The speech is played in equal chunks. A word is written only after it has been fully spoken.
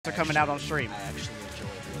are coming out on stream. I actually enjoy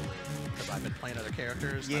Lili because I've been playing other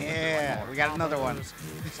characters. Yeah, we got another one. It's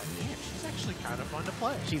like, man, she's actually kind of fun to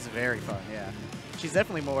play. She's very fun, yeah. She's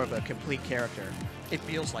definitely more of a complete character. It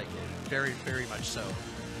feels like it, very, very much so.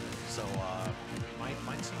 So,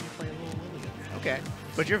 might see me play a little Lili. Okay,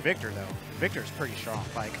 but you're Victor though. Victor's pretty strong.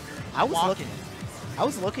 Like, I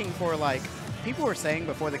was looking for like people were saying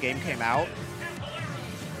before the game came out.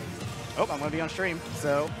 Oh, I'm gonna be on stream,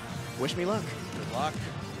 so wish me luck. Good luck.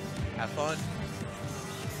 Have fun.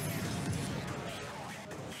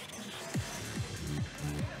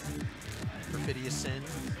 Perf.Sinn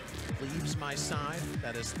leaves my side.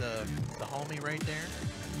 That is the homie right there.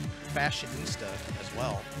 Fashionista as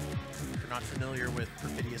well. If you're not familiar with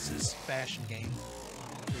Perf.Sinn's fashion game,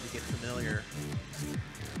 you need to get familiar.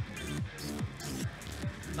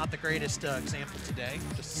 Not the greatest example today,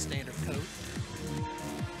 just a standard coat.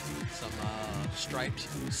 Some striped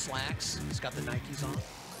slacks. He's got the Nikes on.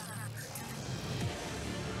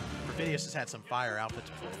 Perf.Sinn has had some fire outfits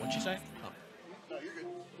before. What'd you say? Oh. No, you're good.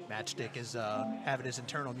 Matchstick is having his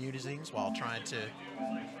internal musings while trying to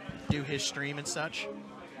do his stream and such.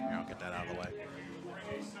 Here, I'll get that out of the way.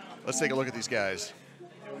 Let's take a look at these guys.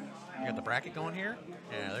 You got the bracket going here?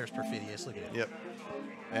 Yeah, there's Perf.Sinn. Look at it. Yep.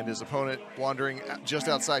 And his opponent wandering just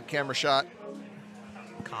outside camera shot.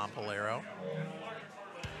 Kanpolero.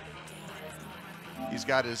 He's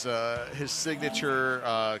got his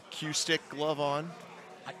signature Q-stick glove on.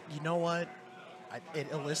 You know what?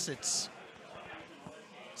 It elicits...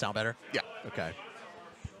 Sound better? Yeah. Okay.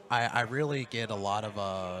 I really get a lot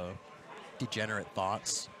of degenerate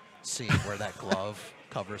thoughts seeing where that glove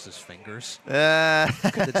covers his fingers.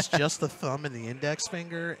 Because it's just the thumb and the index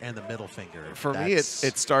finger and the middle finger. For me, it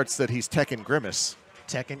starts that he's Tekken Grimace.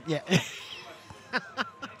 Tekken, yeah.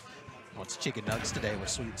 Wants chicken nuggets today with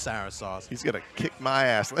sweet and sour sauce. He's going to kick my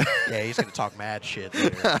ass. Yeah, he's going to talk mad shit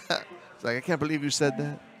later. It's like, I can't believe you said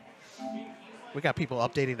that. We got people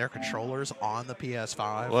updating their controllers on the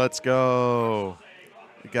PS5. Let's go.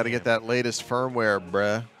 You got to get that latest firmware,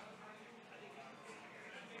 bruh.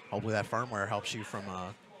 Hopefully that firmware helps you from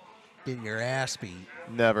getting your ass beat.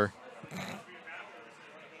 Never.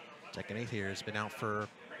 Tekken 8 here has been out for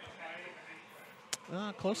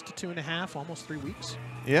close to 2.5, almost 3 weeks.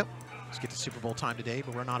 Yep. Let's get to Super Bowl time today,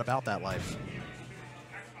 but we're not about that life.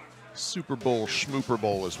 Super Bowl, Schmooper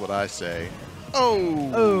Bowl is what I say.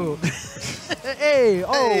 Oh! Oh! Hey!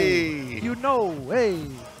 Oh! Hey! You know, hey!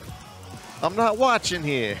 I'm not watching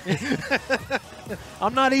here.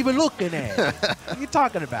 I'm not even looking at it. What are you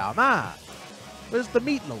talking about? Nah. Where's the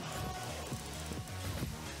meatloaf?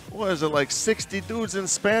 What is it, like 60 dudes in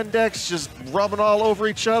spandex just rubbing all over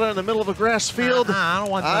each other in the middle of a grass field? I don't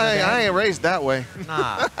want that. I ain't raised that way.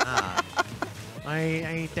 Nah. I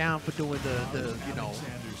ain't down for doing the you know.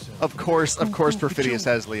 Of course, Perf.Sinn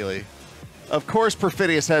has Lili. Of course,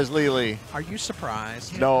 Perf.Sinn has Lili. Are you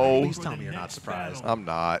surprised? No. Please tell me you're not surprised. I'm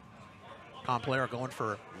not. Kanpolero going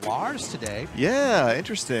for Lars today. Yeah,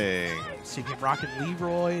 interesting. See him rocking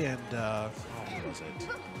Leroy and who was it?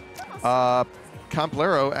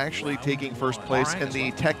 Kanpolero actually taking first place in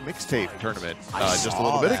the Tech Mixtape tournament just a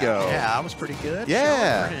little bit ago. Yeah, that was pretty good.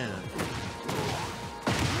 Yeah.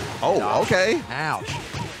 Oh, okay. Ouch.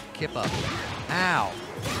 Kip up. Ow.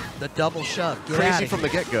 The double shove. Get Crazy from the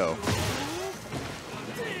get-go.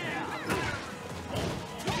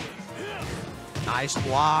 Nice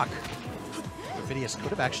block. Perf.Sinn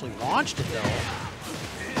could have actually launched it, though.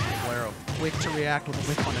 Kanpolero quick to react with the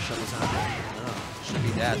whip punish of his own. Should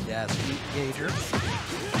be that, yeah, sweet gauger.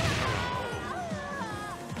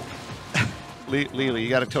 Lili, you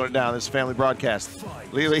got to tone it down. This is a family broadcast.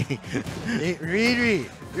 Lili. Read.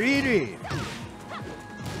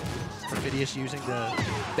 Perf.Sinn using the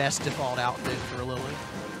best default outfit for Lili.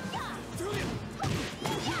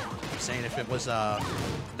 I'm saying if it was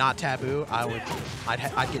not taboo, I'd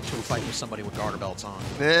get into a fight with somebody with garter belts on.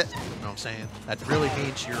 You know what I'm saying? That really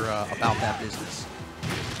means you're about that business.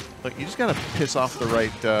 Look, you just got to piss off the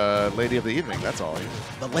right lady of the evening. That's all.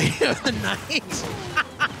 The lady of the night.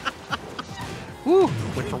 Woo!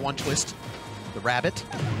 Went for one twist. The rabbit.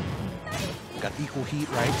 Got equal heat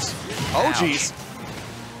rights. Oh, jeez.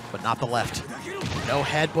 But not the left. No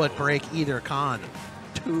headbutt break either, Khan.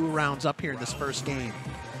 2 rounds up here in this first game.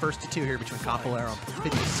 First to 2 here between Kanpolero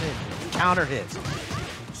and Perf.Sinn. Counter hits.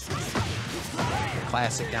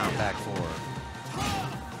 Classic down back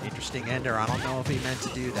 4. Interesting ender. I don't know if he meant to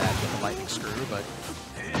do that with the lightning screw, but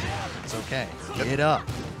it's okay. Get up.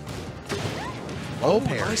 Low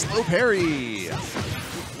parry. Nice low parry.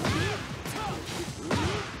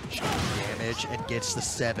 Damage and gets the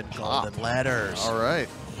 7 golden letters. All right.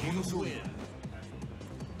 You win.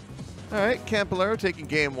 All right, Kanpolero taking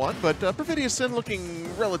game 1, but Perf.Sinn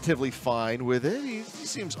looking relatively fine with it. He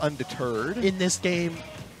seems undeterred. In this game,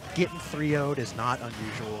 getting 3-0'd is not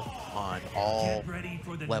unusual on all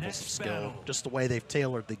levels of skill. Just the way they've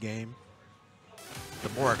tailored the game. The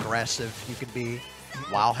more aggressive you can be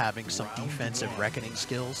while having some defensive reckoning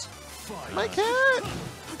skills. My cat!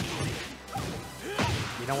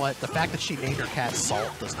 You know what? The fact that she named her cat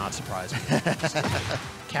Salt does not surprise me.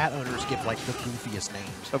 Cat owners give like the goofiest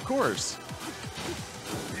names. Of course.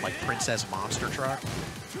 Like Princess Monster Truck.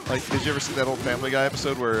 Like, did you ever see that old Family Guy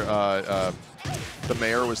episode where the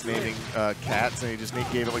mayor was naming cats and he just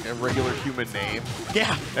gave it like a regular human name?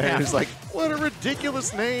 Yeah. And yeah. he was like, what a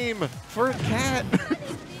ridiculous name for a cat.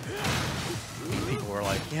 People were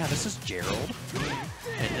like, yeah, this is Gerald.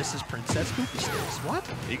 And this is Princess Goofy Sticks. What?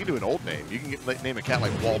 You can do an old name. You can name a cat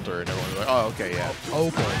like Walter, and everyone's like, oh, okay, yeah.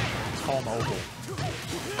 Opal. Let's call him Opal.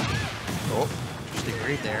 Oh. Interesting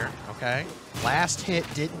read there. Okay. Last hit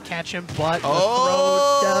didn't catch him, but the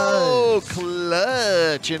oh, throw does.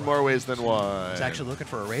 clutch in more ways than one. He's actually looking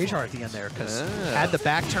for a rage heart at the end there because had the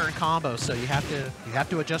back turn combo, so you have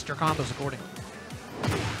to adjust your combos accordingly.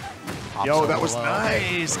 Yo, that was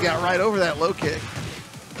nice. Got right over that low kick.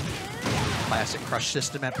 Classic crush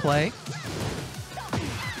system at play.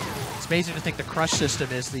 It's amazing to think the crush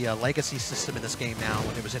system is the legacy system in this game now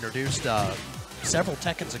when it was introduced several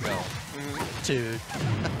Tekkens ago to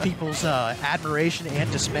people's admiration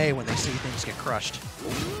and dismay when they see things get crushed.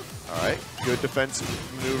 All right, good defensive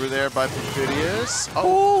maneuver there by Perf.Sinn.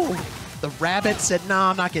 Oh! The rabbit said, nah,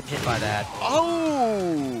 I'm not getting hit by that.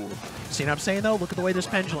 Oh! See what I'm saying, though? Look at the way this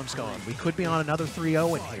pendulum's going. We could be on another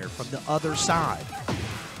 3-0 in here from the other side.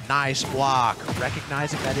 Nice block.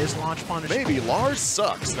 Recognizing that is launch punishment. Maybe Lars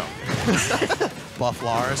sucks. No. Buff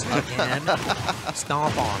Lars again.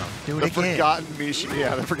 Stomp on him. Do it again. Forgotten Mishima.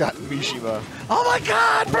 Yeah, the forgotten Mishima. Oh my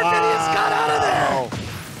God! Perf.Sinn got out of there!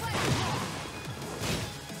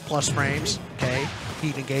 Plus frames. Okay.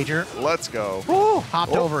 Heat engager. Let's go. Woo!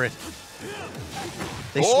 Hopped over it.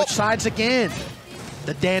 They switch sides again.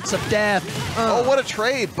 The dance of death. Oh, what a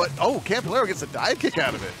trade. But, Kanpolero gets a dive kick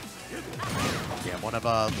out of it. Yeah, one of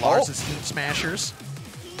Lars's heat smashers.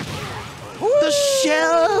 The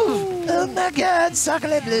shove! Oh my God,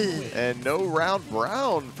 sacre bleu! And no round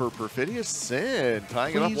brown for Perf.Sinn,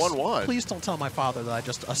 tying it up 1-1. Please don't tell my father that I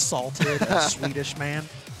just assaulted a Swedish man.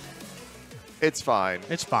 It's fine.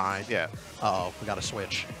 It's fine. Yeah. Uh-oh, we got to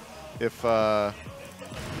switch. If the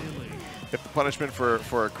punishment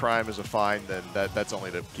for a crime is a fine, then that's only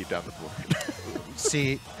to keep down the board.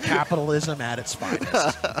 See, capitalism at its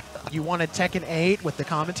finest. You wanted Tekken 8 with the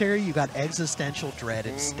commentary, you got existential dread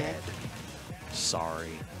instead.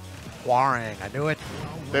 Sorry. Warring, I knew it.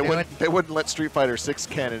 They wouldn't let Street Fighter 6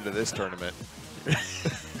 Ken into this tournament.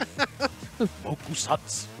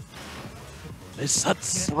 Mokusatsu.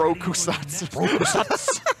 Misatsu. Brokusatsu.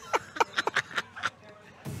 Brokusatsu.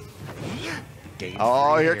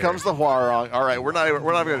 Oh, here comes the Hwarong. All right, we're not even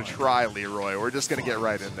going to try Leroy. We're just going to get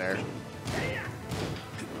right in there.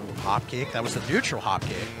 Hop kick. That was the neutral hop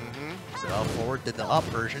kick. So forward did the up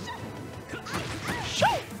version.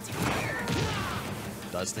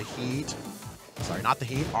 Does the heat. Sorry, not the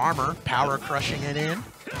heat. Armor. Power crushing it in.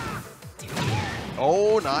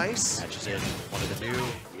 Oh, nice. Catches in one of the new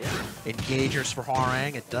engagers for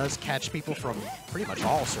Hwarang. It does catch people from pretty much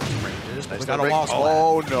all sorts of ranges. But we got a wall splat.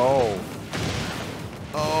 Oh, no.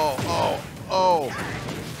 Oh.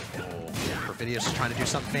 Perf.Sinn is trying to do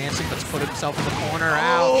something fancy, but put himself in the corner.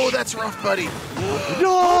 Ouch. Oh, that's rough, buddy.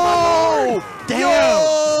 No! Damn!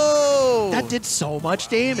 Yo! That did so much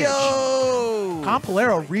damage. Yo!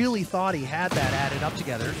 Kanpolero really thought he had that added up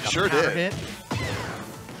together. Sure did. Hit.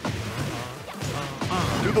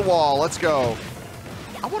 Do the wall. Let's go.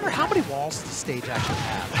 I wonder how many walls does the stage actually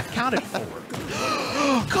have. I've counted 4.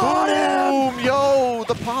 Got him! Boom! Yo!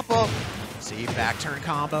 The pop-up. See, back turn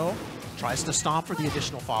combo. Tries to stomp for the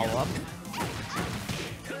additional follow-up.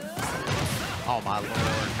 Oh, my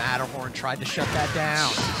lord. Matterhorn tried to shut that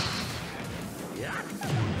down.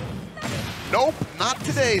 Nope, not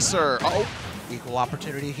today, sir. Uh-oh. Equal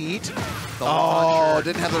opportunity heat. The oh, launcher.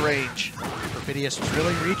 didn't have the range. Perf.Sinn was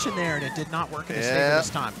really reaching there, and it did not work in his favor this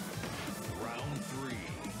time.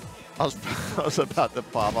 I was about to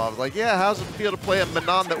pop off. I was like, yeah, how's it feel to play a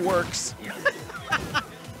Manon that works?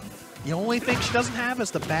 The only thing she doesn't have is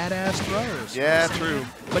the badass throws. Yeah, true.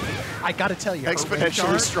 But I got to tell you,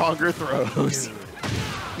 exponentially stronger throws. Dude.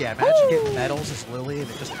 Yeah, imagine getting medals as Lili, and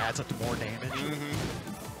it just adds up to more damage.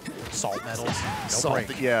 Salt medals. No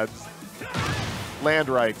break. Yeah. Land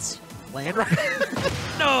rights. Land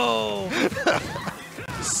rights. No.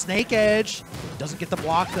 Snake Edge Doesn't get the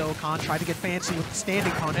block, though. Khan tried to get fancy with the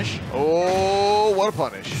standing punish. Oh, what a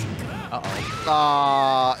punish.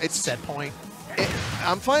 Uh-oh. It's set point.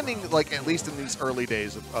 I'm finding, like, at least in these early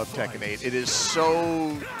days of Tekken 8, it is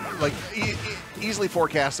so, like, easily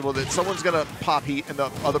forecastable that someone's going to pop heat and the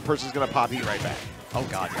other person's going to pop heat right back. Oh,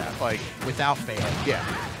 God, yeah. Like, without fail. Yeah.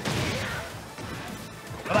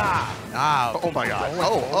 Oh, my God.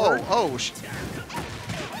 Oh.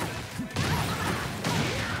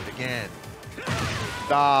 Again.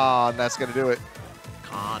 And that's going to do it.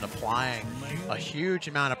 Khan applying a huge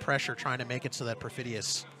amount of pressure, trying to make it so that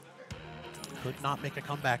Perfidious could not make a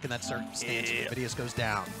comeback in that circumstance. Yeah. Perfidious goes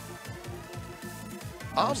down.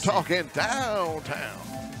 I'm talking downtown.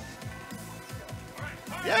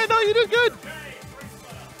 Yeah, no, you did good.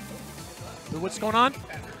 What's going on?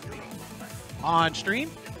 On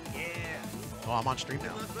stream? Yeah. Oh, I'm on stream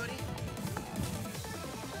now.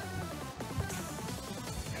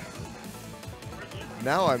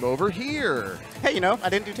 Now I'm over here. Hey, I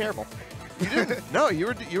didn't do terrible. You didn't? No, you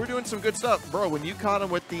were doing some good stuff, bro. When you caught him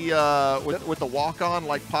with the with the walk on,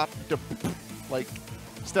 like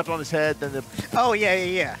stepped on his head, then the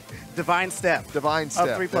yeah. Divine step. Divine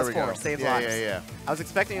step. Up 3+4 saves lives. Yeah. I was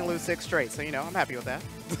expecting to lose 6 straight, so I'm happy with that.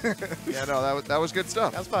 Yeah, no, that was good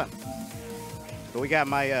stuff. That was fun. But we got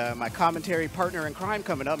my my commentary partner in crime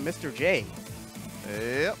coming up, Mr. J.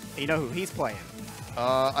 Yep. You know who he's playing?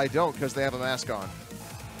 I don't, because they have a mask on.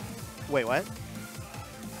 Wait, what?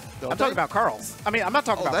 I'm talking about Carl's. I mean, I'm not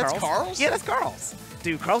talking about Carl's. That's Carl's? Yeah, that's Carl's.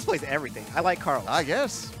 Dude, Carl's plays everything. I like Carl's. I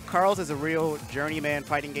guess. Carl's is a real journeyman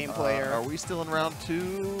fighting game player. Are we still in round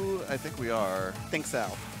 2? I think we are. I think so.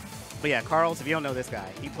 But yeah, Carl's, if you don't know this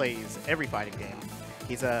guy, he plays every fighting game.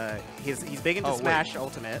 He's big into Smash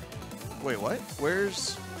Ultimate. Wait, what?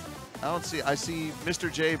 Where's... I don't see... I see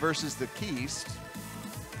Mr. J versus the Keist.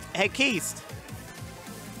 Hey, Keist.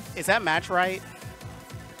 Is that match right?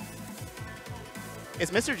 Is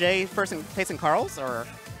Mr. J facing Carl's, or...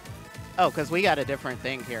 Oh, because we got a different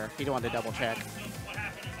thing here. He wanted to double check.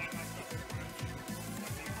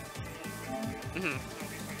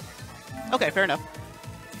 Okay, fair enough.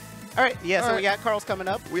 All right, yeah. So we got Carl's coming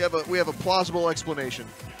up. We have a plausible explanation.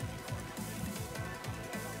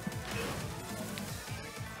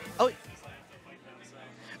 Oh.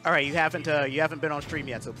 All right, you haven't been on stream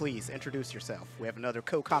yet, so please introduce yourself. We have another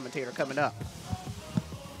co-commentator coming up.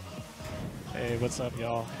 Hey, what's up,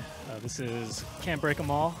 y'all? This is Can't Break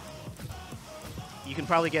 'Em All. You can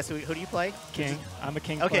probably guess who do you play? King. I'm a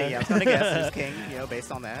King Okay, player. yeah, I was going to guess who's King,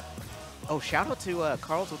 based on that. Oh, shout out to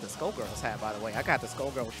Carl's with the Skullgirls hat, by the way. I got the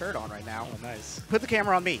Skullgirl shirt on right now. Oh, nice. Put the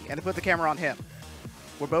camera on me, and put the camera on him.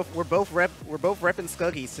 We're both repping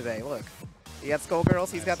Skuggies today. Look, you got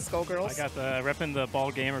Skullgirls. He's got the Skullgirls. I got the repping the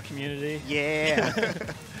ball gamer community. Yeah.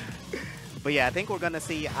 But yeah, I think we're gonna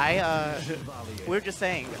see. We were just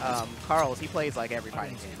saying, Carl's, he plays like every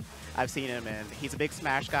fighting game. I've seen him, and he's a big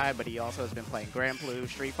Smash guy, but he also has been playing Grand Blue,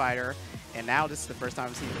 Street Fighter, and now this is the first time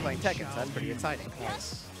I've seen him playing Tekken, so that's pretty exciting.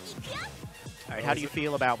 Nice. All right, how do you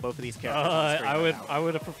feel about both of these characters? I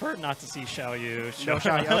would have preferred not to see Xiaoyu. No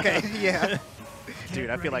Xiaoyu. Okay, yeah. Dude,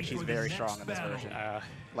 I feel like she's very strong in this version.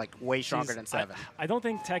 Like, way stronger than 7. I don't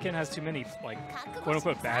think Tekken has too many, like,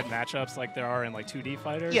 quote-unquote bad matchups like there are in, like, 2D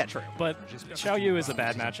fighters. Yeah, true. But Xiaoyu is a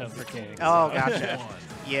bad matchup for King. Oh, gotcha.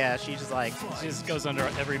 Yeah, she's just like... She just goes under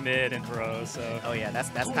every mid and throws, so... Oh, yeah, that's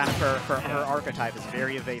kind of her archetype is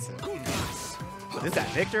very evasive. But this guy,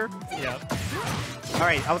 Victor? Yep. All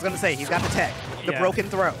right, I was going to say, he's got the tech. The broken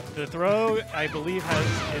throw. The throw, I believe,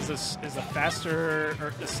 is a faster,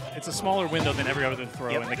 or it's a smaller window than every other throw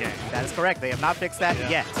in the game. That is correct. They have not fixed that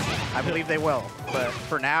yet. I believe they will. But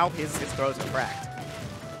for now, his throws are cracked.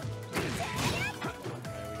 Okay,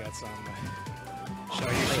 we got some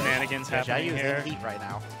Xiaoyu shenanigans happening here. here. Xiaoyu is in heat right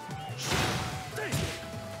now.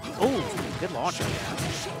 Oh, good launcher.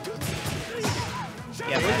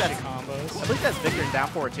 Yeah, I believe that's Victor in down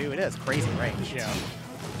forward too. It is crazy range. Yeah.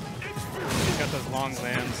 He's got those long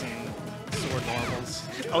limbs and sword normals.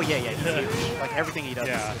 Oh yeah, he's huge. Like everything he does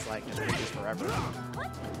is like just reaches forever.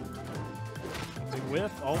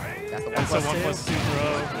 Whiff. Oh, that's the 1+2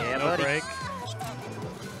 throw. Yeah, no buddy. break.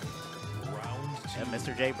 Yeah,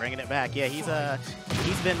 Mr. J bringing it back. Yeah, he's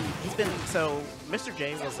been so Mr.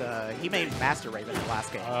 J was he made Master Raven in the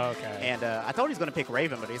last game. Oh, okay. And I thought he was gonna pick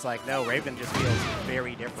Raven, but he's like, no, Raven just feels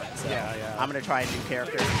very different. So I'm gonna try a new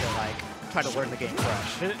character to like try to learn the game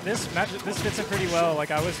fresh. This fits him pretty well.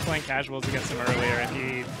 Like I was playing casuals against him earlier,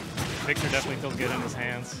 and Victor definitely feels good in his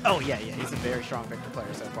hands. Oh yeah, he's a very strong Victor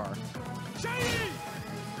player so far.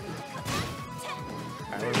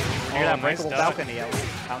 Alright, we're near that breakable balcony. I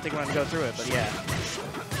don't think we're going to go through it, but yeah.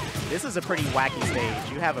 this is a pretty wacky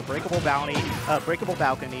stage. You have a breakable bounty, breakable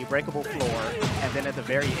balcony, breakable floor, and then at the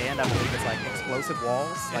very end, I believe it's like explosive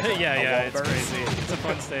walls. Like yeah, it's crazy. It's a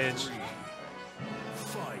fun stage.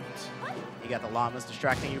 You got the llamas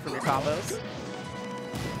distracting you from your combos.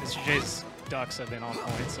 Mr. J's ducks have been on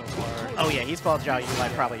point so far. Oh yeah, he's fought Xiaoyu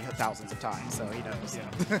like probably thousands of times, so he knows.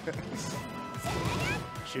 Yeah.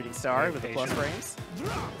 Shooting star with the plus frames.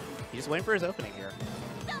 He's just waiting for his opening here.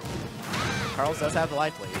 Carlos does have the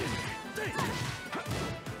life lead.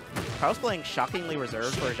 Carlos playing shockingly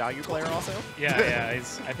reserved for a Xiaoyu player also. Yeah.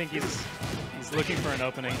 I think he's looking for an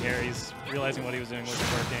opening here. He's realizing what he was doing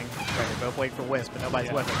wasn't working. Right, they're both waiting for Wisp, but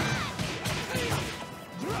nobody's whipping.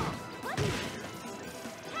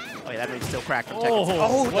 Oh yeah, that move's still cracked from Tekken.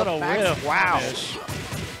 Oh, what a whiff. Wow. Finish.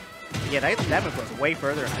 Yeah, that move was way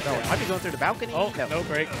further than I thought. Might be going through the balcony. Oh, no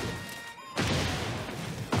break.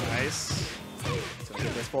 Nice. So we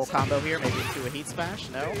get this full combo here, maybe into a heat smash.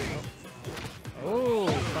 No. Oh,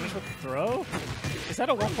 punish with the throw? Is that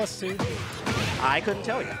a 1+2? I couldn't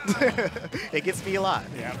tell you. It gets me a lot.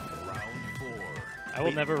 Yeah. I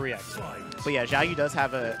will never react. But yeah, Xiaoyu does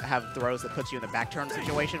have throws that puts you in the back turn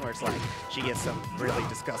situation where it's like she gets some really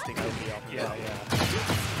disgusting OP off the Yeah.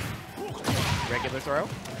 Regular throw.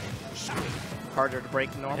 Harder to break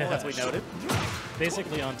than normal, as we noted.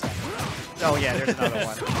 Basically on time. Oh yeah, there's another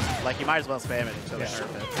one. Like you might as well spam it until they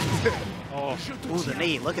nerf it. Oh, Ooh, the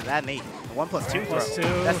knee. Look at that knee. The 1+2 throw.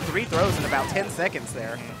 1+2. That's 3 throws in about 10 seconds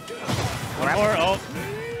there. one more. Oh,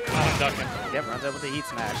 I'm ducking. Yep, runs up with the heat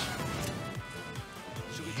smash.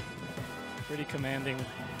 Pretty commanding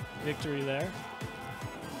victory there.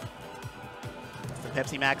 The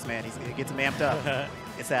Pepsi Max man, he gets him amped up.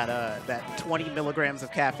 It's that 20 milligrams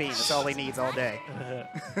of caffeine. That's all he needs all day.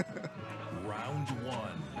 Round 1.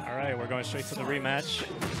 All right, we're going straight to the rematch.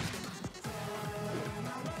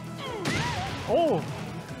 Oh,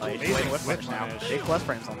 He's waiting with push now. Big plus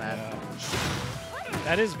frames on that.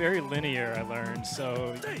 That is very linear, I learned.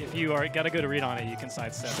 So if you got a good read on it, you can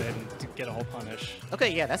sidestep it and get a whole punish. Okay,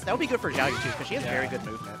 yeah, that would be good for Xiaoyu too, because she has very good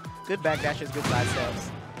movement. Good backdashes, good side steps.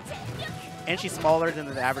 And she's smaller than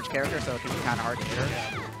the average character, so it can be kind of hard to hit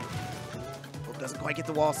her. Oh, doesn't quite get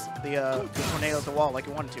the walls, the tornado at the wall like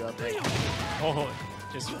you wanted to up there. Oh,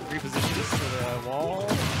 just reposition this to the wall.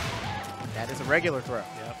 That is a regular throw.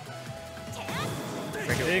 Yep.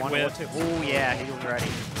 Regular Big 1 whip. or 2. Oh yeah, he was ready.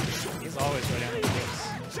 He's always ready on the whips.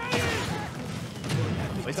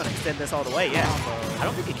 Oh, he's gonna extend this all the way. Yeah. I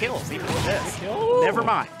don't think he kills even with this. Kill? Never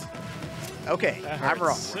mind. Okay, That I'm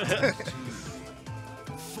wrong. hurts.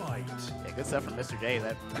 Yeah, good stuff from Mr. J.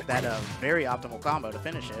 That very optimal combo to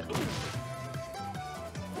finish it.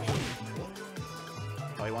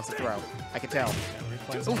 Oh, he wants to throw. I can tell.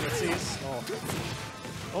 Replaying some footsies.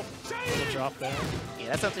 Oh, little drop there. Yeah,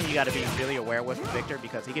 that's something you got to be really aware with Victor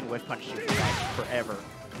because he can whiff punch you for like forever.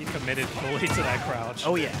 He committed fully to that crouch.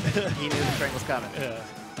 Oh yeah, he knew the train was coming. Yeah.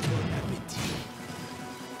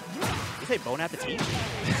 You say bon appetit?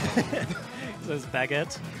 Says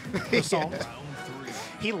baguette. Yeah.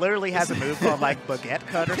 He literally has a move called like baguette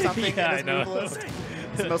cut or something. Yeah, in his I know. move list.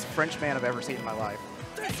 It's the most French man I've ever seen in my life.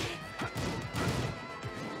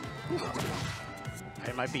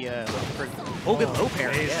 It might be a good low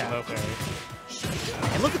parry. Amazing Yeah. low parry.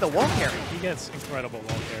 And look at the wall carry. He gets incredible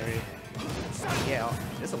wall carry. Yeah,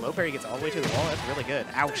 this a low parry gets all the way to the wall. That's really good.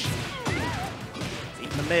 Ouch. He's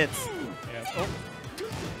eating the mids. Yeah. Oh.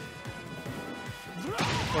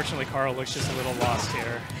 Fortunately, Carl looks just a little lost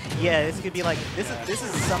here. Yeah, this could be like this is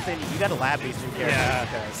something you got to lab these new characters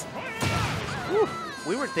because whew,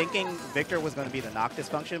 we were thinking Victor was going to be the knock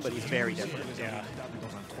dysfunction, but he's very different. Yeah.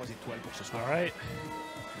 All right.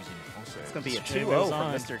 It's going to be a Mr. J 2-0 goes from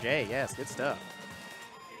on. Mr. J. Yes, good stuff.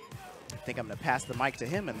 I think I'm going to pass the mic to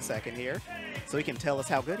him in a second here so he can tell us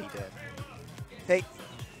how good he did. Hey.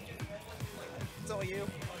 It's all you.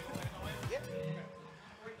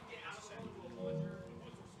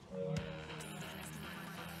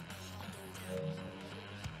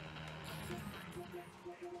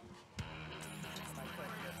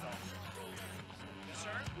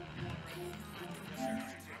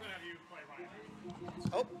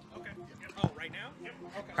 Oh. Okay. Oh, right now? Yep.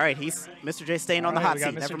 Okay. All right, Mr. J staying on the hot we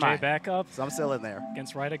got seat. Mr. Never J mind. back up So I'm still in there.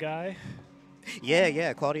 against RyDaGuy.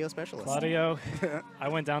 Yeah, Claudio specialist. Claudio, I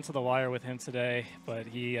went down to the wire with him today, but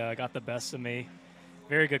he got the best of me.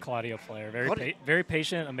 Very good Claudio player. Very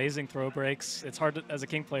patient, amazing throw breaks. It's hard to, as a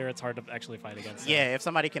King player, it's hard to actually fight against him. Yeah, if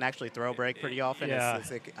somebody can actually throw break pretty often, Yeah.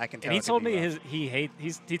 I can tell. And he it told could be me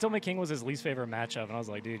rough. he told me King was his least favorite matchup, and I was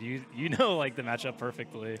like, dude, you know like the matchup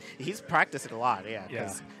perfectly. He's practiced it a lot, yeah.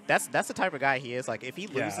 Yeah. That's the type of guy he is. Like if he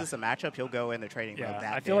Yeah. loses a matchup, he'll go in the trading mode Yeah,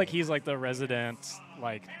 that I feel day. like he's like the resident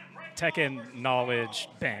like Tekken knowledge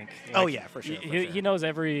bank. Like, oh yeah, for sure. He knows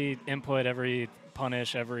every input, every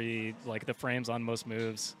punish, every the frames on most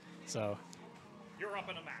moves. So you're up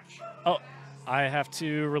in a match. Oh, I have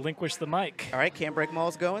to relinquish the mic. All right, Can't Break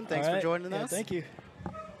Mall's going. Thanks for joining us. Thank you.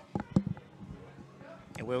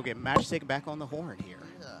 And we'll get Matchstick back on the horn here.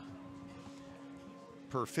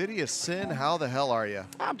 Perf.Sinn, how the hell are you?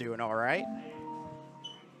 I'm doing all right.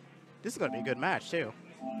 This is going to be a good match, too.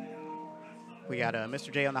 We got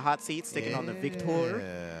Mr. J on the hot seat, sticking on the Victor.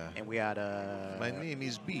 And we got... my name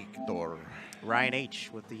is Victor. Ryan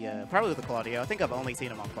H. with the... probably with the Claudio. I think I've only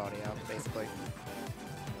seen him on Claudio, basically.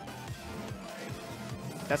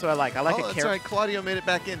 That's what I like. I like a character. That's right. Claudio made it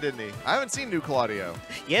back in, didn't he? I haven't seen new Claudio.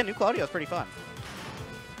 Yeah, new Claudio is pretty fun.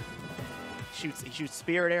 He shoots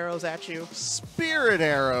spirit arrows at you. Spirit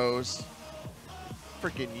arrows?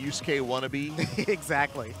 Freaking Yusuke wannabe.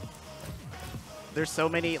 Exactly. There's so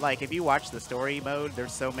many, like, if you watch the story mode,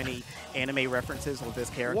 there's so many anime references with this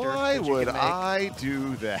character. Why would I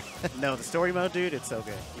do that? No, the story mode, dude, it's so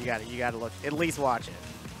good. You gotta look, at least watch it.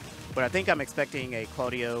 But I think I'm expecting a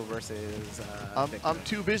Claudio versus I'm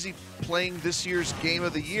too busy playing this year's Game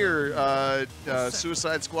of the Year,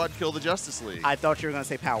 Suicide Squad Kill the Justice League. I thought you were going to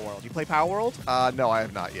say Power World. You play Power World? No, I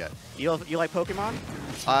have not yet. You like Pokemon?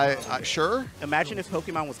 Sure. Imagine if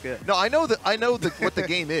Pokemon was good. No, I know what the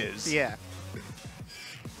game is. Yeah.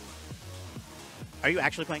 Are you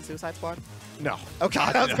actually playing Suicide Squad? No. Okay,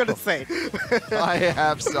 I was going to say. I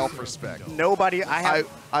have self-respect. Nobody, I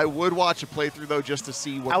would watch a playthrough, though, just to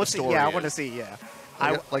see what the story is. Yeah, I want to see, yeah.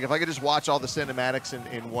 Like if I could just watch all the cinematics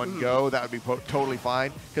in one go, that would be totally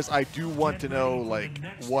fine. Because I do want to know like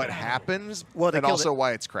what happens, and also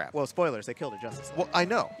why it's crap. Well, spoilers, they killed the Justice League. Well, I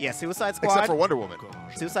know. Yeah, Suicide Squad. Except for Wonder Woman.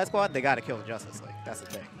 Suicide Squad, they got to kill the Justice League. That's the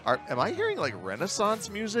thing. Am I hearing like Renaissance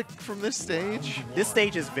music from this stage? This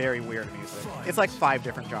stage is very weird music. It's like 5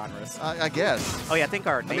 different genres. I guess. Oh yeah, I think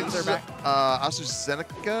our names are back. Azucena.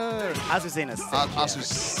 Azucena.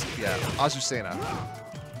 Azucena.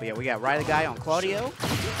 But yeah, we got RyDaGuy on Claudio,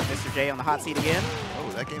 Mr. J on the hot seat again.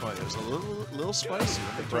 Oh, that game was a little spicy.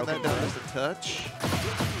 They turn that down just a touch.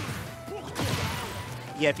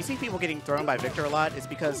 Yeah, if you see people getting thrown by Victor a lot, it's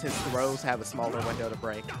because his throws have a smaller window to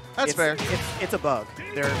break. That's fair. It's a bug.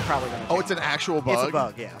 They're probably going to. Oh, it's an actual bug? It's a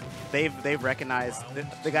bug, yeah. They've recognized,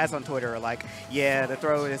 the guys on Twitter are like, yeah, the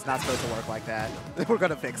throw is not supposed to work like that. We're going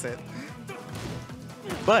to fix it.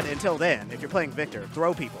 But until then, if you're playing Victor,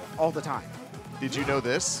 throw people all the time. Did you know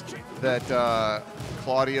this? That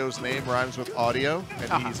Claudio's name rhymes with audio,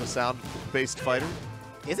 and he's a sound-based fighter?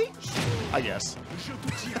 Is he? I guess.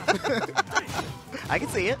 I can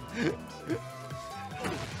see it.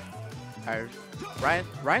 All right,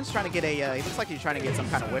 Ryan's trying to get a, he looks like he's trying to get some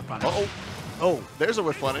kind of whip punish. Oh, there's a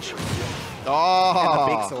whip punish. Oh!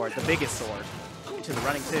 And the big sword, the biggest sword, into the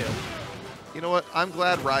running two. You know what? I'm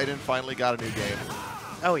glad Raiden finally got a new game.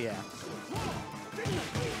 Oh, yeah.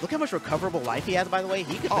 Look how much recoverable life he has, by the way.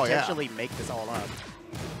 He could potentially make this all up.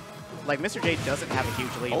 Like, Mr. J doesn't have a huge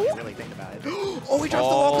lead if you really think about it. Oh, he drops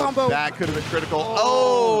the wall combo. That could have been critical.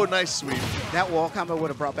 Oh, nice sweep. That wall combo would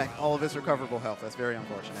have brought back all of his recoverable health. That's very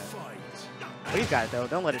unfortunate. But he's got it, though.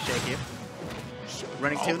 Don't let it shake you.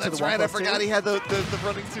 Running two into the 1+2. That's right. I forgot he had the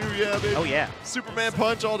running two. Yeah, baby. Oh, yeah. Superman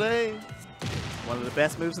punch all day. One of the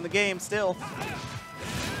best moves in the game still.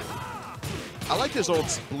 I like this old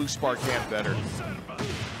blue spark hand better.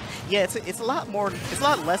 Yeah, it's a lot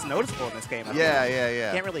less noticeable in this game.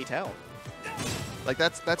 Yeah. Can't really tell. Like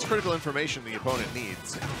that's critical information the opponent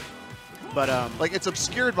needs. But like it's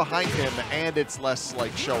obscured behind him and it's less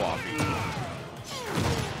like show-offy.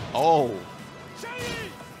 Oh.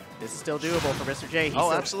 This is still doable for Mr. J.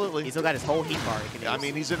 Absolutely. He's still got his whole heat bar. I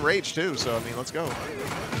mean, he's enraged too, so I mean, let's go.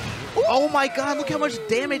 Oh my God! Look how much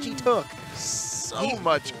damage he took. So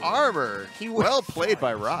much armor. Well played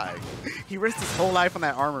by Ry. He risked his whole life on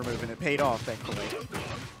that armor move, and it paid off, thankfully.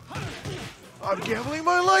 I'm gambling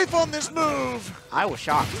my life on this move. I was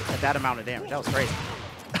shocked at that amount of damage. That was crazy.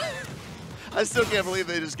 I still can't believe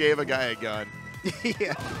they just gave a guy a gun.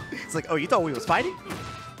 Yeah. It's like, oh, you thought we was fighting?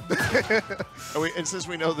 And since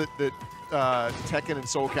we know that Tekken and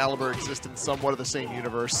Soul Calibur exist in somewhat of the same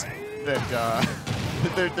universe, that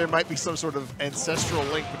there might be some sort of ancestral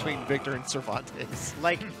link between Victor and Cervantes.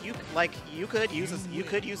 You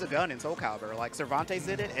could use a gun in Soul Calibur. Like Cervantes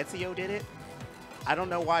did it, Ezio did it. I don't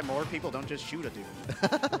know why more people don't just shoot a dude.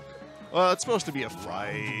 Well, it's supposed to be a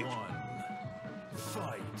fight.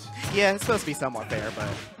 Yeah, it's supposed to be somewhat fair, but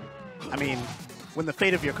I mean, when the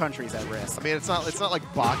fate of your country is at risk. I mean, it's not like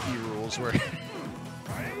Baki rules where.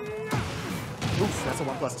 Oof, that's a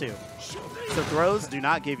 1+2. So throws do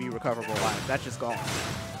not give you recoverable life. That's just gone.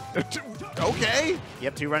 Okay.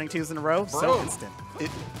 Yep, 2 running 2s in a row. Bro. So instant.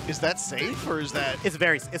 Is that safe or is that?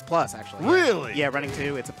 It's plus actually. Really? Yeah, running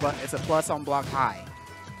 2. It's a plus on block high.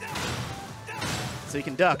 So you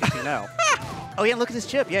can duck if you know. Oh yeah, look at this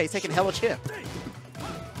chip. Yeah, he's taking hella chip.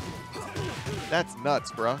 That's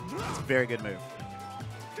nuts, bro. It's a very good move.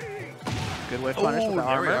 Good whiff punish with the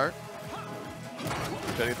there we armor. are.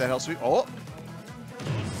 Try to get that hell sweep. Oh.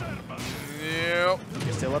 Yep.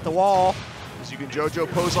 You're still at the wall. So you can JoJo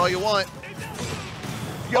pose all you want.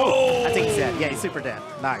 Yo! I think he's dead. Yeah, he's super dead.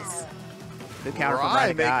 Nice. Good counter from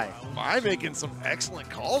RyDaGuy. I'm making some excellent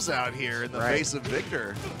calls out here in the face of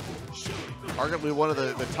Victor. Arguably one of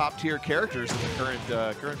the top tier characters in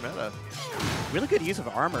the current meta. Really good use of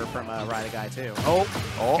armor from RyDaGuy too.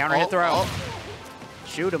 Counter hit throw.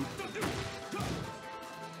 Shoot him.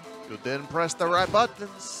 You didn't press the right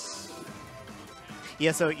buttons.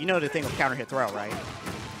 Yeah, so you know the thing with counter hit throw, right?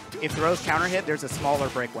 If throws counter hit, there's a smaller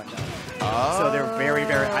break window. Oh. So they're very,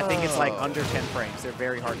 I think it's like under 10 frames. They're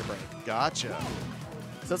very hard to break. Gotcha.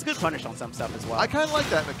 So it's good punish on some stuff as well. I kind of like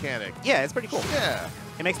that mechanic. Yeah, it's pretty cool. Yeah.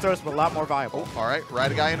 It makes throws a lot more viable. Oh, all right,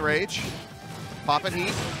 RyDaGuy in rage. Popping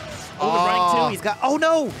heat. Oh, the running 2. He's got. Oh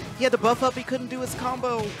no! He had the buff up. He couldn't do his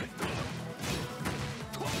combo.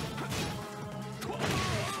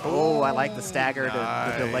 Oh, I like the stagger,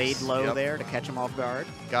 the delayed low there to catch him off guard.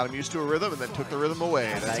 Got him used to a rhythm and then took the rhythm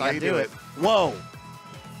away. That's how you do it. Whoa!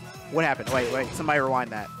 What happened? Wait. Somebody rewind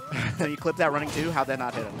that. So you clipped that running 2. How'd that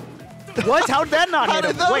not hit him? What? How did that not hit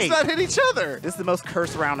him? How did those not hit each other? This is the most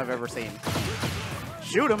cursed round I've ever seen.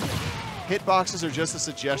 Shoot him. Hitboxes are just a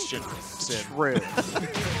suggestion, Sin. True.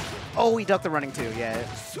 Oh, he ducked the running 2. Yeah,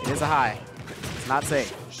 it is a high. It's not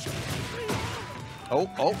safe.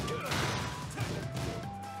 Oh.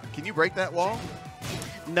 Can you break that wall?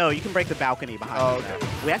 No, you can break the balcony behind you.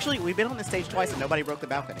 Okay. We've been on this stage twice and nobody broke the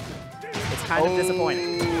balcony. It's kind of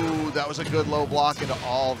disappointing. Ooh, that was a good low block into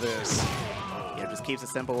all this. Yeah, it just keeps it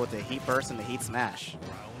simple with the heat burst and the heat smash.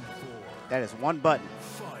 That is 1 button.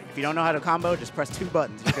 If you don't know how to combo, just press 2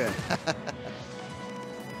 buttons. You're good.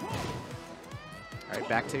 All right,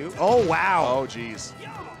 back 2. Oh, wow. Oh, jeez.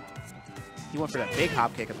 He went for that big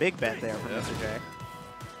hop kick, a big bet there from Mr. J.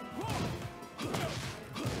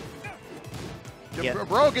 Yeah.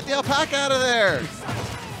 Bro, get the alpaca out of there.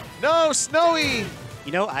 No, Snowy.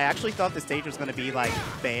 You know, I actually thought the stage was going to be like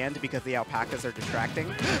banned because the alpacas are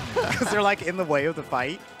distracting. Because they're like in the way of the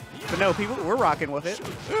fight. But no, we're rocking with it.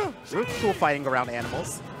 We're cool fighting around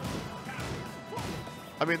animals.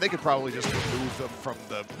 I mean, they could probably just remove them from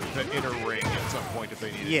the inner ring at some point if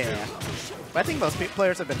they needed to. Yeah. But I think most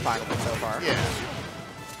players have been fine with it so far. Yeah.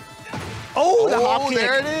 Oh, the hop kick.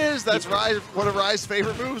 There it is. That's one of Ry's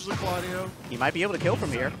favorite moves with Claudio. He might be able to kill from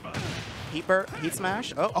here. Heat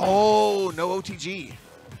smash. Oh, no OTG.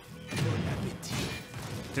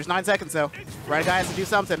 There's 9 seconds, though. RyDaGuy has to do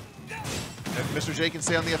something. And Mr. J can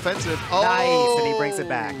stay on the offensive. Nice, and he brings it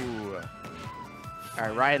back. All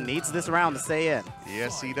right, Ryan needs this round to stay in.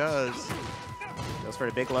 Yes, he does. Goes for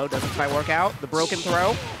the big low. Doesn't quite work out. The broken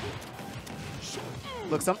throw.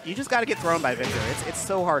 Look, you just got to get thrown by Victor. It's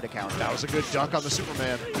so hard to counter. That was a good dunk on the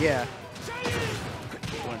Superman. Yeah.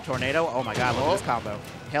 One tornado. Oh my God! Look at this combo.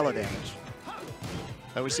 Hella damage.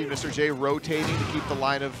 And we see Mr. J rotating to keep the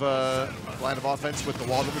line of offense with the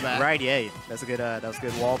wall to the back. Right. Yeah. That's a good. That was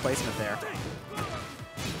good wall placement there.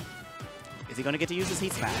 Is he going to get to use his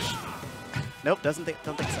heat smash? Nope. Don't think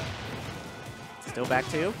so. Still back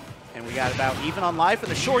 2, and we got about even on life for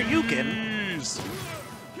the Xiaoyu.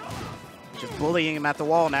 Just bullying him at the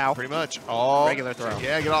wall now. Pretty much. Oh. Regular throw.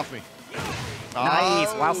 Yeah, get off me.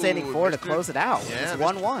 Nice. While standing forward to close it out. Yeah, it's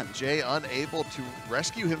 1-1. Jay unable to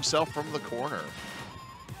rescue himself from the corner.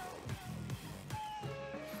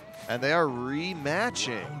 And they are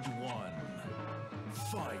rematching. Round 1.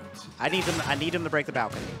 Fight. I need him to break the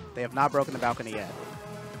balcony. They have not broken the balcony yet.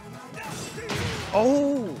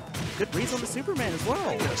 Oh, good reads on the Superman as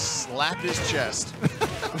well. Just slapped his chest.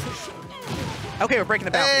 Okay, we're breaking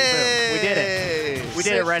the balcony. Hey! Boom. We did it. We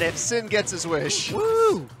did it, Reddit. Sin gets his wish.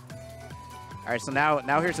 Woo! All right, so now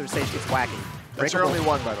here's where the stage gets wacky. That's your only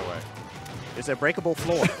one, by the way. There's a breakable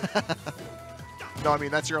floor. No, I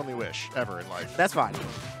mean, that's your only wish ever in life. That's fine.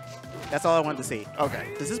 That's all I wanted to see. Okay.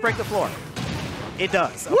 Does this break the floor? It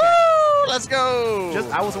does. Okay. Woo! Let's go!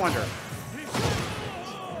 I was wondering.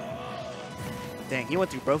 Dang, he went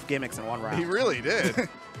through both gimmicks in one round. He really did.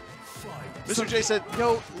 Mr. J said,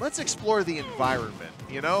 "No, let's explore the environment.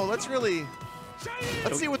 You know, let's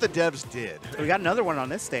see what the devs did." We got another one on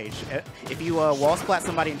this stage. If you wall splat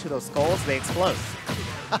somebody into those skulls, they explode.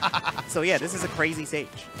 So yeah, this is a crazy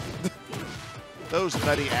stage. Those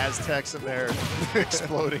nutty Aztecs and their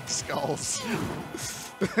exploding skulls.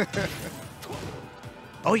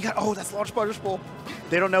 Oh, you got. Oh, that's launch punishable.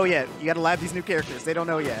 They don't know yet. You got to lab these new characters. They don't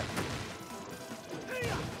know yet.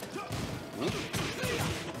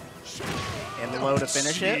 And low to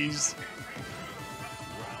finish it.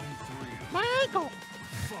 Michael.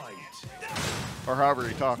 Or however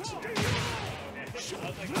he talks.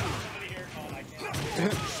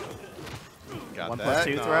 Got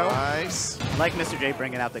 1+2 throw. Nice. I like Mr. J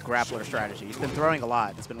bringing out the grappler strategy. He's been throwing a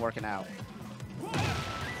lot. It's been working out.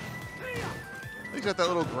 He's got that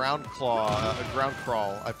little ground claw, ground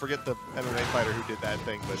crawl. I forget the MMA fighter who did that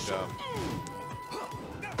thing, but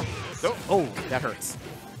oh, that hurts.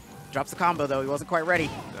 Drops the combo though. He wasn't quite ready.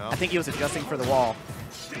 No. I think he was adjusting for the wall.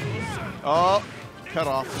 Oh, cut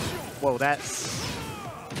off. Whoa, that.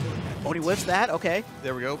 Oh, he whiffs that. Okay.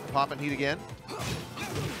 There we go. Popping heat again.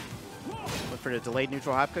 Look for the delayed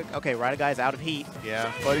neutral hop kick. Okay, RyDaGuy's out of heat.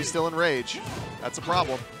 Yeah, but he's still in rage. That's a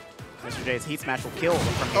problem. Mr. J's heat smash will kill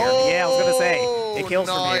from here. Oh, yeah, I was going to say. It kills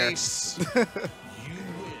nice. from here.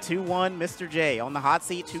 2-1, Mr. J. On the hot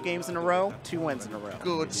seat, 2 games in a row, 2 wins in a row.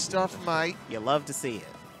 Good stuff, mate. You love to see it.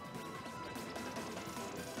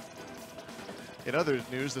 In other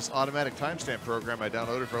news, this automatic timestamp program I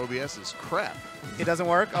downloaded for OBS is crap. It doesn't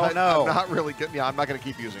work? Oh, no. I'm not really good. Yeah, I'm not going to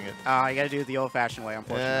keep using it. You got to do it the old-fashioned way,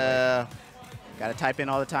 unfortunately. Yeah. Got to type in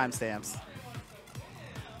all the timestamps.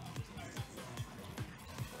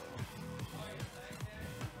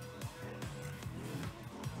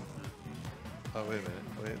 Oh, wait a minute.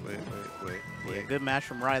 Wait. Yeah, good match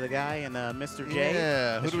from RyDaGuy and Mr. J.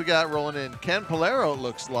 Yeah, who do we got rolling in? Kanpolero, it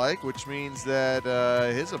looks like, which means that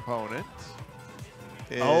his opponent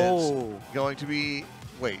is going to be...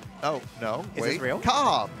 Wait. Oh, no. Is this real?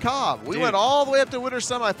 Cobb. We went all the way up to winter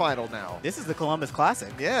semifinal now. This is the Columbus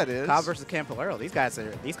Classic. Yeah, it is. Cobb versus Kanpolero. These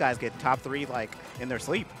guys get top 3 like in their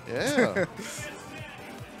sleep. Yeah.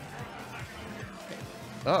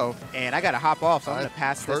 Uh-oh. And I got to hop off, so I'm going to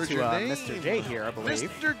pass this to name. Mr. J here, I believe.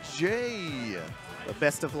 Mr. J. But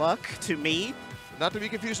best of luck to me. Not to be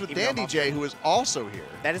confused with Dandy J, who is also here.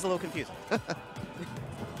 That is a little confusing.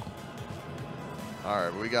 All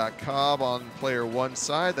right, we got Cobb on player 1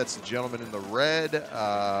 side. That's the gentleman in the red.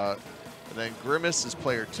 And then Grimace is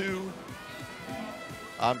player 2.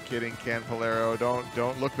 I'm kidding, Kanpolero.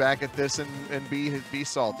 Don't look back at this and be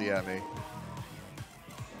salty at me.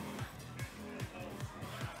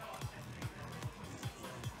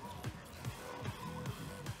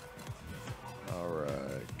 All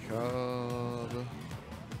right, Cobb.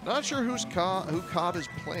 Not sure who Cobb is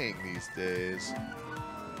playing these days.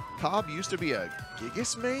 Cobb used to be a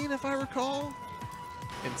Gigas main, if I recall,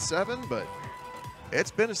 in 7, but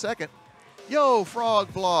it's been a second. Yo,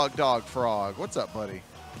 Frog Blog Dog Frog. What's up, buddy?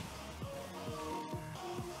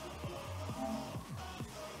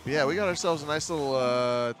 Yeah, we got ourselves a nice little,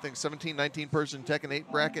 I think, 17, 19-person Tekken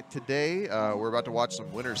 8 bracket today. We're about to watch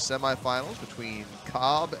some winners semifinals between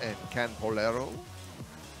Cobb and Kanpolero.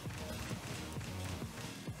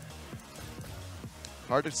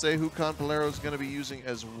 Hard to say who Kanpolero is going to be using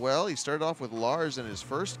as well. He started off with Lars in his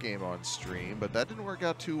first game on stream, but that didn't work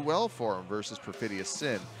out too well for him versus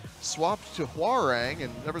Perf.Sinn. Swapped to Hwarang,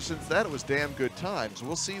 and ever since that, it was damn good times.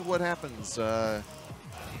 We'll see what happens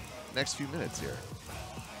next few minutes here.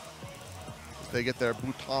 They get their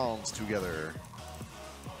boutons together.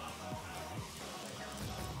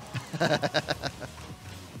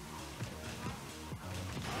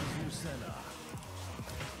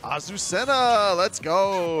 Azucena, let's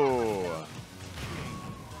go.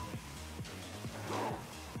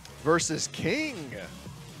 Versus King.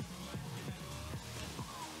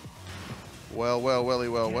 Well.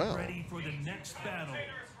 Ready for the next battle.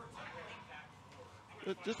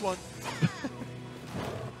 Just one.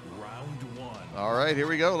 Round 1. All right, here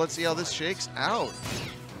we go. Let's see how this shakes out.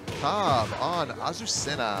 Cobb on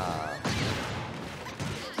Azucena.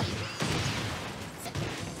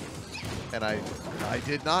 And I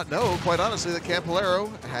did not know, quite honestly, that Kanpolero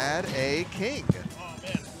had a King. Oh,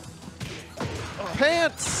 man. Oh.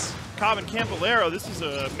 Pants! Cobb and Kanpolero, this is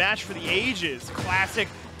a match for the ages. Classic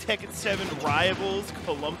Tekken 7 rivals,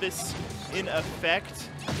 Columbus in effect.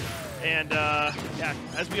 And, yeah,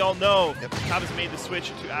 as we all know, Cobb has made the switch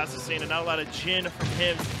to Azucena. Not a lot of Jin from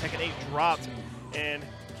him. Tekken 8 dropped. And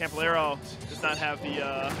Kanpolero does not have the,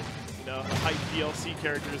 you know, hype DLC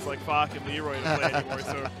characters like Fak and Leroy to play anymore.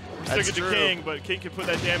 So we're sticking to King, but King can put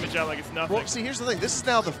that damage out like it's nothing. Well, see, here's the thing. This is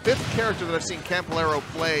now the 5th character that I've seen Kanpolero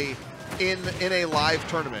play in a live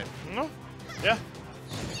tournament. No? Yeah.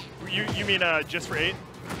 You mean just for 8?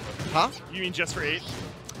 Huh? You mean just for 8?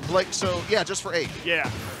 Like, so, yeah, just for 8. Yeah.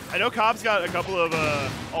 I know Cobb's got a couple of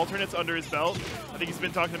alternates under his belt. I think he's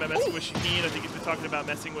been talking about messing with Shaheen. I think he's been talking about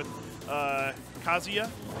messing with Kazuya.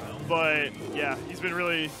 But yeah, he's been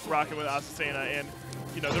really rocking with Azucena, and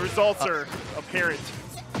you know the results are apparent.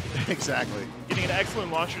 Exactly. Getting an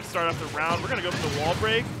excellent launcher to start off the round. We're gonna go for the wall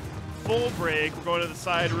break, full break. We're going to the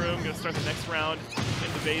side room. Gonna start the next round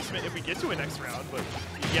in the basement if we get to a next round. But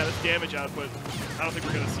yeah, this damage output, I don't think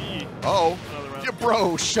we're gonna see. Another round. Yeah,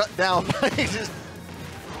 bro, shut down.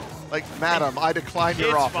 Like, madam, I declined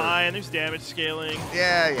your offer. It's fine. There's damage scaling.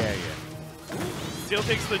 Yeah. Still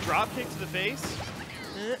takes the drop kick to the face.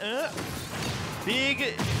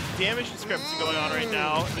 Big damage discrepancy going on right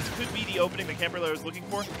now. This could be the opening that Kanpolero is looking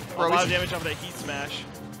for. A lot of damage off of that heat smash.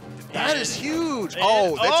 That is huge.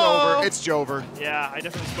 Oh, it's over. It's Jover. Yeah, I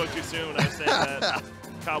definitely spoke too soon when I was saying that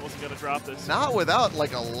Cobb wasn't going to drop this. Not without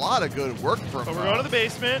like a lot of good work from. But we're going to the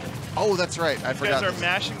basement. Oh, that's right. I forgot. You guys are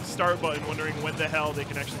mashing the start button, wondering when the hell they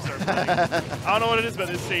can actually start playing. I don't know what it is about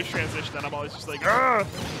this stage transition that I'm always just like, Argh!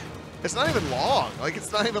 It's not even long. Like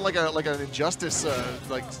it's not even like an Injustice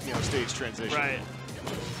stage transition. Right.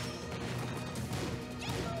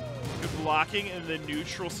 Good blocking in the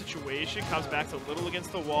neutral situation. Comes back a little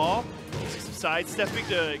against the wall. Some sidestepping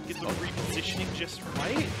to get the repositioning just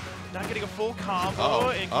right. Not getting a full combo,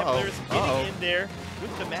 and Kanpolero's getting in there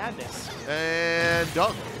with the madness. And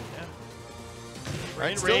dunk. Yeah.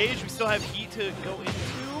 Right in rage. We still have heat to go into.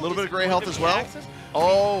 A little bit of gray health as well.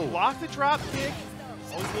 Oh. Block the drop kick.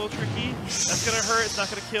 Always a little tricky. That's going to hurt. It's not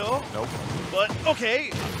going to kill. Nope. But, okay.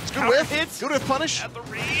 It's good whiff. Hits. Good whiff punish. At the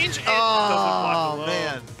range. And oh,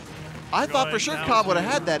 man. I thought for sure Cobb would have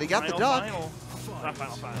had that. He got the duck.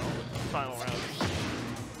 Final round.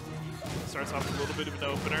 Starts off with a little bit of an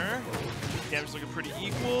opener. Damage looking pretty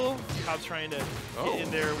equal. Cobb's trying to get in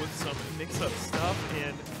there with some mix-up stuff.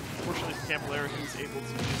 And, fortunately, Kanpolero, who's able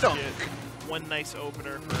to just get one nice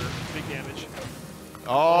opener for big damage.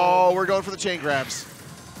 Oh, we're going for the chain grabs.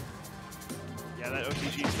 Yeah, that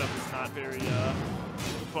OTG stuff is not very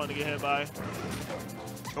fun to get hit by.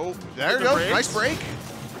 Oh, there you go. Nice break.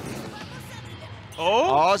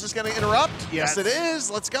 Oh, is this going to interrupt? Yes, it is.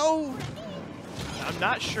 Let's go. I'm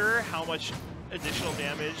not sure how much additional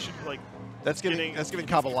damage, like that's giving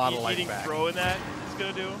Cobb a lot of life back. Throwing that is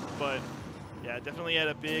going to do, but yeah, definitely had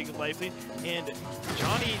a big life lead. And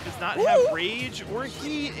Johnny does not have rage or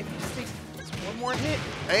heat. If he just takes one more hit.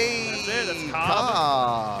 Hey, that's it. That's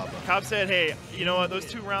Cobb. Cobb said, hey, you know what? Those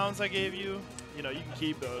 2 rounds I gave you, you can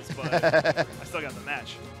keep those, but I still got the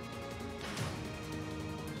match.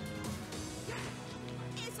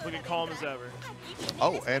 Looking calm as ever.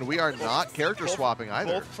 Oh, and we are not character swapping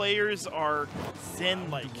either. Both players are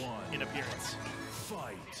Zen-like in appearance.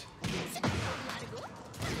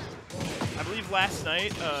 I believe last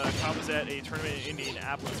night, Cobb was at a tournament in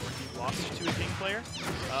Indianapolis where he lost to a King player,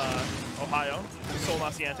 Ohio, Sol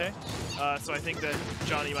Naciente. So I think that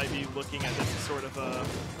Johnny might be looking at this as sort of a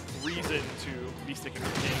reason to be sticking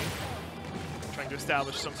with King, trying to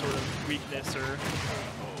establish some sort of weakness or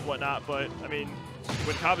whatnot. But, I mean,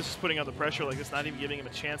 when Cobb is just putting out the pressure like this, not even giving him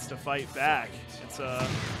a chance to fight back, it's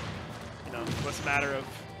less a matter of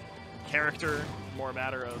character, more a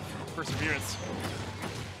matter of perseverance.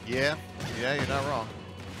 Yeah, you're not wrong.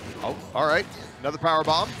 Oh, all right. Another power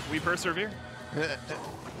bomb. We persevere.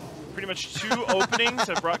 Pretty much 2 openings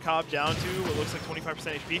have brought Cobb down to what looks like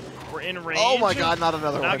 25% HP. We're in range. Oh my God, not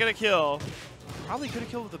another one. Not going to kill. Probably could have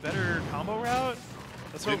killed with a better combo route.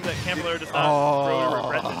 Let's hope that Kanpolero does not grow to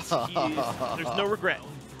regret this. There's no regret.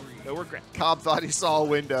 No regret. Cobb thought he saw a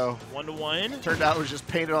window. 1-1. Turned out it was just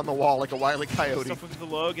painted on the wall like a Wile E. Coyote. Stuff with the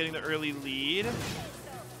low, getting the early lead.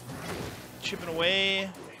 Chipping away.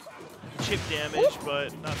 Chip damage,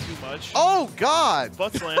 but not too much. Oh, God!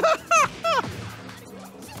 Butt slam.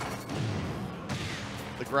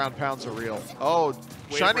 The ground pounds are real. Oh,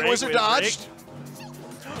 Shining break, Wizard dodged.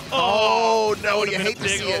 Oh, no, you hate to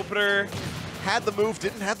see see opener. It. Had the move,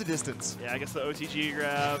 didn't have the distance. Yeah, I guess the OTG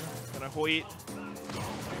grab. Gonna hoit.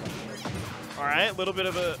 All right, a little bit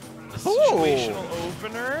of a situational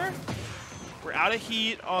opener. We're out of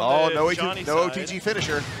heat on the Johnny side. No OTG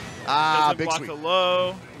finisher. Doesn't big block sweep. the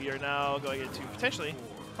low. We are now going into potentially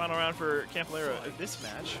final round for Kanpolero of this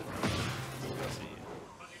match. Let's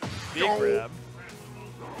see. Big grab.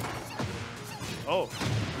 Oh,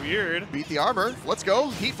 weird. Beat the armor. Let's go.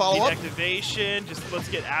 Heat follow up. Activation. Just let's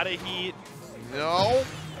get out of heat. No.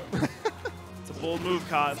 It's a bold move,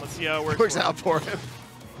 Cotton. Let's see how it works. Works out for him.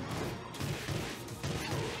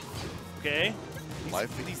 Okay.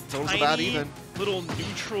 Life these totals tiny about even. Little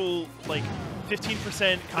neutral, like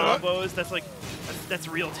 15% combos. That's like that's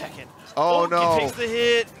real Tekken. Oh no! He takes the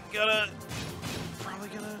hit. Probably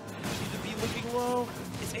gonna need to be looking low.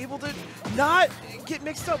 Is able to not get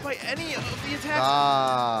mixed up by any of the attacks.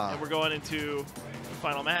 Ah. And we're going into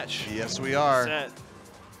final match. Yes, we are. Set.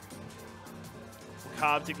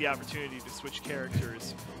 Cobb take the opportunity to switch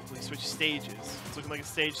characters, switch stages. It's looking like a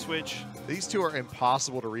stage switch. These two are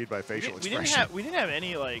impossible to read by facial expression. We didn't have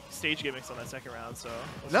any like stage gimmicks on that second round, so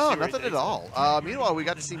no, nothing at all. Meanwhile, we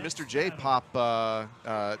got to see Mr. J pop the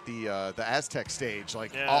Aztec stage,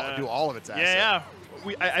 like do all of its assets. Yeah.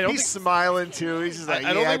 I don't He's smiling too. He's just like,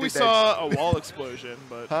 I don't think we saw a wall explosion,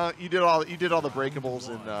 but you did all the breakables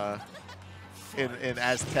in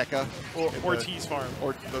Azteca or Ortiz Farm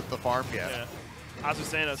or the farm, yeah.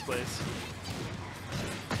 Azucena's place.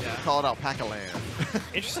 Yeah. Call it Alpaca Land.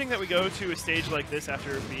 Interesting that we go to a stage like this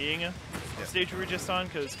after being a stage we were just on,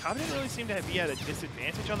 because Cobb didn't really seem to be at a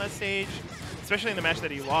disadvantage on that stage, especially in the match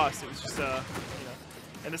that he lost. It was just,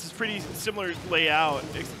 and this is pretty similar layout,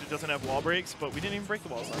 except it doesn't have wall breaks, but we didn't even break the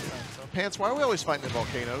walls last time. So. Pants, why are we always fighting in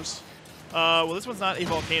volcanoes? Well, this one's not a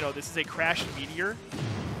volcano. This is a crashed meteor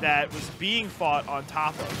that was being fought on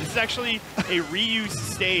top of. This is actually a reused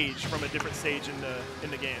stage from a different stage in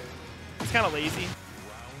the game. It's kind of lazy.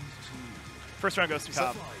 First round goes to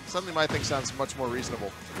Cobb. Something I think sounds much more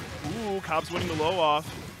reasonable. Ooh, Cobb's winning the low off.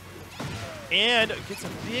 And gets a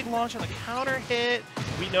big launch on the counter hit.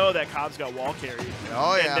 We know that Cobb's got wall carry.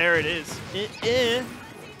 Oh, yeah. And there it is.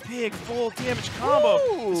 Big full damage combo.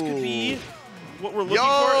 Ooh. This could be what we're looking for.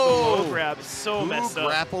 The low grab is so messed up. Who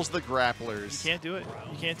grapples the grapplers? You can't do it.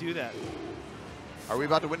 You can't do that. Are we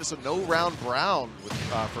about to witness a no-round brown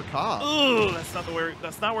for Cobb? Ooh,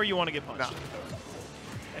 that's not where you want to get punched. No.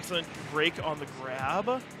 Excellent break on the grab.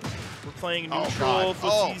 We're playing neutral,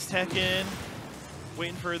 footsies, Tekken.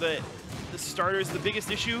 Waiting for the starters. The biggest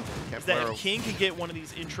issue is that if King can get one of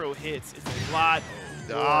these intro hits, it's a lot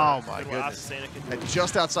more oh my goodness. Azucena can do. And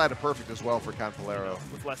just outside of perfect as well for Kanpolero.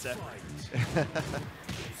 With less effort.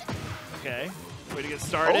 Okay, way to get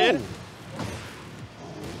started.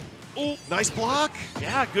 Oh, nice block.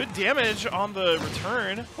 Yeah, good damage on the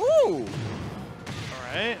return. Ooh.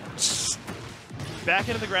 All right. Back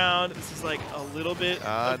into the ground. This is like a little bit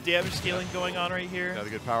of damage scaling going on right here.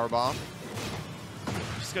 Another good power bomb.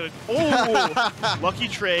 Just gonna lucky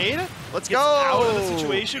trade. Let's go. Out of the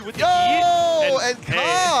situation with the heat. And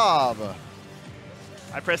Cobb.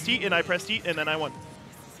 I pressed heat and I pressed heat and then I won.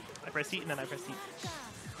 I pressed heat and then I pressed heat.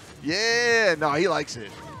 Yeah, no, he likes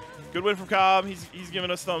it. Good win from Cobb. He's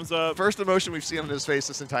giving us thumbs up. First emotion we've seen on his face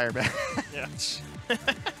this entire match. Yeah.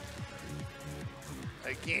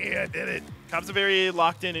 I did it. Cobb's a very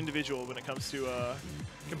locked-in individual when it comes to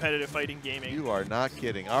competitive fighting gaming. You are not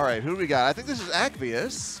kidding. All right, who do we got? I think this is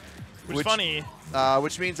Acvius. Which is funny.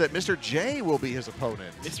 Which means that Mr. J will be his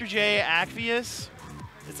opponent. Mr. J, Acvius.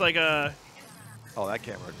 It's like a... Oh, that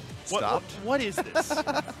camera stopped. What is this?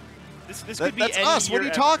 This could be that's any us. year What are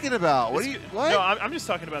you ever. talking about? What? No, I'm just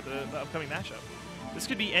talking about the upcoming matchup. This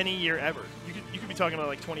could be any year ever. You could be talking about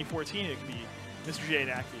like 2014. It could be Mr. J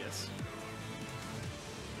and Acvius.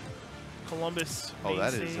 Columbus. Oh,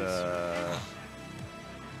 that is.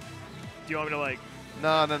 Do you want me to like?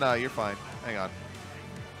 No. You're fine. Hang on.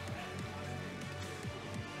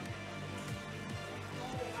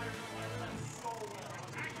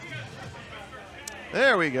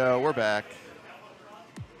 There we go. We're back.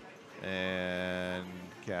 And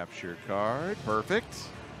capture card. Perfect.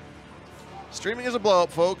 Streaming is a blow-up,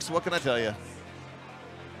 folks. What can I tell you?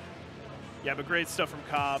 Yeah, but great stuff from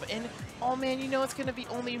Cobb. And, oh, man, you know it's going to be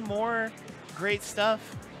only more great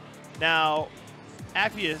stuff. Now,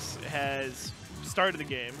 Acvius has started the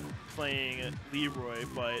game playing Leroy,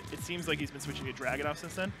 but it seems like he's been switching to Dragonov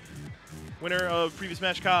since then. Winner of previous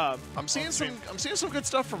match, Cobb. I'm seeing some good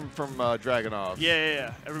stuff from Dragonov.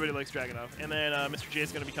 Yeah. Everybody likes Dragonov. And then Mr. J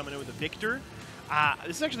is going to be coming in with a Victor.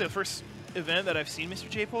 This is actually the first event that I've seen Mr.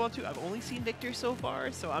 J pull up to. I've only seen Victor so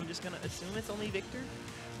far, so I'm just going to assume it's only Victor.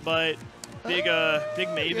 But big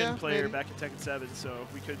Maven player back in Tekken 7, so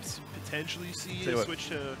we could potentially see a switch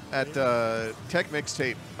to... At Tech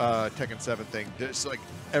Mixtape Tekken 7 thing, just like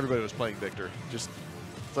everybody was playing Victor. Just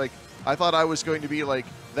like I thought I was going to be like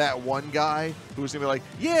that one guy who was going to be like,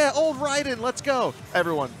 yeah, old Raiden, let's go.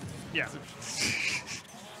 Everyone. Yeah.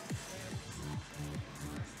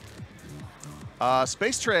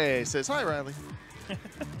 Space Tray says, hi, Riley.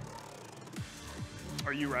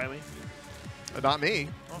 Are you Riley? Not me.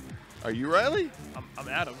 Oh. Are you Riley? I'm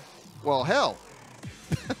Adam. Well, hell.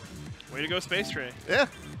 Way to go, Space Tray. Yeah.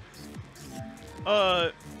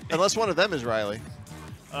 Unless one of them is Riley.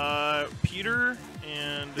 Peter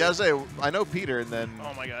and... Yeah, I know Peter, and then...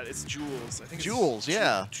 Oh, my God. It's Jules. I think Jules,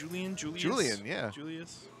 yeah. Julius? Julian, yeah.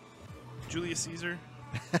 Julius Caesar.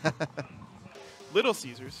 Little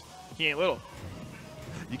Caesars. He ain't little.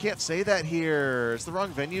 You can't say that here. It's the wrong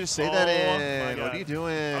venue to say that in. What are you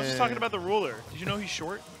doing? I was just talking about the ruler. Did you know he's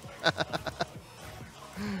short?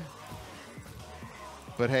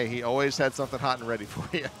 But hey, he always had something hot and ready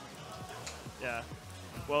for you. Yeah.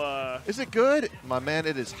 Well, is it good? My man,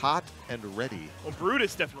 it is hot and ready. Well,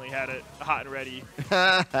 Brutus definitely had it hot and ready in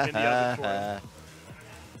the oven for him.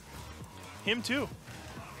 Him too.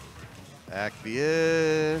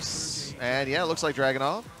 Acvius. And yeah, it looks like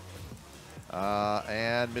Dragonov.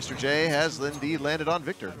 And Mr. J has indeed landed on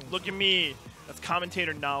Victor. Look at me. That's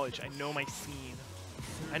commentator knowledge. I know my scene.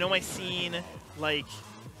 I know my scene like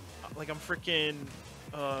I'm freaking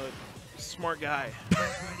smart guy.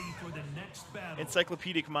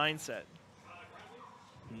 Encyclopedic mindset.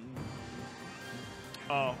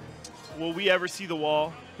 Oh. Will we ever see the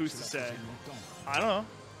wall? Who's to say? I don't know.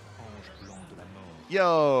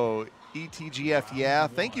 Yo, ETGF, yeah.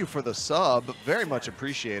 Thank you for the sub. Very much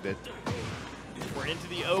appreciated. We're into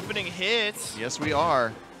the opening hits. Yes, we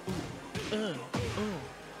are.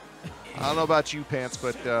 I don't know about you, Pants,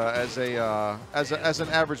 but as an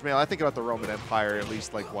average male, I think about the Roman Empire at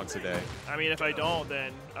least like once a day. I mean, if I don't,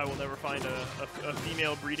 then I will never find a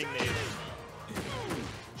female breeding mate.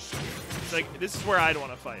 It's like, this is where I'd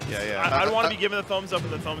want to fight. Yeah, yeah. I'd want to be given the thumbs up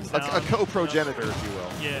and the thumbs down. A co-progenitor, if you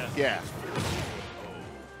will. Yeah. Yeah.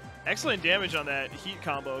 Excellent damage on that heat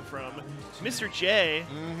combo from Mr. J.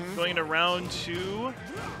 Going into round 2.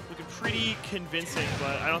 Looking pretty convincing,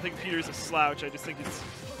 but I don't think Peter's a slouch. I just think it's,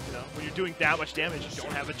 you know, when you're doing that much damage, you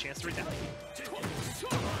don't have a chance to retaliate.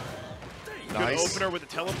 Nice. Good opener with a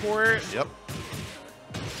teleport. Yep.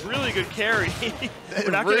 Really good carry.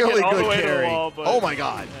 We're not really gonna get all good the way carry. to the wall, but oh my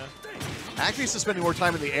god. Yeah. Actually spending more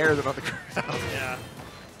time in the air than on the ground. Yeah.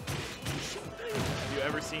 Have you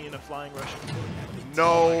ever seen a flying Russian?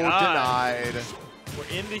 No, Oh denied.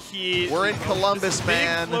 We're in the heat. We're in Columbus, this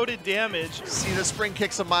man. Big floated damage. See the spring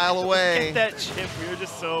kicks a mile away. Get that chip. We were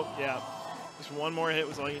just so, yeah. Just one more hit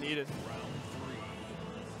was all you needed.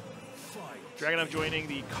 Dragonov joining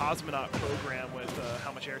the Cosmonaut program with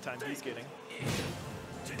how much airtime he's getting.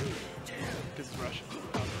 Because it's Russian.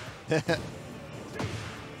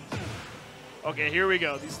 Okay, here we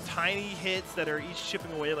go. These tiny hits that are each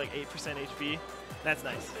chipping away like 8% HP. That's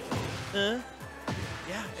nice.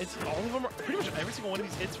 Yeah, it's all of them. Pretty much every single one of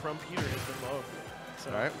these hits from Peter has been low.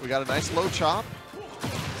 So. All right, we got a nice low chop.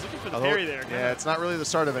 He's looking for the parry there. Yeah, it's not really the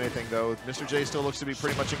start of anything, though. Mr. J still looks to be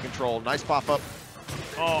pretty much in control. Nice pop-up.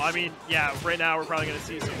 Oh, I mean, yeah, right now we're probably going to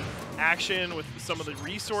see some action with some of the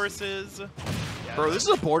resources. Yeah, bro, this is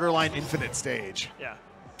a borderline infinite stage. Yeah.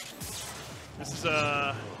 This is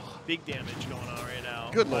big damage going on right now.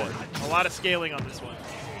 Good lord. A lot of scaling on this one.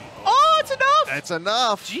 Oh, it's enough! That's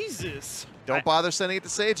enough. Jesus. Don't bother sending it to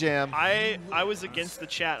Say Jam. I was against the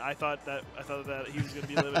chat. I thought that he was going to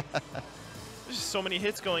be living. There's just so many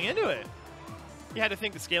hits going into it. You had to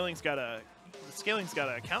think the scaling's got to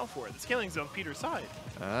account for it. The scaling's on Peter's side.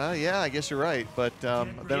 Yeah, I guess you're right. But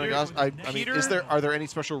then I mean, are there any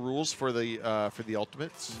special rules for the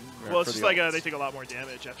ultimates? Well, it's just like they take a lot more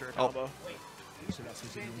damage after a combo.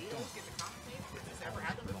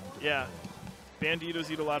 Yeah. Banditos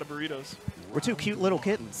eat a lot of burritos. We're two cute little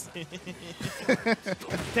kittens.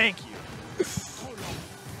 Thank you.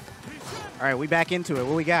 All right, we back into it.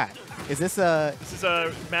 What we got? Is this a? This is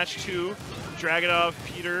a match 2. Dragonov,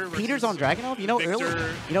 Peter. Peter's on Dragonov. You know,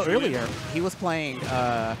 earlier he was playing.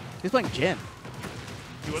 Jin.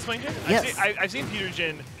 He was playing Jin. Yes. I've seen Peter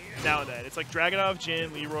Jin now and then. It's like Dragonov,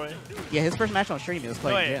 Jin, Leroy. Yeah, his first match on stream he was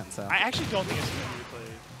playing Jin. So I actually don't think I've seen Peter play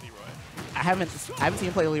Leroy. I haven't seen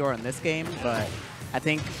him play Leroy in this game, but I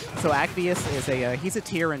think so. Acvius is he's a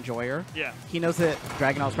tier enjoyer. Yeah. He knows that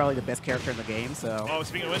Dragonov's probably the best character in the game. So. Oh,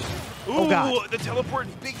 speaking of which, ooh, oh god, the teleport,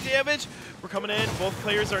 big damage. We're coming in. Both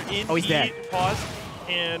players are in. Oh, he's dead. Pause.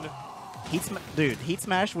 And Heat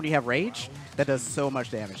Smash when you have Rage, that does so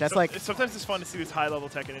much damage. That's like sometimes it's fun to see this high level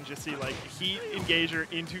Tekken and just see like Heat Engager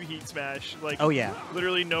into Heat Smash. Like oh yeah,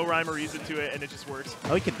 literally no rhyme or reason to it, and it just works.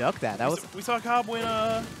 Oh, he can duck that. We saw Cobb win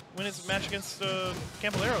his match against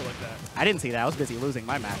Kanpolero like that. I didn't see that. I was busy losing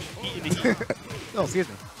my match. Heat into Heat. Oh, excuse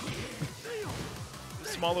me.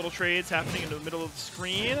 Small little trades happening in the middle of the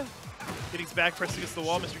screen. Getting back, pressed against the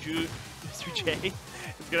wall. Mr. J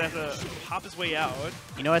is going to have to hop his way out.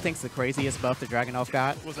 You know what I think's the craziest buff that Dragonov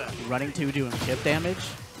got? What's that? Running 2 doing chip damage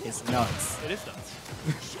is nuts. It is nuts.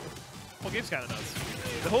 The whole game's kind of nuts.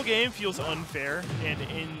 The whole game feels unfair and,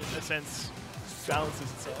 in a sense,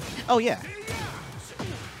 balances itself. Oh, yeah.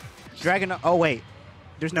 Dragonov. Oh, wait.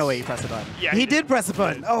 There's no way he pressed the button. Yeah, he did press the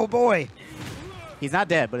button. Oh, boy. He's not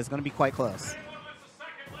dead, but it's going to be quite close.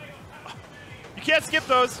 You can't skip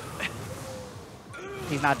those.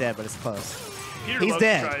 He's not dead, but it's close. Peter He's loves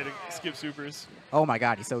dead. to try to skip supers. Oh my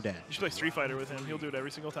god, he's so dead. You should play Street Fighter with him. He'll do it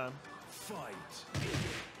every single time. All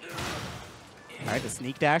right, the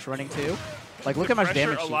sneak dash running too. Like, look how much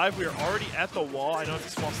damage. Alive. We are already at the wall. I know it's a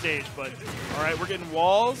small stage, but all right, we're getting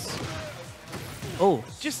walls. Oh,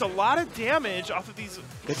 Just a lot of damage off of these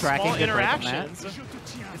good tracking, small good break on interactions.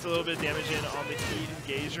 Gets a little bit of damage in on the heat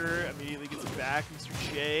engager. Immediately gets it back.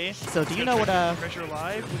 Mr. J. So do you know what pressure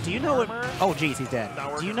alive? do you know what? Oh, geez, he's dead.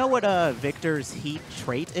 Do you know what Victor's heat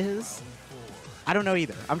trait is? I don't know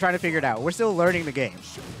either. I'm trying to figure it out. We're still learning the game.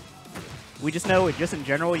 We just know it. Just in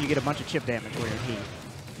general, you get a bunch of chip damage when you're in heat,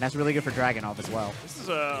 and that's really good for Dragunov as well. This is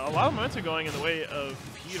a lot of momentum going in the way of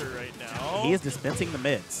Peter right now. He is dispensing the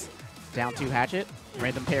mids. Down 2 hatchet,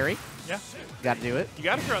 random parry. Yeah. Got to do it. You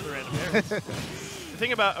got to throw out the random parry. The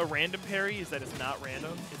thing about a random parry is that it's not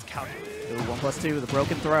random, it's calculated. Ooh, 1+2, the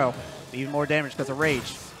broken throw. Even more damage because of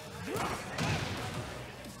rage.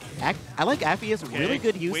 I like Acvius, really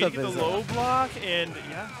good use of his... the low block, and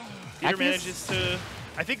yeah, Peter Acvius manages to...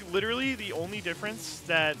 I think literally the only difference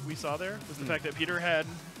that we saw there was the fact that Peter had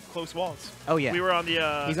close walls. Oh, yeah. We were on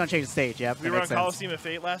the... He's going to change the stage, yep. We were on Coliseum of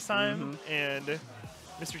Fate last time, and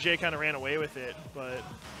Mr. J kind of ran away with it, but...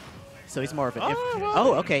 So he's more of an...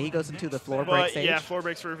 well, okay, he goes into the floor break stage. Yeah, floor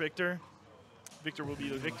breaks for Victor. Victor will be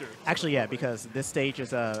the victor. Actually, yeah, because this stage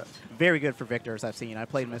is very good for Victor, as I've seen. I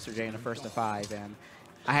played Mr. J in the first of 5, and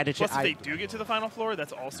I had to check. Plus, if they do get to the final floor,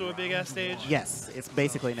 that's also a big-ass stage. Yes, it's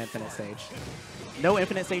basically an infinite stage. No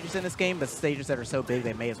infinite stages in this game, but stages that are so big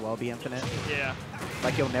they may as well be infinite. Yeah.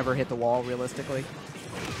 Like you'll never hit the wall realistically.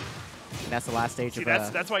 And that's the last stage of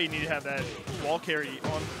that's why you need to have that wall carry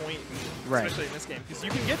on point, right. Especially in this game, because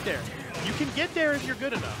you can get there. You can get there if you're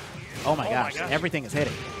good enough. Oh my gosh, everything is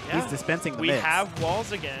hitting. Yeah. He's dispensing the We mids. have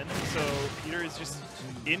walls again, so Peter is just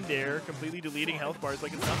in there, completely deleting health bars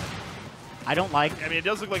like it's nothing. I don't like... I mean, it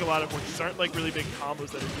does look like a lot of... These aren't like really big combos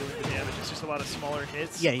that are dealing the damage. It's just a lot of smaller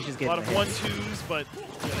hits. Yeah, he's just getting a lot of 1-2s, but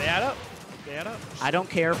yeah, they add up. They add up. I don't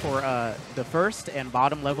care for the first and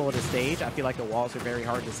bottom level of the stage. I feel like the walls are very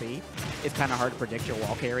hard to see. It's kind of hard to predict your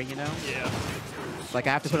wall carry, you know? Yeah. Like,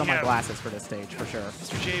 I have to put on my glasses for this stage, for sure.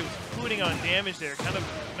 Mr. J was putting on damage there. Kind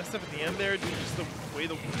of messed up at the end there due to just the way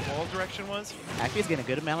the wall direction was. Acvius getting a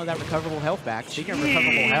good amount of that recoverable health back. Speaking of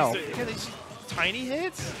recoverable health. Yeah, these tiny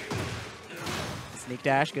hits. Sneak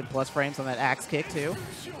dash, good plus frames on that axe kick, too.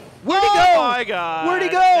 Where'd he go? Oh, my God. Where'd he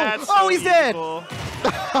go? That's oh, he's evil.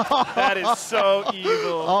 Dead. That is so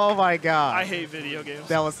evil. Oh, my God. I hate video games.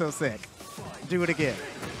 That was so sick. Do it again.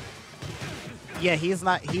 Yeah, he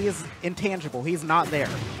is intangible. He's not there.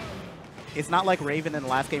 It's not like Raven in the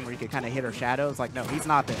last game where you could kind of hit her shadows. Like, no, he's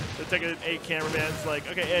not there. The Tekken 8 cameraman's like,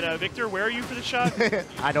 okay, and Victor, where are you for the shot?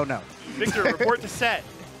 I don't know. Victor, report to set.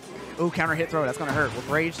 Ooh, counter hit throw. That's going to hurt. With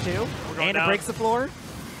rage, too. And it breaks the floor.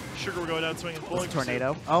 Sugar, we're going down swinging. Bowling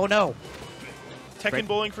tornado. Oh, no. Tekken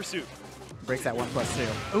bowling for suit. Breaks that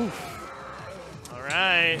 1+2. Oof. All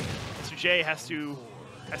right. Mr. J has to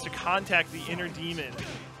contact the inner demon.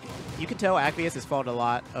 You can tell Acvius has fought a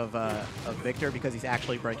lot of Victor because he's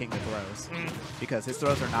actually breaking the throws. Because his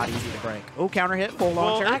throws are not easy to break. Oh, counter hit, full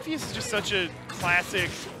launcher. Well, Acvius is just such a classic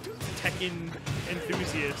Tekken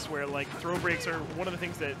enthusiast where, like, throw breaks are one of the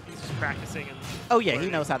things that he's just practicing. And oh, yeah, he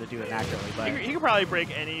knows how to do it naturally. But he can probably break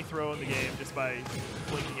any throw in the game just by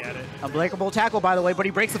blinking at it. Unbreakable tackle, by the way, but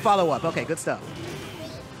he breaks the follow-up. Okay, good stuff.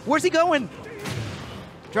 Where's he going?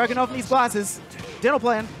 Dragunov needs glasses. Dental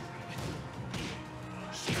plan.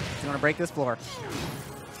 He's going to break this floor.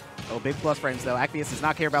 Oh, big plus frames, though. Acvius does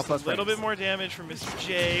not care about plus frames. A little bit more damage from Mr.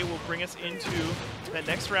 J will bring us into that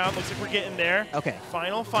next round. Looks like we're getting there. Okay.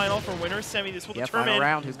 Final for winner's semi. This will determine final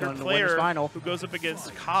round. Who's going to winner's final. Who goes up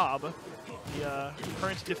against Cobb, the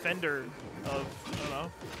current defender of, I don't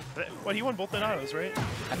know. What, he won both the autos, right?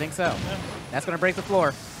 I think so. Yeah. That's going to break the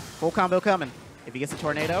floor. Full combo coming. If he gets a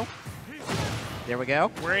tornado. There we go.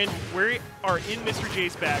 We are in Mr.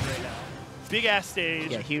 J's bag right now. Big ass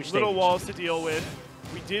stage. Yeah, huge little stage. walls to deal with.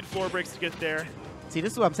 We did floor breaks to get there. See,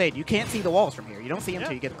 this is what I'm saying. You can't see the walls from here. You don't see them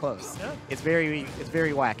until you get close. Yeah. It's very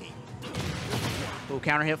wacky. Ooh,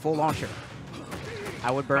 counter hit, full launcher.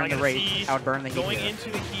 I would burn the rage. I would burn the heat. Going into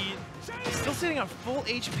the heat. Still sitting on full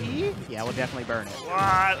HP? Yeah, I would definitely burn it.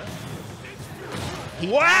 What?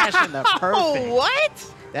 Heat dash in the perfect.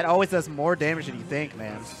 What? That always does more damage than you think,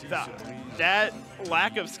 man. That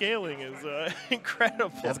lack of scaling is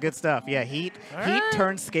incredible. That's good stuff. Yeah, heat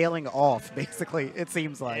turns scaling off, basically, it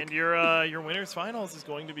seems like. And your winner's finals is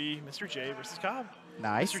going to be Mr. J versus Cobb.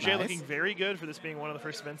 Nice. Mr. J looking very good for this being one of the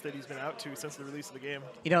first events that he's been out to since the release of the game.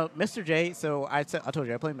 You know, Mr. J, so I told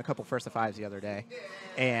you, I played him a couple first of fives the other day.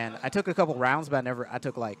 And I took a couple rounds, but I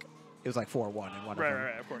took like, it was like 4-1 in one of them.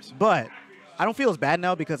 Right, of course. But I don't feel as bad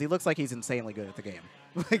now because he looks like he's insanely good at the game.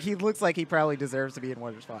 Like, he looks like he probably deserves to be in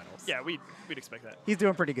Winners Finals. Yeah, we'd expect that. He's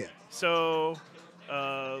doing pretty good. So,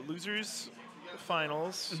 losers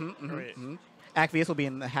finals. Right. Acvius will be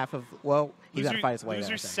in the half of, well, he's got to fight his way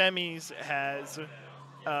Losers semis has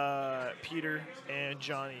Peter and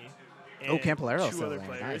Johnny. And Kanpolero two other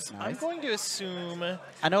players. Nice, nice. I'm going to assume.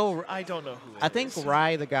 I know. I don't know who. I think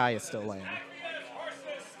RyDaGuy is still laying.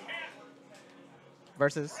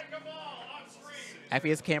 Versus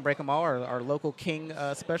Acvius can't break them all. Our local king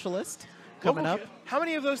specialist coming up. How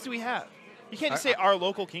many of those do we have? You can't just say our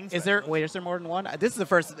local king. Is there? Wait, is there more than one? This is the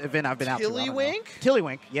first event I've been out to. Tillywink?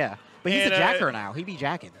 Tillywink, yeah. But he's a jacker now. He be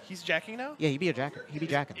jacking. He's jacking now? Yeah, he be a jacker. He be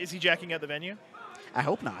jacking. Is he jacking at the venue? I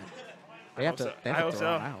hope not. They have to. They have to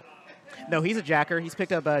throw him out. So. No, he's a jacker. He's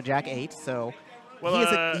picked up Jack 8, so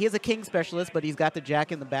well, he is a king specialist, but he's got the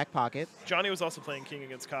jack in the back pocket. Johnny was also playing king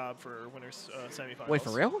against Cobb for winners semifinals. Wait, for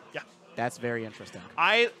real? Yeah. That's very interesting.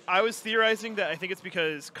 I was theorizing that I think it's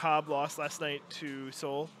because Cobb lost last night to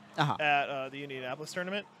Seoul at the Indianapolis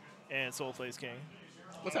tournament, and Seoul plays king.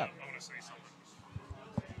 What's up? I'm going to say something.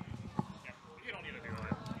 You don't need to do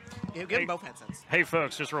that. Yeah, give them both headsets. Hey,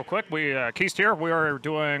 folks, just real quick. Keist here. We are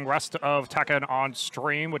doing rest of Tekken on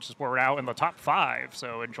stream, which is where we're out in the top 5.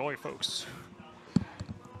 So enjoy, folks.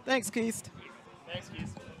 Thanks, Keist. Thanks,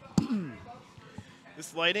 Keist.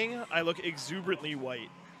 This lighting, I look exuberantly white.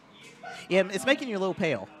 Yeah, it's making you a little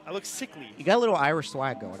pale. I look sickly. You got a little Irish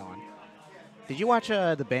swag going on. Did you watch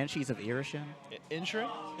the Banshees of Inisherin?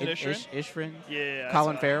 Ishrin? Yeah.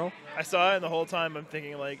 Colin Farrell? I saw it, and the whole time I'm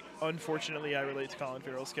thinking, like, unfortunately, I relate to Colin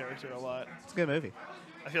Farrell's character a lot. It's a good movie.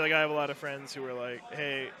 I feel like I have a lot of friends who are like,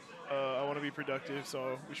 hey, I want to be productive,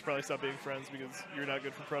 so we should probably stop being friends because you're not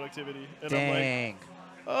good for productivity. And Dang.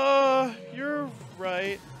 I'm like, you're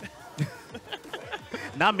right.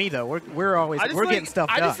 Not me though. We're always getting stuff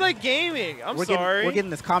done. I just like gaming. We're getting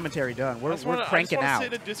this commentary done. We're cranking out. I just want to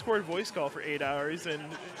sit in a Discord voice call for 8 hours and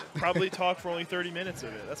probably talk for only 30 minutes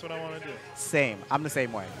of it. That's what I want to do. Same. I'm the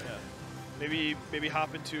same way. Yeah. Maybe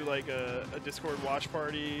hop into like a Discord watch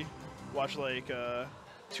party, watch like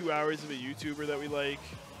 2 hours of a YouTuber that we like.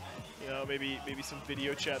 You know, maybe some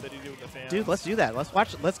video chat that you do with the fans. Dude, let's do that. Let's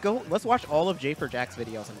watch all of J for Jack's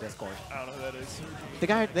videos on Discord. I don't know who that is. The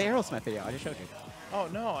Aerosmith video. I just showed you. Oh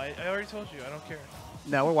no, I already told you. I don't care.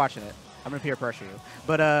 No, we're watching it. I'm gonna peer pressure you.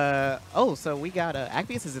 But so we got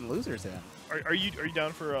Acvius is in losers then. Are you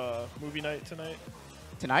down for a movie night tonight?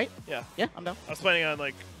 Tonight? Yeah. Yeah, I'm down. I was planning on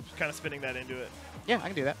like kind of spinning that into it. Yeah, I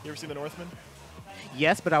can do that. You ever seen The Northman?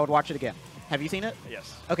 Yes, but I would watch it again. Have you seen it?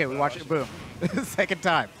 Yes. Okay, we watched it. Boom. Second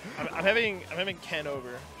time. I'm having Ken over.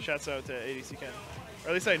 Shouts out to ADC Ken. Or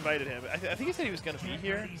at least I invited him. I think he said he was going to be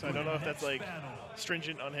here, so I don't know if that's like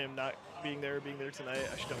stringent on him not being there tonight.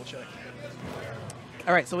 I should double check.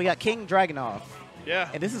 All right, so we got King Dragunov. Yeah.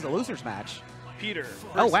 And this is a losers match. Peter.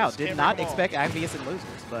 Oh wow, did not expect Acvius in losers,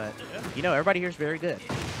 but you know everybody here is very good.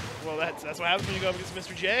 Well, that's what happens when you go up against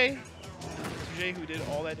Mr. J. Mr. J, who did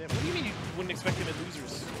all that damage. What do you mean you wouldn't expect him in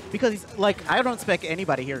losers? Because he's like, I don't expect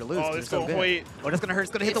anybody here to lose. Oh, it's so good. Hoyt. Oh, it's gonna hurt.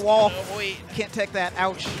 It's gonna hit the wall. Hoyt. Can't take that.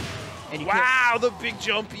 Ouch. And you wow, the big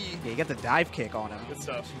jumpy. Yeah, you got the dive kick on him. Good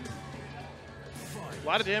stuff. A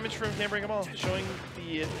lot of damage from Can't Bring Them All, showing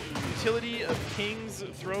the utility of King's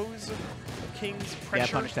throws, of King's pressure.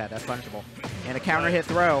 Yeah, punish that. That's punishable. And a counter hit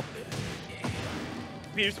throw.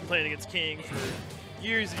 Peter's been playing against King for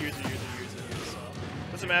years and years and years and years and years.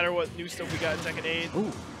 Doesn't matter what new stuff we got in Tekken 8.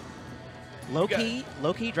 Ooh. Low key,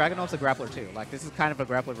 Dragunov's a grappler too. Like this is kind of a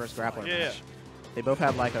grappler versus grappler match. They both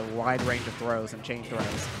have like a wide range of throws and chain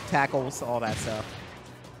throws, tackles, all that stuff.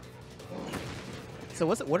 So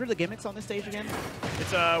what are the gimmicks on this stage again?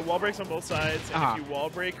 It's wall breaks on both sides, and if you wall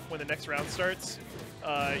break when the next round starts,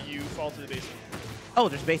 you fall to the basement. Oh,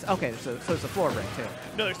 there's base. Okay, so it's a floor break too.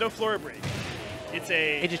 No, there's no floor break.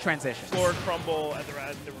 It just transitions. Floor crumble at the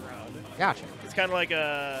end of the round. Gotcha. It's kind of like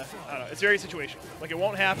I don't know. It's very situational. Like it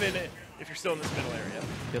won't happen if you're still in this middle area.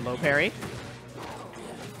 Good low parry.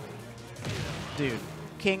 Dude,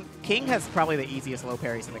 King has probably the easiest low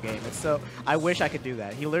parries in the game. It's so I wish I could do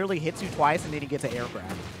that. He literally hits you twice and then he gets an air grab.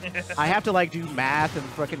 I have to like do math and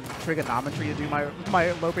fucking trigonometry to do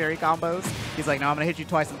my low parry combos. He's like, no, I'm gonna hit you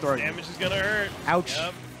twice and throw you. Damage is gonna hurt. Ouch.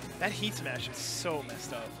 Yep. That heat smash is so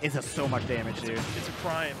messed up. It does so much damage, dude. It's a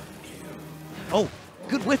crime. Oh,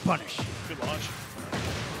 good whip punish. Good launch.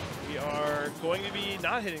 We are going to be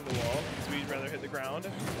not hitting the wall because we'd rather hit the ground.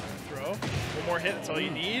 Throw. One more hit, that's all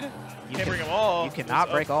you need. You can't bring them all. You cannot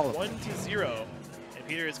break all of them. 1-0. And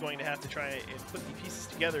Peter is going to have to try and put the pieces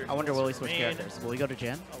together. I wonder will he switch characters? Will he go to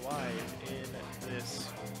Jen? Alive in this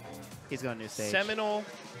He's going to new stage. seminal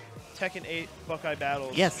Tekken 8 Buckeye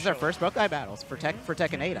battles. Yes, this is our first Buckeye battles for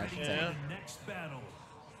Tekken 8, I should say.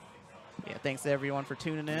 Yeah, thanks to everyone for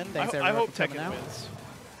tuning in. Thanks everyone I hope for coming Tekken out. wins.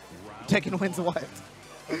 Tekken wins what?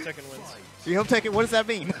 I hope Tekken wins. You hope Tekken? What does that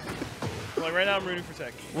mean? Like right now, I'm rooting for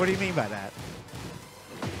Tekken. What do you mean by that?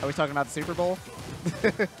 Are we talking about the Super Bowl?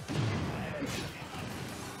 All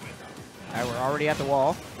right, we're already at the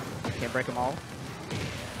wall. Can't break them all.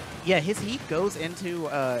 Yeah, his heat goes into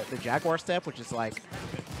the Jaguar step, which is like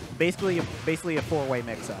basically a four-way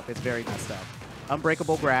mix-up. It's very messed up.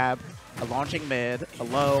 Unbreakable grab, a launching mid, a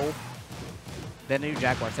low. Then the new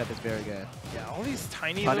Jaguar step is very good. Yeah, all these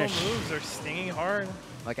tiny Punish. little moves are stinging hard.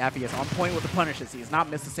 Like Acvius on point with the punishes. He has not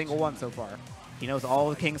missed a single one so far. He knows all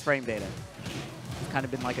the King's frame data. He's kind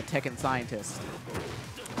of been like a Tekken scientist.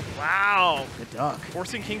 Wow. Good duck.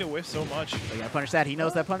 Forcing King to whiff so much. So you gotta punish that. He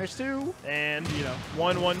knows that punish too. And, you know,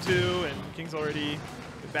 1-1-2, and King's already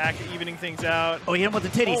back evening things out. Oh, he hit him with the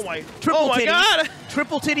titties. Oh my, Triple oh my titties. God.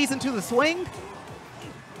 Triple titties into the swing.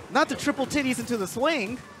 Not the triple titties into the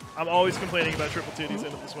swing. I'm always complaining about triple titties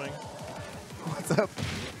into the swing. What's up?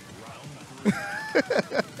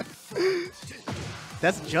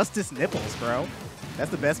 That's Justice Nipples, bro.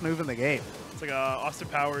 That's the best move in the game. It's like Austin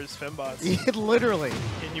Powers fembots. Literally.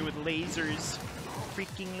 Hitting you with lasers.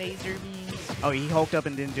 Freaking laser beams. Oh, he hulked up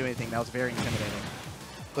and didn't do anything. That was very intimidating.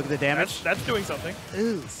 Look at the damage. That's doing something.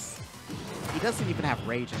 Ooh. He doesn't even have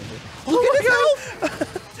rage in it. Oh my God!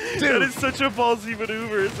 Dude. That is such a ballsy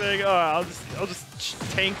maneuver. Saying, "Oh, I'll just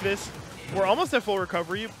tank this." We're almost at full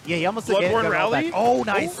recovery. Yeah, he almost Bloodborne Rally. Oh,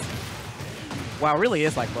 nice. Ooh. Wow, it really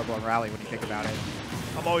is like Bloodborne Rally when you think about it.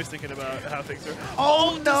 I'm always thinking about how things are.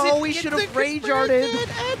 Oh no, he should have rage arted.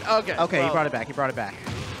 Okay. Okay, well, he brought it back. He brought it back.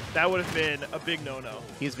 That would have been a big no-no.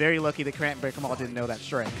 He was very lucky that Can't Break 'em All didn't know that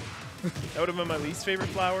strike. That would have been my least favorite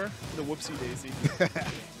flower, the Whoopsie Daisy.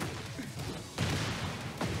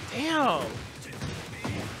 Damn.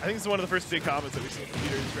 I think this is one of the first big combos that we've seen from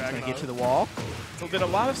Peter's Dragon. Gonna get to the wall. So been a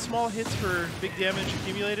lot of small hits for big damage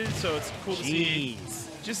accumulated, so it's cool to see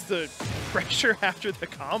just the pressure after the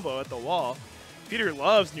combo at the wall. Peter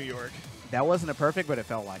loves New York. That wasn't a perfect, but it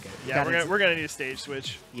felt like it. Yeah, we're gonna need a stage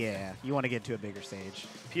switch. Yeah, you want to get to a bigger stage.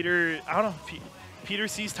 Peter, I don't know. Peter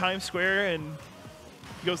sees Times Square and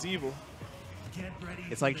he goes evil.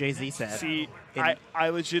 It's like Jay-Z said. See, I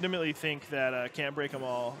legitimately think that Can't Break 'em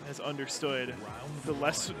All has understood the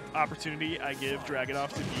less opportunity I give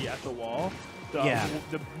Dragunov to be at the wall,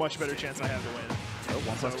 the much better chance I have to win. So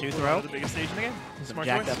 1+2 throw. The biggest stage in the game. Some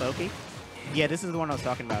jacked up Oki. Yeah, this is the one I was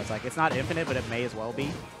talking about. It's like, it's not infinite, but it may as well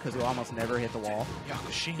be, because you'll almost never hit the wall.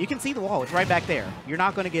 You can see the wall. It's right back there. You're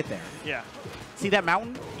not going to get there. Yeah. See that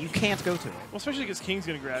mountain? You can't go to it. Well, especially because King's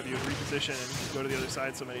going to grab you and reposition and go to the other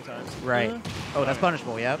side so many times. Right. Oh, that's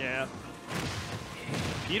punishable, yep. Yeah.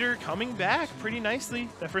 Peter coming back pretty nicely.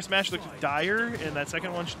 That first match looked dire, and that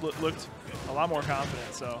second one looked a lot more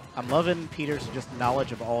confident. So I'm loving Peter's just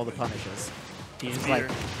knowledge of all the punishes.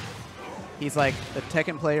 He's like the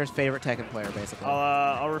Tekken player's favorite Tekken player, basically.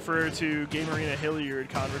 I'll refer to Game Arena Hilliard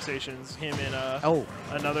conversations, him and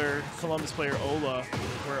another Columbus player, Ola,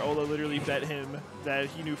 where Ola literally bet him that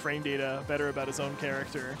he knew frame data better about his own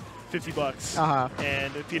character, $50.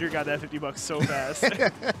 And Peter got that $50 so fast.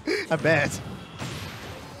 I bet.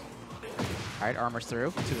 All right, armor's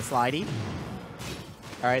through to the slidey.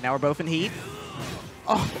 All right, now we're both in heat.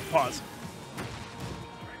 Oh, pause.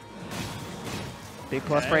 Big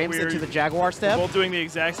plus frames into the Jaguar step. We're both doing the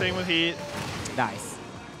exact same with heat. Nice.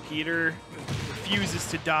 Peter refuses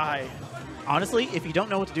to die. Honestly, if you don't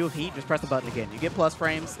know what to do with heat, just press the button again. You get plus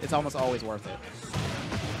frames. It's almost always worth it.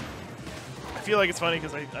 I feel like it's funny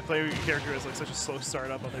because I play with your character as like such a slow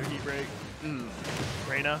startup on their heat break.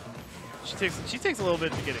 Reina, she takes a little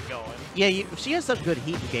bit to get it going. Yeah, she has such good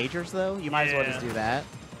heat engagers though. You might as well just do that.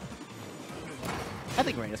 I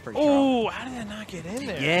think Reina's pretty strong. Oh, how did that not get in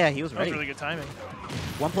there? Yeah, he was ready. That was really good timing.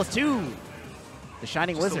 1+2. The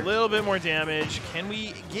Shining Just Wizard. a little bit more damage. Can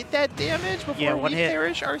we get that damage before we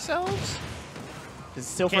perish ourselves? This is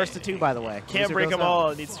still first to 2, by the way. Can't break them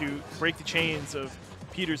all. It needs to break the chains of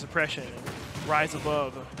Peter's oppression and rise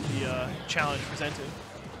above the challenge presented.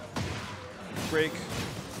 Break.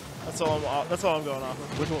 That's all I'm going off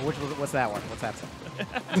of. What's that one? What's that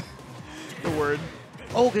song? The word.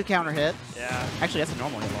 Oh, good counter hit. Yeah. Actually, that's a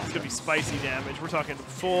normal hit. It's going to be spicy damage. We're talking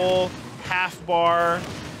full half bar.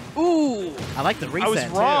 Ooh. I like the reset, I was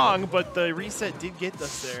wrong, but the reset did get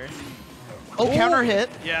us there. Oh, counter hit.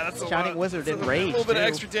 Yeah, that's a Shining Wizard in rage. A little bit of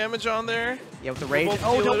extra damage on there. Yeah, with the rage.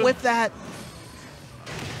 Oh, don't whip that.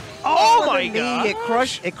 Oh my god. It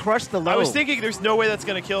crushed the low. I was thinking there's no way that's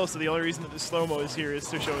going to kill, so the only reason that the slow-mo is here is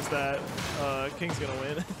to show us that King's going to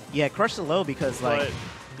win. Yeah, it crushed the low because, like,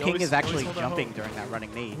 King is actually jumping during that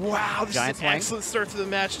running knee. Wow, this Giant is an swing. excellent start to the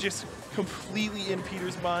match, just completely in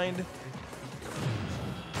Peter's mind.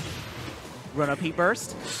 Run up heat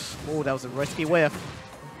burst. Oh, that was a risky whiff.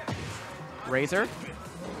 Razor.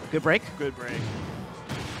 Good break. Good break.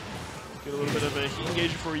 Get a little bit of a heat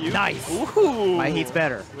engage for you. Nice. Ooh. My heat's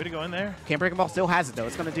better. Way to go in there. Can't break 'em all. Still has it though.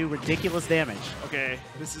 It's gonna do ridiculous damage. Okay,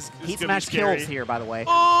 this is Heat gonna smash be scary. kills here, by the way.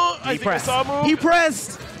 Oh, I He think I pressed. saw a move. He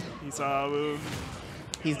pressed. He saw a move.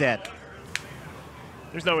 He's dead.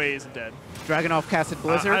 There's no way he isn't dead. Dragunov casted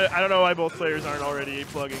Blizzard. I don't know why both players aren't already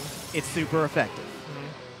plugging. It's super effective.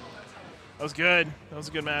 That was good. That was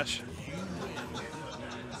a good match.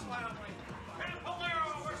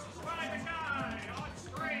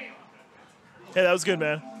 Hey, that was good,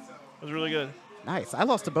 man. That was really good. Nice. I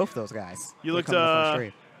lost to both those guys. You They looked come to the first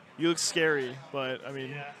stream. you look scary, but I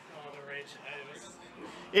mean,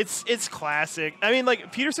 it's classic. I mean,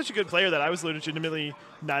 like Peter's such a good player that I was legitimately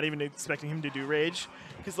not even expecting him to do rage,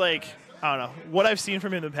 because like I don't know what I've seen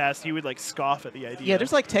from him in the past. He would like scoff at the idea. Yeah,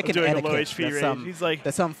 there's like of Tekken doing a etiquette. low HP that rage. some, He's like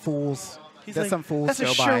that some fools. he's that like, some fools that's a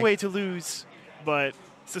go sure by. way to lose, but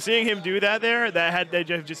so seeing him do that there, that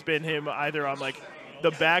had just been him either on like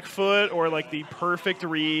the back foot or like the perfect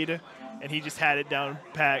read, and he just had it down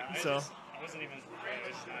packed. So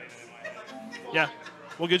yeah,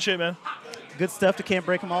 well, good shit, man. Good stuff to Can't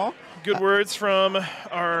Break 'Em All. Good words from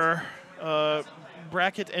our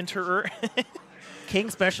bracket enterer. King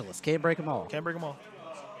Specialist. Can't Break 'Em All. Can't break them all.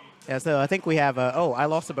 Yeah, so I think we have, oh, I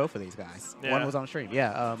lost to both of these guys. Yeah. One was on stream,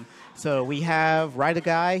 yeah. So we have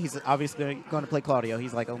RyDaGuy. He's obviously going to play Claudio.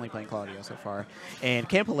 He's like only playing Claudio so far. And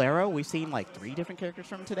Kanpolero, we've seen like 3 different characters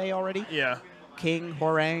from today already. Yeah. King,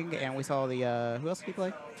 Horang, and we saw the, who else did he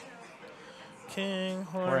play? King,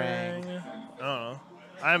 Horang. Horang. I don't know.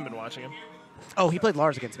 I haven't been watching him. Oh, he played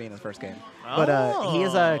Lars against me in his first game. But he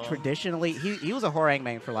is traditionally, he was a Horang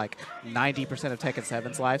main for like 90% of Tekken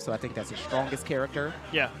 7's life, so I think that's his strongest character.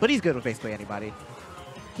 Yeah. But he's good with basically anybody.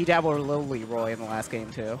 He dabbled a little Leroy in the last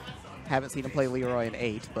game too. Haven't seen him play Leroy in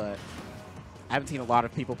 8, but I haven't seen a lot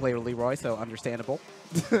of people play with Leroy, so understandable.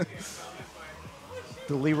 The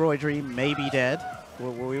Leroy dream may be dead.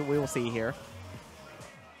 We will see here.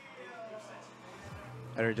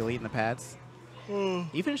 Are deleting the pads?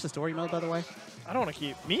 You finished the story mode, by the way? I don't want to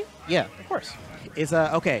keep me. Yeah. Of course. Is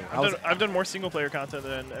okay. I've done more single player content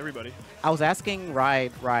than everybody. I was asking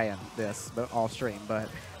Ryan this, but off stream. But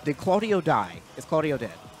did Claudio die? Is Claudio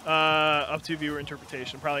dead? Up to viewer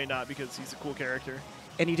interpretation. Probably not, because he's a cool character.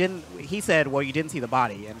 And you didn't. He said, "Well, you didn't see the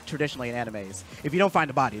body." And traditionally in animes, if you don't find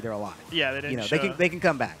a body, they're alive. Yeah, they didn't. You know, show, they can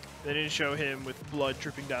come back. They didn't show him with blood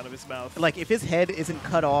dripping down of his mouth. Like if his head isn't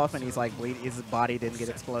cut off and he's like bleeding, his body didn't get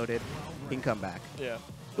exploded, he can come back. Yeah.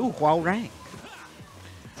 Ooh, Huarang.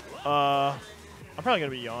 I'm probably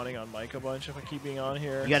gonna be yawning on Mike a bunch if I keep being on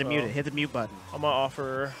here. You gotta mute it. Hit the mute button. I'm gonna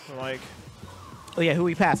offer Mike. Oh yeah, who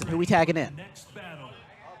we passing? Who we tagging in? Next battle.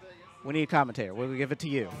 We need a commentator. We'll give it to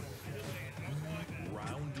you.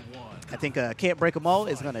 Round 1. I think Can't Break 'Em All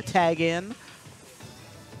is gonna tag in.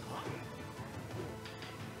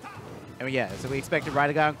 And yeah, so we expected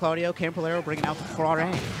RyDaGuy and Claudio. Kanpolero bringing out the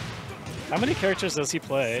Huarang. How many characters does he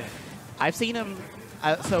play? I've seen him.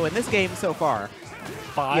 So in this game so far,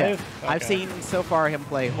 5? yeah, Okay. I've seen so far him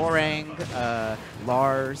play Horang,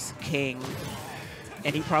 Lars, King,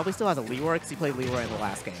 and he probably still has a Leroy because he played Leroy in the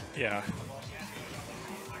last game. Yeah.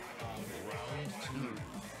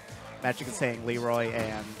 Magic is saying Leroy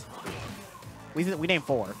and we named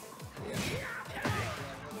 4.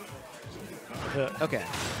 Okay.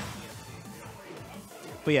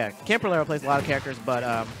 But yeah, Kanpolero plays a lot of characters,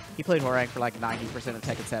 but he played Horang for like 90% of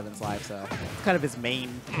Tekken 7's life, so it's kind of his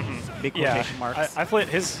main big quotation marks. I played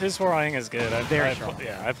his Horang is good. Very strong.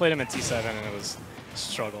 Yeah, I played him in T7 and it was a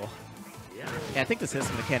struggle. Yeah, I think the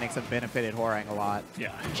system mechanics have benefited Horang a lot.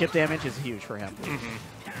 Yeah. Chip damage is huge for him.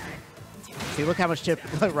 See, look how much chip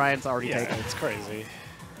Ryan's already taken. It's crazy.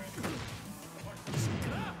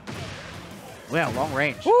 Wow, long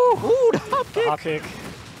range. Woo! Ooh, the hop kick. Hop kick.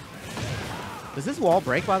 Does this wall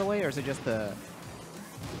break, by the way, or is it just the...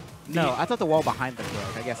 No, I thought the wall behind them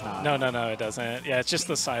broke. I guess not. No, it doesn't. Yeah, it's just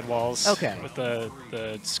the side walls. Okay. With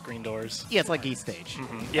the screen doors. Yeah, it's like Geese stage.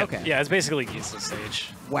 Yeah, Okay. Yeah, it's basically Geese's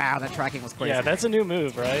stage. Wow, that tracking was crazy. Yeah, that's a new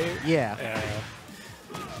move, right? Yeah. Yeah.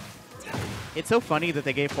 It's so funny that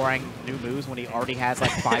they gave Horang new moves when he already has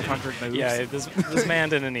like 500 moves. Yeah, this man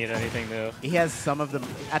didn't need anything new. He has some of them.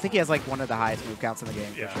 I think he has like one of the highest move counts in the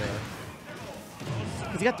game Yeah. for sure.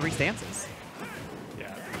 Because he got 3 stances.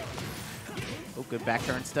 Yeah. Oh, good back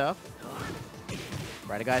turn stuff.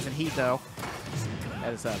 RyDaGuy's in heat though.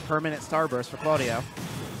 That is a permanent starburst for Claudio.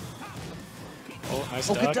 Oh, nice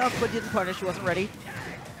Oh, duck. good duck, but didn't punish. He wasn't ready.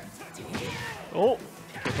 Oh.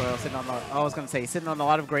 Kanpolero sitting on the, I was going to say, sitting on a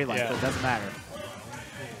lot of gray light, but it doesn't matter.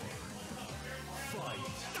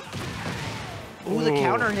 Ooh, the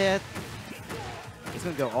counter hit. He's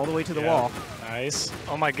going to go all the way to the wall. Nice.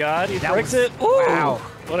 Oh my god, he breaks it. Ooh. Wow.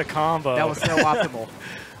 What a combo. That was so optimal.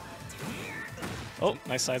 Oh,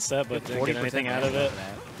 nice sidestep, but didn't get anything out of it.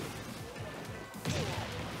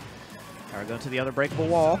 All right, going to the other breakable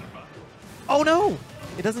wall. Oh no!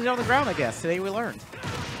 It doesn't get on the ground, I guess. Today we learned.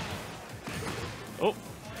 Oh.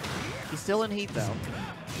 He's still in heat, though.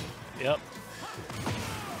 Yep.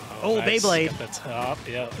 Oh, nice. Beyblade. Got the top,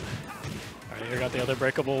 yep. All right, here got the other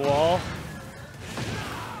breakable wall.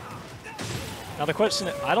 Now the question,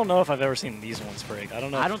 I don't know if I've ever seen these ones break. I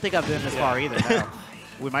don't know. I don't think I've been this far either, no.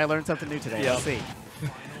 We might learn something new today. Let's see.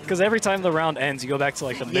 Because every time the round ends, you go back to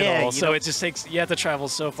like the middle, so it just takes, you have to travel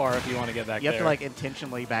so far if you want to get back there. You have to like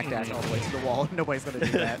intentionally backdash all the way to the wall. Nobody's going to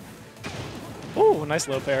do that. Ooh, nice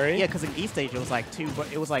low parry. Yeah, because in E stage it was like two,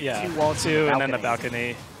 but it was like two walls, and then the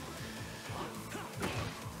balcony.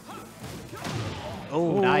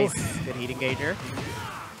 Oh, nice. Good heat engager.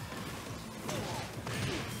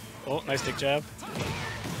 Oh, nice big jab.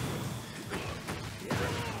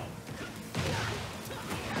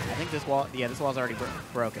 I think this wall, this wall's already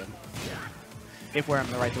broken. If we're in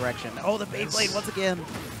the right direction. Oh, the Beyblade once again.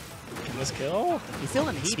 Can this kill? He's still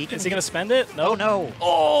in heat. Is he going to spend it? No. Oh, no.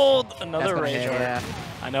 Oh, another rage art. Yeah.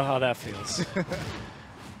 I know how that feels.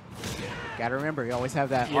 Gotta remember, you always have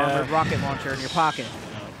that armored rocket launcher in your pocket.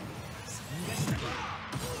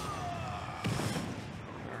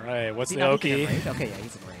 All right, what's the Oki? Okay, yeah,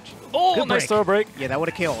 he's in rage. Oh, good nice throw break. Yeah, that would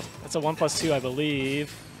have killed. That's a 1+2, I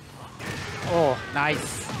believe. Oh,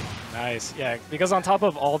 nice. Nice. Yeah, because on top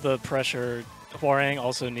of all the pressure, Hwoarang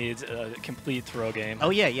also needs a complete throw game. Oh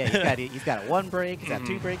yeah, he's got a 1 break, he's got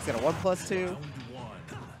 2 breaks, he's got a 1+2.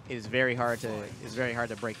 It is very hard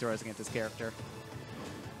to break throws against this character.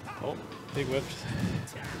 Oh, big whip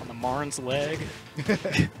on the Marn's leg. He's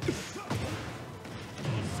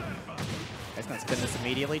gonna spin this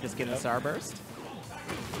immediately, just give him the Starburst.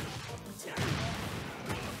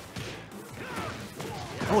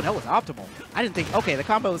 Oh, that was optimal. I didn't think, okay, the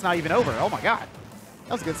combo was not even over. Oh my god.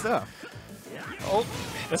 That was good stuff. Oh,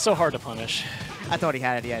 that's so hard to punish. I thought he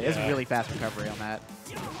had it, yeah. It was a really fast recovery on that.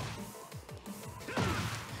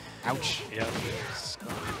 Ouch. Yep.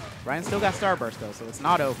 Ryan still got Starburst, though, so it's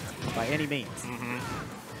not over by any means.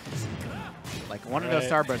 Like, one of those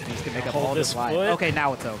Starburst moves can make up all this life. Okay,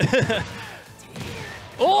 now it's over.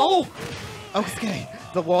 Oh! Okay.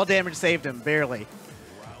 The wall damage saved him, barely.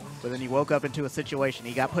 But then he woke up into a situation.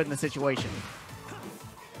 He got put in a situation.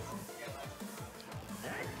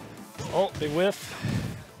 Oh, big whiff.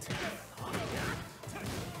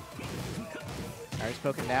 Alright, he's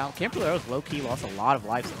poking down. Kanpolero's low-key lost a lot of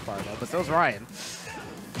life so far, though, but so's Ryan.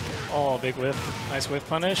 Oh, big whiff. Nice whiff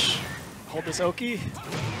punish. Hold this Oki.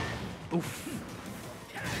 Oof.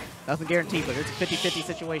 Nothing guaranteed, but it's a 50-50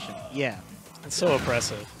 situation. Yeah. It's so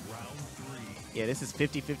oppressive. Yeah, this is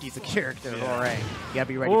 50-50 as a character. All right. You gotta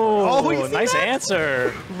be ready for it. Oh, nice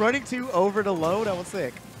answer. Running 2 over to low, that was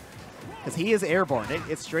sick. Because he is airborne.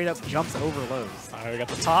 It straight up jumps over lows. All right, we got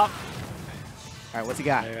the top. All right, what's he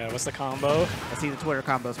got? Yeah, what's the combo? Let's see the Twitter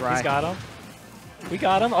combos, right? He's got him. We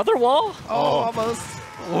got him. Other wall. Oh, almost.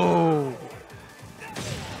 Whoa.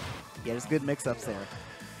 Yeah, there's good mix-ups there.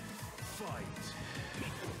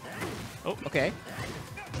 Oh, okay.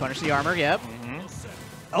 Punish the armor, yep.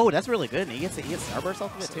 Oh, that's really good. And he gets Starburst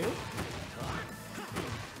off of it, too?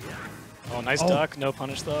 Oh, nice duck. No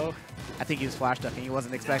punish, though. I think he was flash ducking. He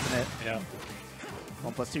wasn't expecting it. Yeah.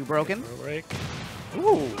 1+2 broken. Throw break.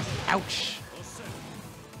 Ooh. Ouch.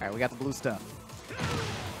 All right, we got the blue stuff.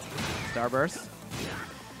 Starburst.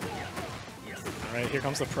 All right, here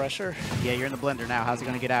comes the pressure. Yeah, you're in the blender now. How's he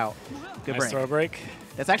going to get out? Good break. Throw break.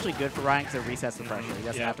 That's actually good for Ryan because it resets the pressure. He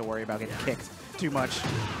doesn't have to worry about getting kicked too much.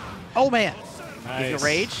 Oh, man. Nice. He's gonna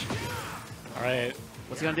rage. All right.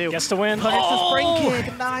 What's he going to do? Gets to win. Punish the spring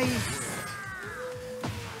kick. Nice.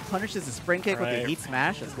 Punishes the spring kick with the heat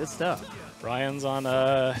smash. That's good stuff. Ryan's on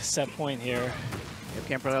a set point here.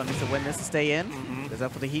 Yep, Kanpolero needs to win this to stay in. Goes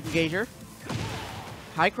up for the heat engager.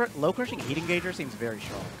 Low crushing heat engager seems very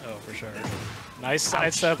strong. Oh, for sure. Nice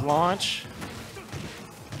sidestep launch.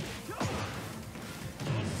 All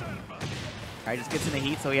right, just gets in the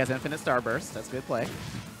heat, so he has infinite Starburst. That's good play.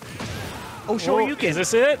 Oh, Xiaoyu. Is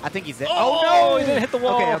this it? I think he's it. Oh, no! He didn't hit the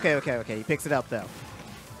wall. Okay. He picks it up, though.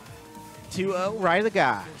 2-0,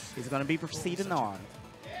 RyDaGuy. He's going to be proceeding on.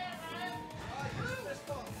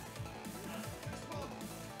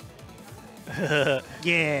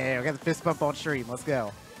 Yeah, we got the fist bump on stream. Let's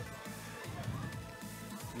go.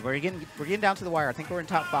 We're getting down to the wire. I think we're in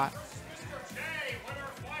top 5.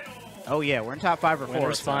 Oh yeah, we're in top 5 or 4.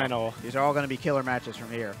 Winners final. These are all going to be killer matches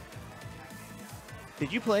from here.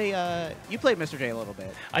 Did you play? You played Mr. J a little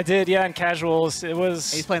bit. I did, yeah. In casuals, it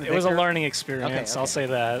was He's playing the it was a Victor? learning experience. Okay. I'll say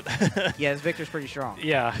that. Yeah, his Victor's pretty strong.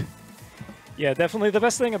 Yeah. Yeah, definitely. The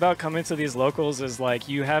best thing about coming to these locals is like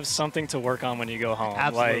you have something to work on when you go home.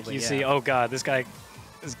 Absolutely, like you yeah. see, oh god, this guy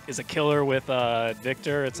is a killer with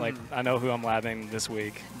Victor. It's like I know who I'm labbing this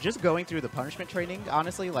week. Just going through the punishment training,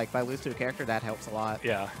 honestly, like if I lose to a character, that helps a lot.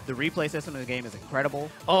 Yeah. The replay system in the game is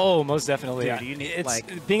incredible. Oh, most definitely. Dude, Yeah. you need, it's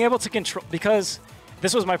like- being able to control, because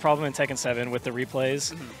this was my problem in Tekken 7 with the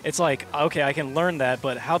replays. It's like, okay, I can learn that,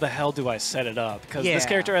 but how the hell do I set it up? Because this Yeah.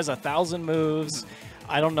 character has 1,000 moves.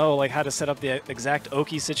 I don't know like how to set up the exact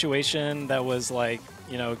Oki situation that was like,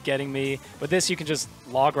 you know, getting me. But this, you can just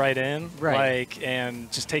log right in, Right. like,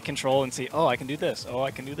 and just take control and see, oh, I can do this. Oh,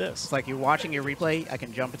 I can do this. It's like you're watching your replay, I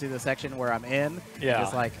can jump into the section where I'm in. Yeah.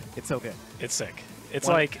 Just like, it's so good. It's sick. It's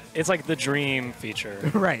One- like the dream feature.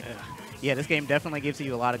 Right. Yeah. Yeah, this game definitely gives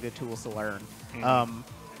you a lot of good tools to learn.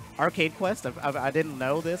 Arcade Quest, I didn't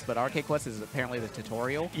know this, but Arcade Quest is apparently the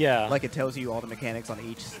tutorial. Yeah. Like it tells you all the mechanics on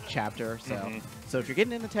each chapter. So, so if you're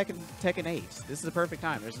getting into Tekken 8, this is the perfect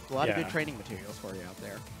time. There's a lot of Yeah. good training materials for you out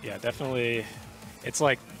there. Yeah, definitely. It's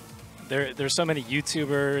like there's so many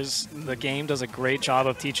YouTubers. The game does a great job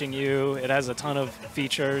of teaching you. It has a ton of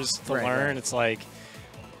features to Right, learn. right. It's like,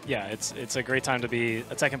 yeah, it's a great time to be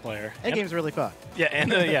a Tekken player. That game's really fun. Yeah,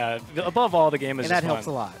 and yeah, above all, the game is And just that helps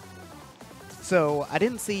fun. a lot. So I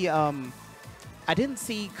didn't see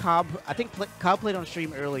Cobb. I think Cobb played on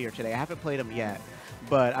stream earlier today. I haven't played him yet,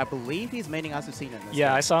 but I believe he's maining Azucena in this Yeah,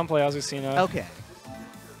 game. I saw him play Azucena. Okay.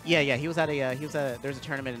 Yeah, he was at there's a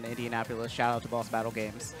tournament in Indianapolis. Shout out to Boss Battle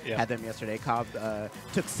Games. Yeah. Had them yesterday. Cobb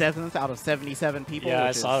took 7th out of 77 people. Yeah, I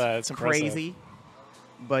which saw is that. It's impressive. crazy.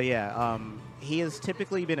 But yeah, he has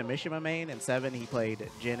typically been a Mishima main. In 7, he played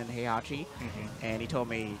Jin and Heihachi, and he told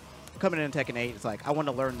me coming in Tekken 8, it's like I want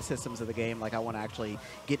to learn the systems of the game. Like I want to actually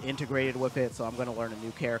get integrated with it. So I'm going to learn a new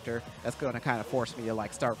character. That's going to kind of force me to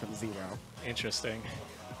like start from 0. Interesting.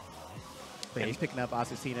 But yeah, he's picking up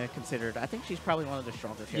Azucena, considered. I think she's probably one of the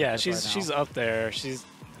stronger characters. Yeah, right now. she's up there. She's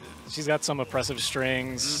got some oppressive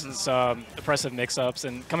strings, some oppressive mix-ups,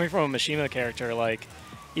 and coming from a Mishima character, like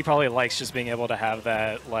he probably likes just being able to have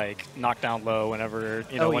that like knockdown low whenever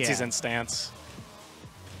once he's in stance.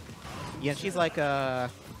 Yeah, she's like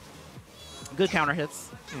good counter hits,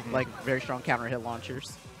 like very strong counter hit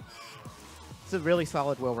launchers. It's a really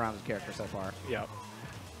solid, well-rounded character so far. Yeah.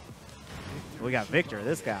 We got Victor,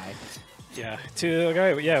 this guy. Yeah,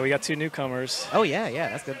 we got 2 newcomers. Oh yeah,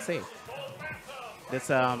 that's good to see. This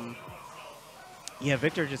yeah,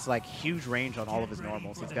 Victor just like huge range on all of his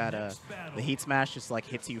normals. He's got the heat smash just like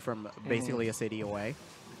hits you from basically a city away.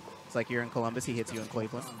 It's like you're in Columbus, he hits you in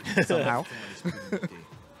Cleveland somehow.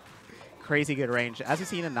 Crazy good range.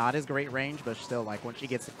 Azucena not as great range, but still like once she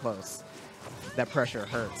gets it close, that pressure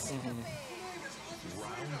hurts.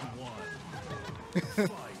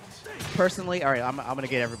 Personally, all right, I'm going to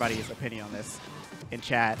get everybody's opinion on this in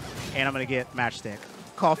chat, and I'm going to get Matchstick.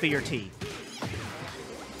 Coffee or tea?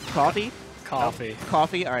 Coffee? Coffee. Oh,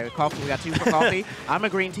 coffee. All right, coffee. We got 2 for coffee. I'm a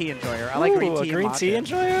green tea enjoyer. I like green tea a green and matcha. tea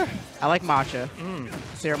enjoyer? I like matcha.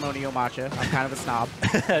 Ceremonial matcha. I'm kind of a snob.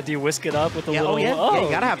 Do you whisk it up with a Yeah, little? oh, yeah. You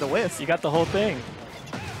got to have the whisk. You got the whole thing.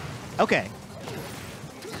 Okay.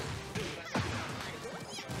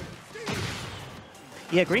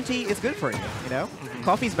 Yeah, green tea is good for you, you know?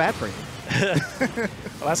 Coffee's bad for you.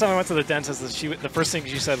 Last time I went to the dentist, the first thing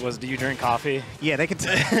she said was, "Do you drink coffee?" Yeah, they can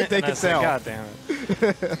And I said, tell. God damn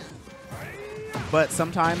it. But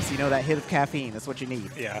sometimes, you know, that hit of caffeine is what you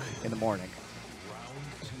need Yeah. in the morning.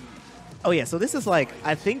 Oh, yeah, so this is like,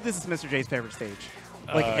 I think this is Mr. J's favorite stage.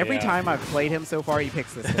 Like, every yeah. time I've played him so far, he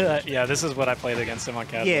picks this stage. Yeah, this is what I played against him on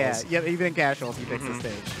casuals. Yeah, even in casuals, he picks this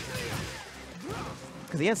stage.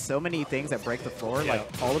 Because he has so many things that break the floor. Yeah.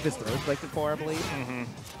 Like, all of his throws break the floor, I believe.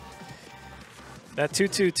 That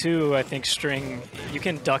 2-2-2, I think, string, you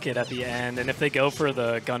can duck it at the end, and if they go for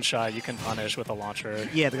the gunshot, you can punish with a launcher.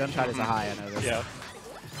 Yeah, the gunshot is a high, I know this. Yeah. All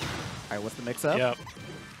right, what's the mix-up? Yep.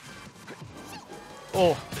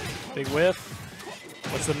 Oh, big whiff.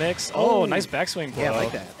 What's the mix? Oh, nice backswing blow. Yeah, I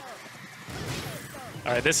like that.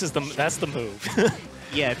 All right, that's the move.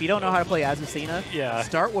 Yeah, if you don't know how to play Azucena, Yeah.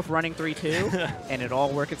 start with running 3-2, and it'll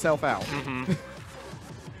all work itself out.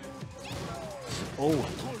 Oh,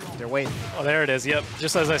 they're waiting. Oh, there it is. Yep.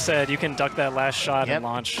 Just as I said, you can duck that last shot and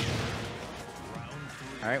launch.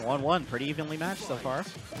 All right, 1-1. Pretty evenly matched so far.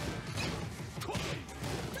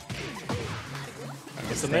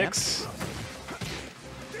 What's the mix?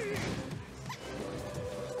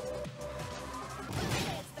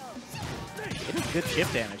 It is good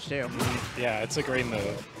chip damage, too. Yeah, it's a great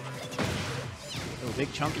move. Oh,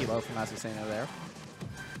 big chunky low from Azucena there.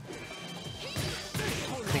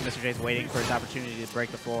 I think Mr. J's waiting for his opportunity to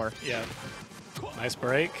break the floor. Yeah. Nice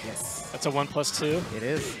break. Yes. That's a 1+2. It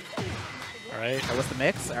is. All right. What's the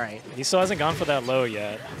mix? All right. He still hasn't gone for that low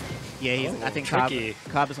yet. Yeah, I think tricky.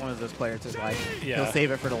 Cobb is one of those players who's like, he'll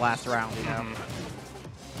save it for the last round, you know?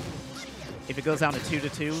 If it goes down to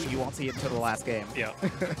 2-2, you won't see it until the last game. Yeah.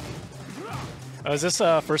 Oh, is this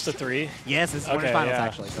first to 3? Yes, this is winner's finals,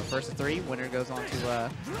 actually. So first to 3, winner goes on to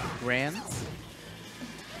grands.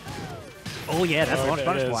 Oh, yeah, that's launch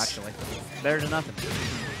punishable, actually. Better than nothing.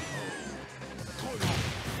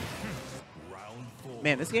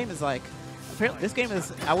 Man, this game is like, this game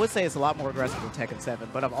is, I would say it's a lot more aggressive than Tekken 7,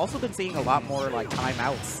 but I've also been seeing a lot more like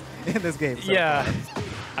timeouts in this game. So yeah.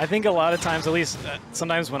 I think a lot of times, at least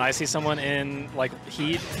sometimes when I see someone in like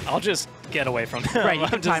heat, I'll just get away from them. Right, you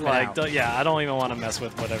can time it out. Yeah, I don't even want to mess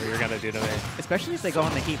with whatever you're going to do to me. Especially if they go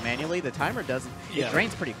in the heat manually, the timer doesn't, it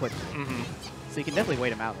drains pretty quickly. So you can definitely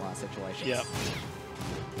wait them out in a lot of situations. Yep.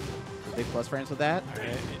 Big plus frames with that. All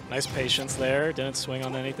right. Nice patience there. Didn't swing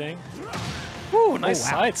on anything. Ooh, nice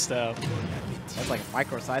sidestep. That's like a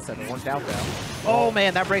micro sidestep that worked out though. Oh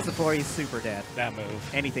man, that breaks the floor. He's super dead. That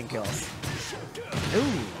move. Anything kills. Ooh.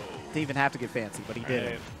 Didn't even have to get fancy, but he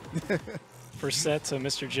did it. First set to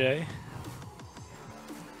Mr. J.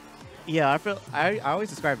 Yeah, I always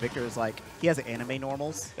describe Victor as like he has anime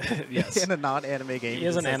normals. Yes. In a non-anime game. He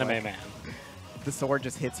is an anime like, man. The sword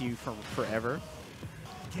just hits you for forever.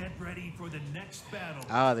 Get ready for the next battle.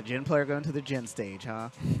 Ah, the Jin player going to the Jin stage, huh?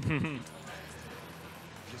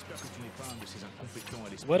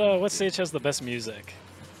 What stage has the best music?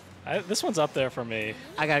 This one's up there for me.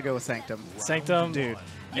 I gotta go with Sanctum. Sanctum, dude.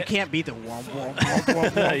 You can't beat the womp womp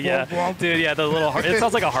womp womp yeah, womp. Dude, yeah, the little it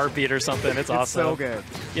sounds like a heartbeat or something. It's awesome. So good.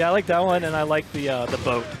 Yeah, I like that one, and I like the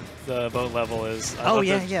boat. The boat level is. I love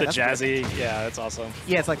the jazzy. Good. Yeah, it's awesome.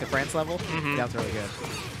 Yeah, it's like the France level. That's really good.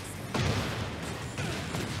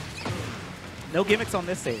 No gimmicks on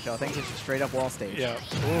this stage, though. I think it's just a straight up wall stage. Yeah.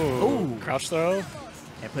 Ooh. Crouch throw.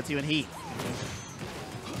 And puts you in heat.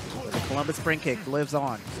 The Columbus spring kick lives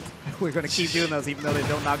on. We're going to keep doing those even though they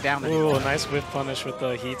don't knock down anymore. Ooh, a nice whip punish with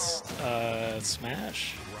the heat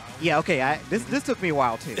smash. Yeah, okay. This took me a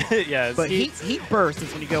while, too. Yeah. But heat burst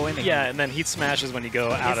is when you go in. Yeah, and then heat smash is when you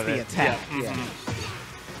go out of it. It's the attack. Yeah.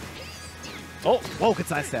 Oh. Whoa, good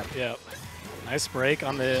sidestep. Yeah. Nice break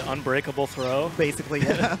on the unbreakable throw. Basically,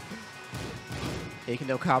 yeah. You can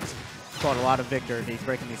know Cobb's fought a lot of Victor and he's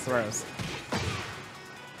breaking these throws.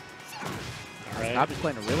 All right. Cobb is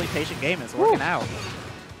playing a really patient game. It's working out.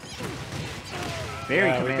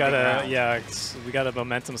 Very commanding round. We got a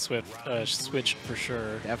momentum switch for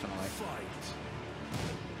sure. Definitely.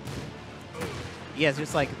 Yeah, it's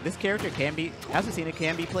just like this character can be, Azucena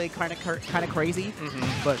can be played kind of crazy,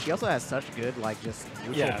 but she also has such good like just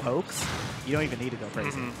neutral pokes. You don't even need to go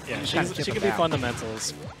crazy. Yeah, she can be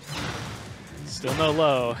fundamentals. Still no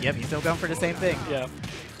low. Yep, he's still going for the same thing. Yep.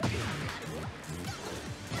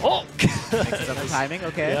 Oh! Mixes up the timing,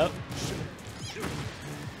 okay. Yep.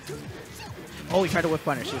 Oh, he tried to whip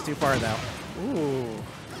punish. He was too far, though. Ooh.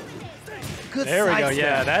 Good there we go. step.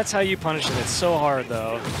 Yeah, that's how you punish it. It's so hard,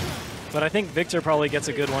 though. But I think Victor probably gets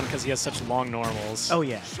a good one because he has such long normals. Oh,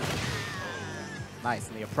 yeah. Nice.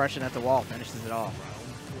 And the oppression at the wall finishes it off.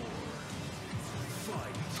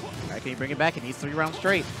 All right, can you bring it back? It needs 3 rounds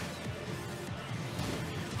straight.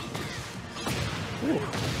 Ooh.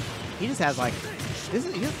 He just has like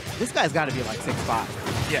this guy's got to be like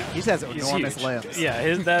 6'5". Yeah, he just has enormous limbs.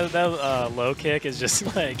 Yeah, that low kick is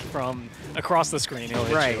just like from across the screen. He'll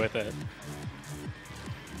hit you with it.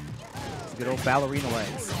 Good old ballerina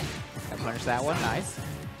legs. I punished that one. Nice.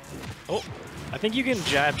 Oh, I think you can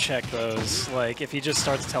jab check those. Like if he just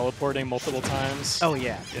starts teleporting multiple times. Oh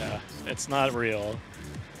yeah. Yeah, it's not real.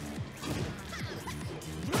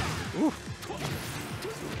 Ooh.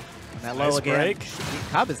 That low nice again. Break.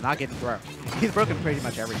 Cobb is not getting thrown. He's broken pretty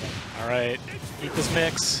much everything. All right, eat this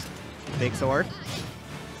mix. Big sword.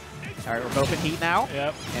 All right, we're both in heat now.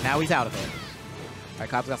 Yep. And now he's out of it. All right,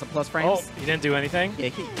 Cobb's got some plus frames. Oh, he didn't do anything? Yeah,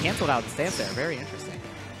 he canceled out the stance there. Very interesting.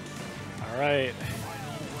 All right.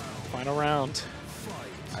 Final round.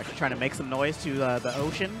 All right, trying to make some noise to the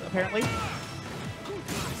ocean, apparently.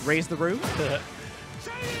 Raise the roof.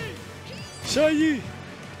 Xiaoyu.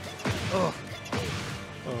 Oh.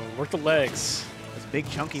 Oh, work the legs. Those big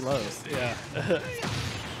chunky lows. Yeah.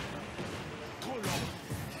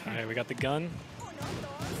 All right, we got the gun.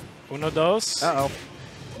 Uno, dos. Uh-oh.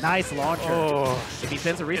 Nice launcher. Oh. If he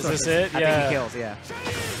spends the resources, Is this it? I Yeah. think he kills, yeah.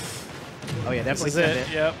 Oh, yeah, definitely This is send it.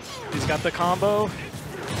 Yep. He's got the combo.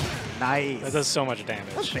 Nice. That does so much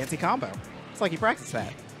damage. That's a fancy combo. It's like you practiced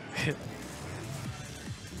that.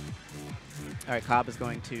 All right, Cobb is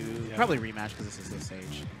going to probably rematch because this is his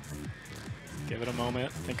stage. Give it a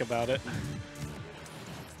moment. Think about it.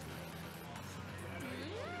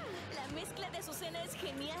 La mezcla de Azucena es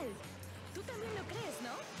genial. Tú también lo crees,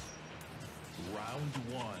 ¿no? Round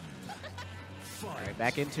 1. All right,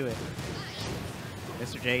 back into it.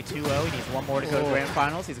 Mr. J 2-0. He needs one more to go to Grand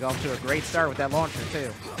Finals. He's gone to a great start with that launcher,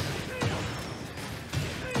 too.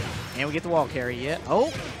 And we get the wall carry yet. Oh,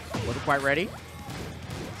 wasn't quite ready.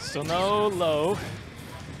 Still no low.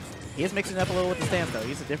 He is mixing it up a little with the stance, though.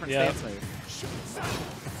 He's a different stance move.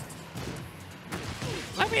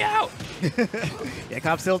 Let me out! Yeah,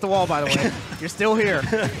 Cobb's still at the wall, by the way. You're still here.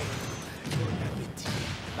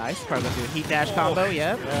 Nice. Probably going to do a heat dash combo,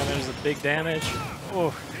 yeah. Yeah, there's a big damage.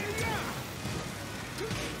 Oh.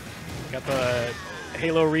 Got the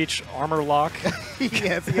Halo Reach armor lock.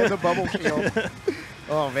 Yes, he has a bubble shield.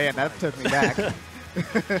 Oh, man, that took me back.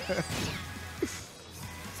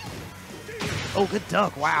 Oh, good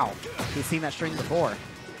duck. Wow. He's seen that string before.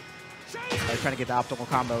 He's trying to get the optimal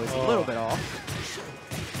combo. He's a little bit off.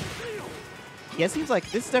 Yeah, it seems like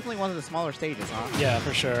this is definitely one of the smaller stages, huh? Yeah,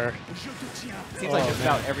 for sure. Seems like just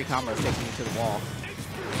about every combo is taking you to the wall.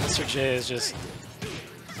 Mr. J is just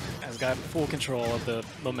has got full control of the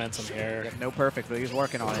momentum here. No perfect, but he's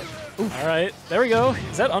working on it. Oof. All right, there we go.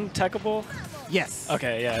 Is that untechable? Yes.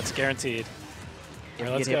 Okay, yeah, it's guaranteed. If All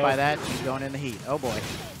you right, get hit go. by that, he's going in the heat. Oh, boy.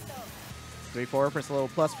 3-4 for some little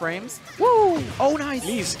plus frames. Woo! Oh, nice.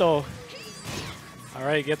 Listo. All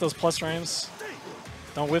right, get those plus frames.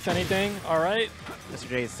 Don't whiff anything. All right. Mr.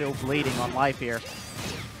 J is still bleeding on life here.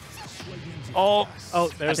 Oh, I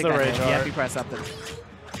there's think the that rage hit. Yeah, if art. you press up there.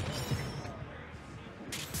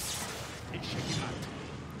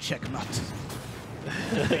 Checkmate.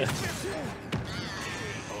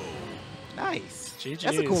 Nice. GG's.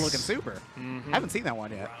 That's a cool looking super. I haven't seen that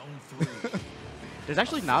one yet. There's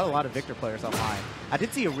actually not a lot of Victor players online. I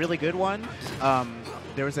did see a really good one.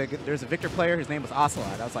 There's a Victor player. His name was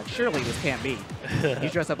Ocelot. I was like, surely this can't be.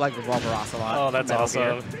 He's dressed up like Revolver Ocelot. Oh, that's Metal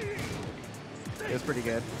awesome. Gear. It was pretty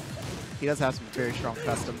good. He does have some very strong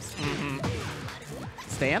customs.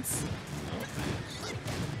 Stance.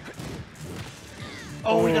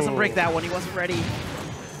 Oh, he doesn't break that one. He wasn't ready.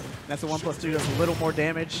 That's a 1+2. Does a little more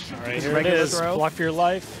damage. All right, His here it regular is. throw. Block for your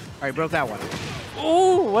life. All right, broke that one.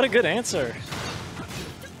 Ooh, what a good answer.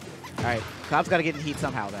 All right, Cobb's got to get in heat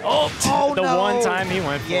somehow. Then. Oh, the no. one time he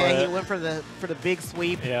went for it. Yeah, he went for the big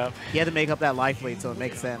sweep. Yeah. He had to make up that life lead, so it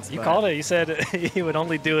makes sense. You but called it. You said he would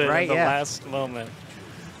only do it Right, in the yeah. last moment.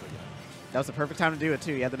 That was the perfect time to do it,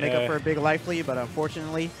 too. He had to make up for a big life lead, but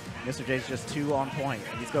unfortunately, Mr. J's just 2 on point,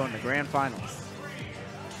 and he's going to Grand Finals.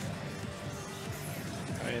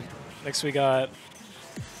 All right. Next we got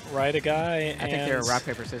RyDaGuy. I think they're rock,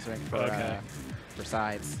 paper, scissors for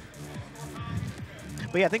sides.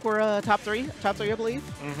 But yeah, I think we're top three, I believe.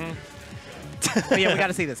 But yeah, we got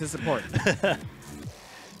to see this. This is important.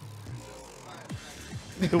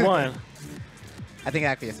 Who won? I think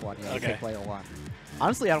Acvius won. Yeah, Okay. player 1.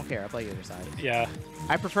 Honestly, I don't care. I play either side. Yeah.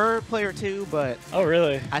 I prefer player 2, but Oh,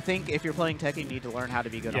 really? I think if you're playing Tekken, you need to learn how to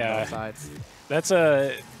be good on both sides. That's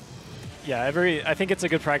a... Yeah, I think it's a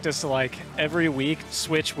good practice to, like, every week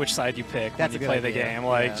switch which side you pick That's when a you play good the idea. game.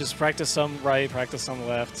 Like, Yeah. just practice some right, practice some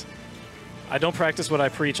left. I don't practice what I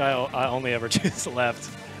preach. I only ever choose left.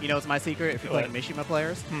 You know, it's my secret. If you're playing Mishima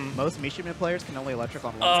players, most Mishima players can only electric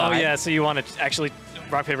on one Oh, side. yeah, so you want to actually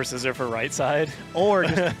rock, paper, scissors for right side? Or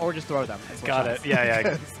just throw them. and switch Got sides. it.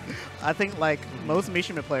 Yeah. I think, like, most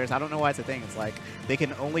Mishima players, I don't know why it's a thing. It's like they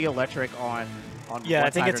can only electric on Yeah, one I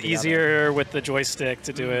think side it's or the other. easier with the joystick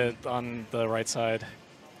to do it on the right side.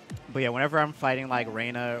 But yeah, whenever I'm fighting like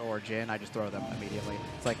Reina or Jin, I just throw them immediately.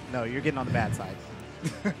 It's like, no, you're getting on the bad side.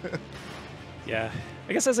 Yeah.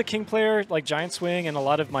 I guess as a king player, like Giant Swing and a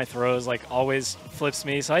lot of my throws like always flips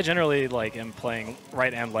me, so I generally like am playing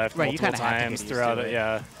right and left multiple have to get times used throughout to it. it.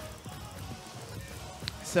 Yeah.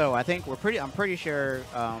 So I think I'm pretty sure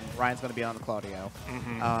Ryan's going to be on the Claudio.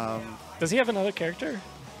 Does he have another character?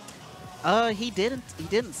 He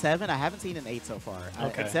didn't 7. I haven't seen an 8 so far.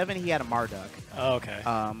 Okay. At 7, he had a Marduk. Oh, okay.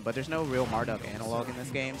 But there's no real Marduk analog in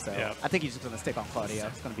this game, so Yeah. I think he's just going to stick on Claudio.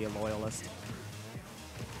 He's going to be a loyalist.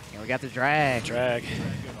 And we got the drag.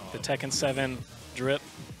 The Tekken 7 drip.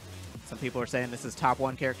 Some people are saying this is top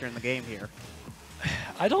 1 character in the game here.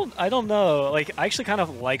 I don't know. Like, I actually kind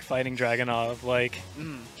of like fighting Dragunov. Like,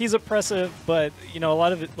 he's oppressive, but you know, a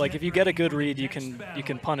lot of it. Like, if you get a good read, you can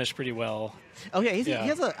punish pretty well. Oh yeah, he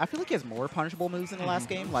has I feel like he has more punishable moves in the last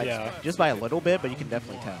game, like Yeah. just by a little bit, but you can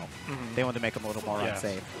definitely tell. They want to make him a little more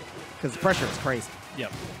unsafe because the pressure is crazy.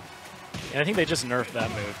 Yep. And I think they just nerfed that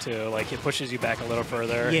move too. Like it pushes you back a little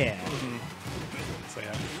further. Yeah. So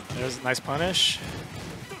yeah, there's a nice punish.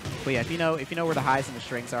 But yeah, if you know where the highs and the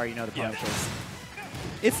strings are, you know the punishes.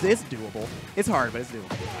 It's doable. It's hard, but it's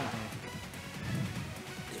doable.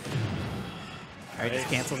 All right, just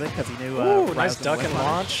cancels it because he knew. Ooh, nice duck and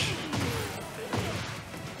launch.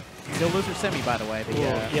 Still loser semi, by the way. But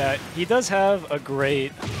yeah, he does have a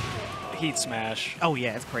great heat smash. Oh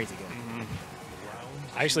yeah, it's crazy good.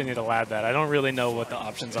 I actually need to lab that. I don't really know what the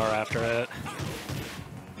options are after it.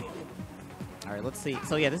 All right, let's see.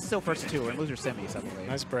 So yeah, this is still first to 2. We're in loser semis, I believe.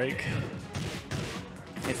 Nice break.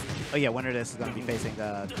 Oh yeah, winner of this is going to be facing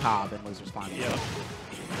Cobb in losers final. Yep.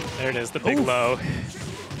 There it is, the big low.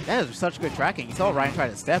 That is such good tracking. You saw Ryan try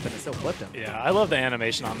to step and it still flipped him. Yeah, I love the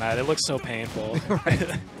animation on that. It looks so painful.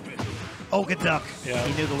 Right. Oh, good duck. Yeah.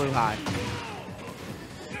 He knew the Lu high.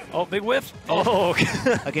 Oh, big whiff. Oh.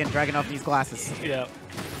 Again, dragging off these glasses. Yeah.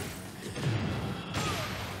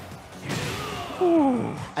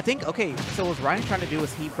 Ooh. I think, okay, so was Ryan trying to do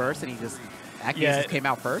his heat burst and he just Acvius just came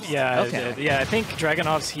out first? Yeah, okay. Yeah, I think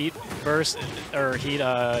Dragonov's heat burst, or heat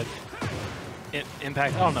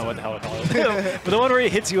impact, I don't know what the hell to call it. But the one where he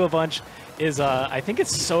hits you a bunch is, I think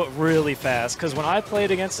it's so really fast, because when I played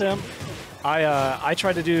against him, I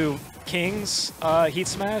tried to do King's heat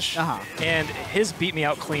smash, and his beat me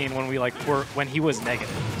out clean when we when he was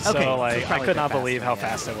negative. Okay, So like so I could not faster, believe how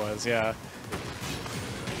fast it was. Yeah.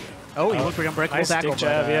 Oh, he went for the unbreakable nice tackle, stick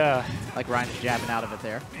jab, but, yeah. Like Ryan just jabbing out of it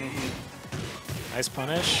there. Nice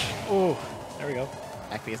punish. Ooh, there we go.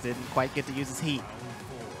 Acvius didn't quite get to use his heat.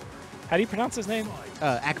 How do you pronounce his name?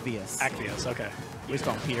 Acvius. Acvius. Okay. We just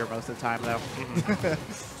call him Peter most of the time, though.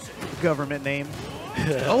 Government name.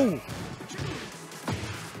 Oh.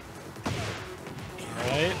 All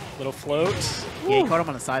right, little float. Yeah, he caught him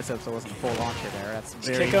on the side step, so it wasn't a full launcher there. That's Just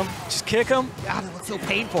very... kick him. Just kick him. God, it looks so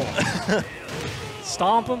painful.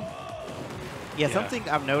 Stomp him. Yeah, something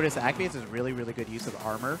I've noticed, Acvius is really, really good use of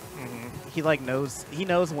armor. He like knows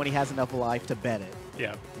when he has enough life to bet it.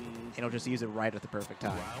 Yeah. And he'll just use it right at the perfect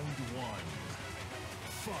time.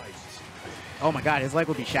 Oh my God, his leg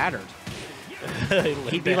would be shattered.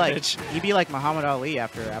 he'd be like Muhammad Ali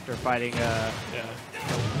after fighting.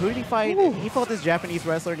 Who did he fight? Ooh. He fought this Japanese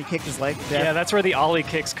wrestler and he kicked his leg to death. Yeah, that's where the ollie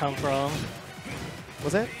kicks come from.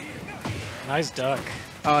 Was it? Nice duck.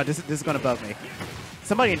 Oh, this is gonna bug me.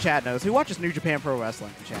 Somebody in chat knows. Who watches New Japan Pro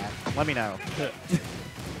Wrestling in chat? Let me know.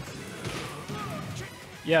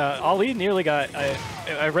 Yeah, Ali nearly got...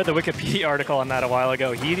 I read the Wikipedia article on that a while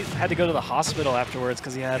ago. He had to go to the hospital afterwards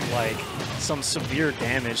because he had, like, some severe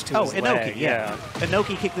damage to his leg. Yeah.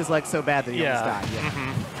 Inoki kicked his leg so bad that he almost died.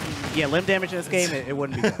 Yeah. Yeah, limb damage in this game, it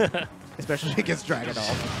wouldn't be good. Especially against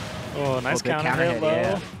Dragonov. Oh, nice counter hit low.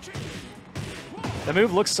 Yeah. The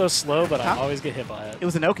move looks so slow, but I always get hit by it. It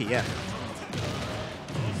was Inoki, yeah.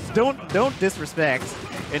 Don't disrespect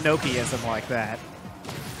Inoki-ism like that.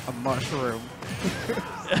 A mushroom.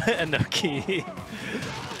 Inoki.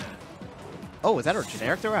 Oh, is that a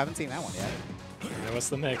generic throw? I haven't seen that one yet. Yeah, what's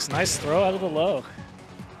the mix? Nice throw out of the low.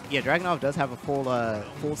 Yeah, Dragonov does have a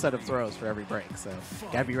full set of throws for every break, so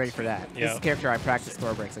gotta be ready for that. Yeah. This is a character I practice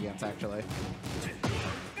throw breaks against, actually.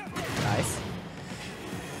 Nice.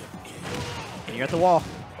 And you're at the wall.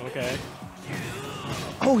 Okay.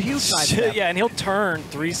 Oh, huge side step. Yeah, and he'll turn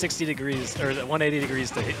 360 degrees, or 180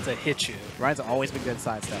 degrees to hit you. Ryan's always been good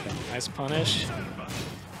sidestepping. Nice punish.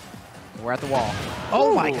 We're at the wall.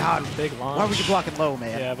 Oh my God. Big launch. Why were you blocking low,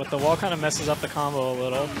 man? Yeah, but the wall kind of messes up the combo a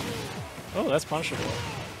little. Oh, that's punishable.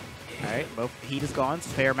 All right, both heat is gone. It's a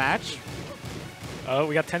fair match. Oh,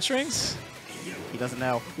 we got 10 strings? He doesn't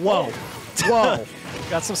know. Whoa. Whoa.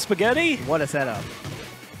 Got some spaghetti? What a setup.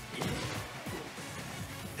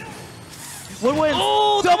 What wins?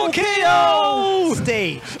 Oh, double KO!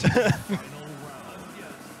 Staged.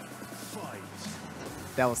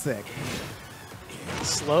 That was sick.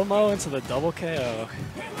 Slow-mo into the double KO.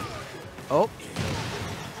 Oh.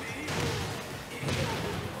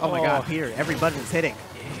 Oh my God, Peter, every button is hitting.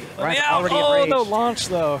 Ryan's already enraged. No launch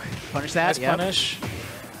though. Punish that, nice punish.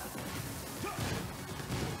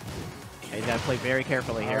 Yeah, he's got to play very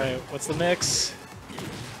carefully here. All right, what's the mix?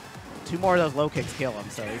 2 more of those low kicks kill him,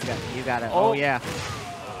 so you got to. Oh yeah.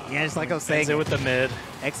 Yeah, just like I was saying. It with the mid.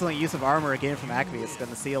 Excellent use of armor again from Acvius,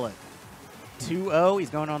 going to seal it. 2-0. He's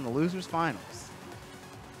going on the losers finals.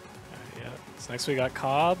 Yeah. So next we got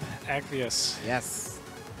Cobb, Acvius. Yes,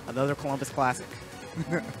 another Columbus classic.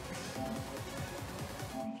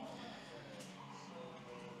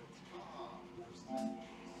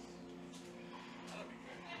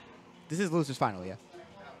 This is losers final, yeah.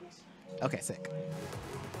 Okay, sick.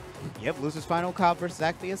 Yep, losers final, Cobb versus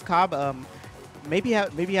Acvius. Cobb, maybe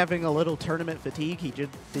having a little tournament fatigue. He did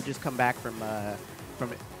just come back from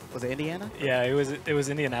was it Indiana? Yeah, it was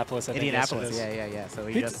Indianapolis. I think Indianapolis. Yeah. So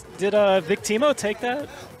he just did Victimo take that?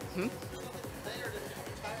 Hmm?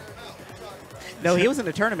 No, he was in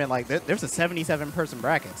a tournament like there's a 77-person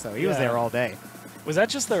bracket, so he was there all day. Was that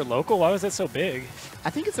just their local? Why was it so big?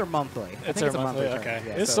 I think it's their monthly. It's their monthly. Okay.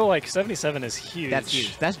 Yeah, it's still like 77 is huge. That's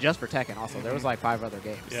huge. That's just for Tekken. Also, there was like 5 other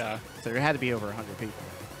games. Yeah. So there had to be over 100 people.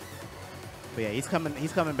 But yeah, he's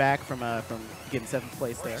coming back from getting 7th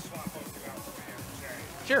place there.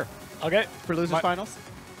 Sure. Okay. For losers finals.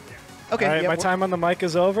 Okay. All right, my time on the mic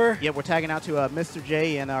is over. Yeah, we're tagging out to Mr.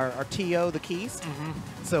 J and our TO, the Keys.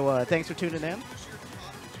 So thanks for tuning in.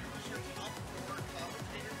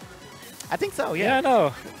 I think so, yeah. Yeah, I know.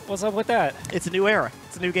 What's up with that? It's a new era.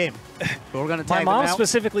 It's a new game. But we're going to tag My mom them out.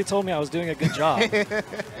 specifically told me I was doing a good job.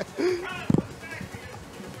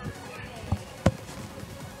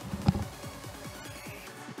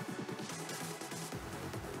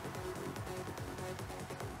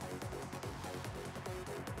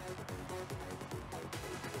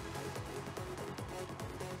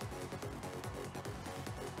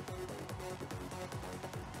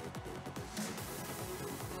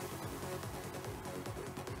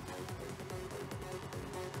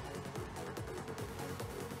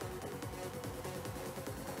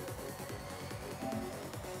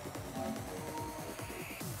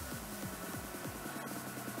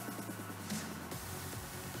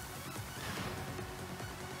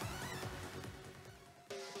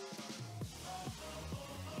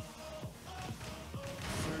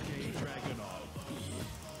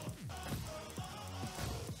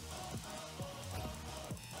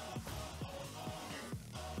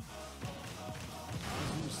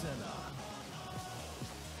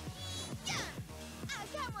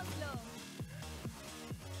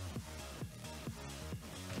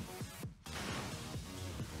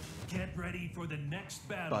 Get ready for the next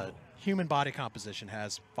battle. But human body composition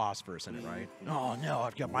has phosphorus in it, right? Oh no,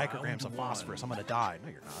 I've got micrograms of phosphorus. I'm gonna die. No,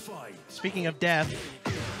 you're not. Fight. Speaking of death,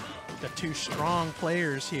 the 2 strong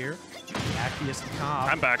players here, Acvius and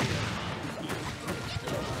Cobb. I'm back.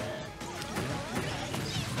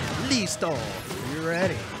 Listo. You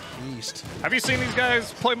ready? Beast. Have you seen these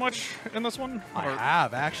guys play much in this one? I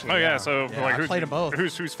have actually. Oh yeah, so yeah, like I played them both.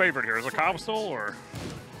 Who's favorite here? Is it Cobb still or?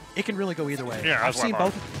 It can really go either way. Yeah, I've that's what seen I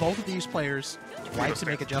thought. both of these players like to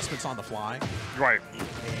make adjustments on the fly, Right.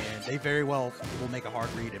 and they very well will make a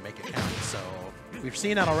hard read and make it count. So we've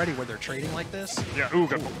seen that already where they're trading like this. Yeah. Ooh,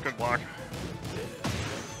 good block.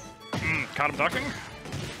 Caught him ducking.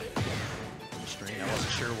 Strain. I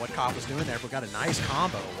wasn't sure what Cobb was doing there, but got a nice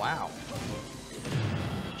combo. Wow.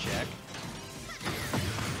 Check.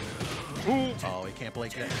 Ooh. Oh, he can't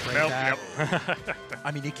break Nope, that. yep.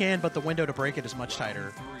 I mean, he can, but the window to break it is much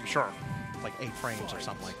tighter. Sure. Like 8 frames or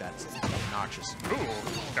something like that. It's obnoxious. Ooh.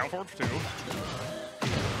 Down forward 2. The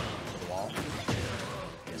wall.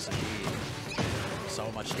 Yes, indeed.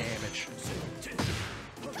 So much damage.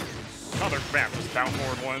 Another man, just down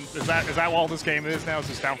forward 1. Is that all this game is now? Is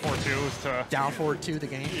just down forward 2? Is to Down forward 2 the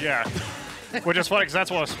game? Yeah. Which is funny because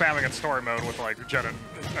that's what I was spamming in story mode with like Jen and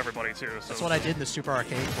everybody too. So. That's what I did in the Super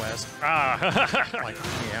Arcade quest. Ah. Like,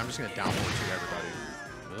 yeah, I'm just gonna down forward 2 everybody.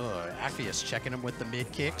 Ugh, Acvius checking him with the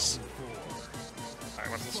mid kicks. All right,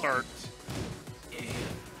 what's the start?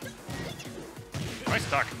 Nice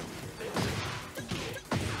duck.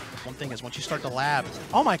 One thing is once you start to lab,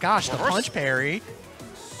 oh my gosh, the Reverse. punch parry.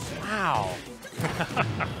 Wow.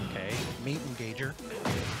 Okay, meat engager.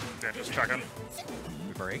 Yeah, just checking.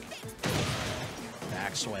 We break.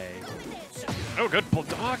 Back sway. Oh, good pull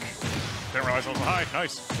duck. Didn't realize I was high.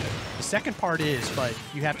 Nice. The second part is, but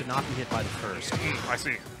you have to not be hit by the first. I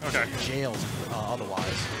see. Okay. Jails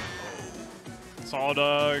otherwise. Solid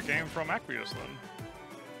game from Acvius then.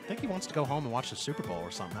 I think he wants to go home and watch the Super Bowl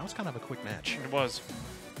or something. That was kind of a quick match. It was.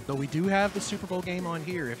 Though we do have the Super Bowl game on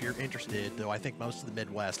here if you're interested, though I think most of the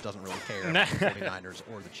Midwest doesn't really care about the 49ers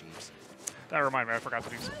or the Chiefs. That reminded me, I forgot to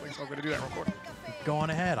do something, so I'm going to do that real quick. Go on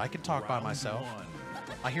ahead. I can talk by myself.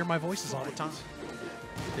 I hear my voices all the time.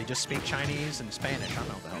 They just speak Chinese and Spanish. I don't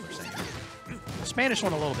know what the hell they're saying. The Spanish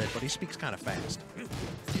one a little bit, but he speaks kind of fast.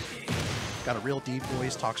 Got a real deep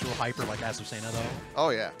voice, talks real hyper like Azucena, though. Oh,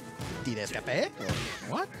 yeah. ¿Tienes café?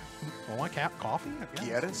 What? Well, want coffee?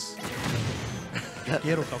 Quieres?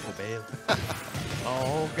 Quiero Taco Bell.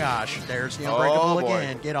 Oh, gosh. There's the Unbreakable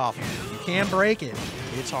again. Get off him. You can break it.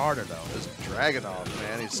 It's harder, though. This Dragonov,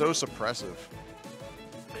 man. He's so suppressive.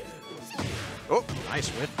 Oh. Nice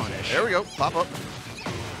whip punish. There we go. Pop up.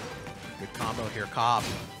 Good combo here. Cobb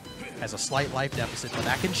has a slight life deficit, but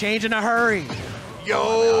that can change in a hurry. Yo!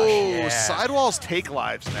 Oh, gosh, yeah. Sidewalls take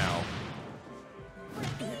lives now.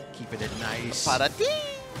 Keeping it nice Pa-da-dee!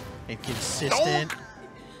 and consistent.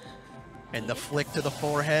 And the flick to the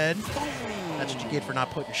forehead. That's what you get for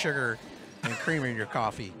not putting sugar and creamer in your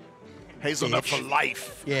coffee. Hazelnut for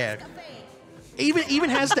life. Yeah. Even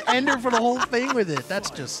has the ender for the whole thing with it. That's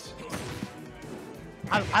just...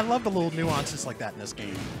 I love the little nuances like that in this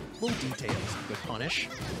game. Little details. Good punish.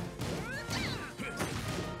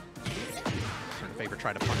 Turn favor,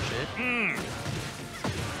 try to punish it.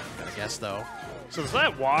 Gotta guess, though. So does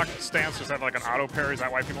that walk stance just have like an auto parry? Is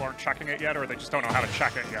that why people aren't checking it yet, or they just don't know how to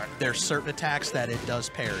check it yet? There's certain attacks that it does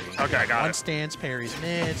parry. Okay, got it. One stance parries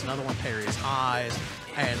mids, another one parries highs.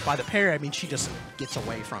 And by the parry, I mean she just gets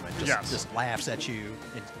away from it. Just laughs at you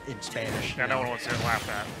in Spanish. Yeah, no one wants to get laughed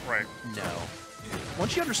at. Right. No.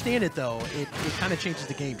 Once you understand it, though, it kind of changes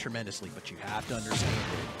the game tremendously, but you have to understand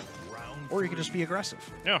it. Or you can just be aggressive.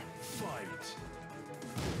 Yeah.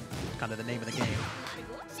 Kind of the name of the game.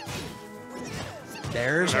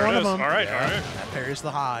 There's there one it of is. them. All right, yeah, all right. That parries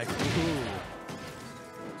the high. Ooh.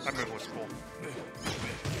 That move was cool.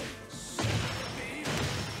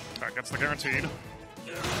 That gets the guaranteed.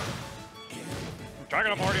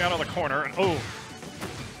 Dragon up already out of the corner, and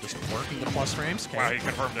Just working the plus frames. Okay. wow, he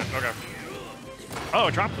confirmed it. Okay. Oh,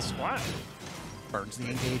 it dropped the splat. Burns the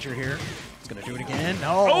engager here. It's going to do it again.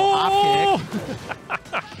 No, hop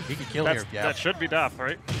kick. He could kill here. Yeah. That should be death,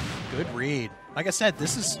 right? Good read. Like I said,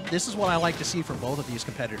 this is what I like to see from both of these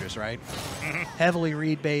competitors, right? Heavily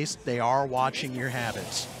read-based. They are watching your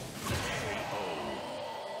habits.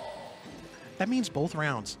 That means both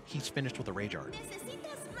rounds he's finished with a rage art.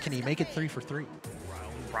 Can he make it 3 for 3?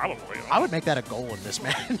 Probably. I would make that a goal in this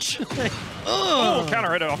match. Oh,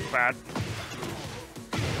 counter hit it off the bat.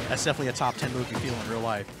 That's definitely a top 10 move you feel in real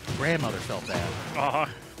life. Grandmother felt that. Uh-huh.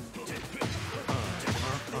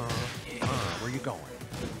 Where you going?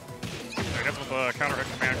 I guess with the counter hit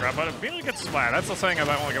command grab, but immediately gets splat. That's the thing I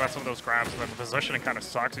don't like about some of those grabs, that the positioning kind of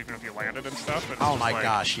sucks even if you landed and stuff. It's Oh just my like,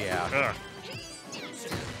 gosh, yeah. Ugh.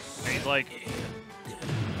 And he's like,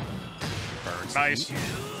 Burns. nice.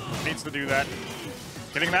 Needs to do that.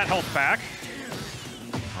 Getting that health back.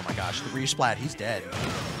 Oh my gosh, the resplat, he's dead.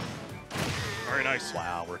 Very nice.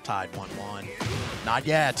 Wow, we're tied 1-1. Not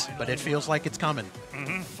yet, but it feels like it's coming.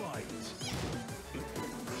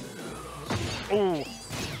 Ooh.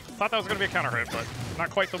 Thought that was going to be a counter hit, but not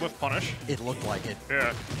quite the whiff punish. It looked like it.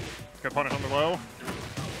 Yeah. Good punish on the low.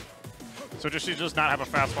 So does she just not have a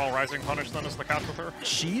fast fall rising punish then is the catch with her?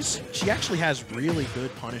 She actually has really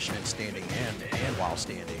good punishment standing and while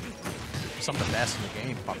standing. Some of the best in the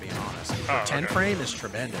game, if I'm being honest. Her 10 frame is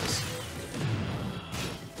tremendous.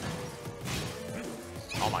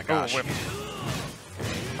 Oh my gosh. Whip.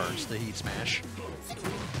 Burns the heat smash.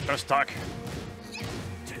 They're stuck.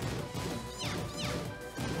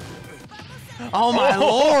 Oh my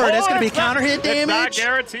lord, that's gonna be counter hit damage. It's not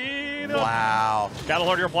guaranteed. Wow. Gotta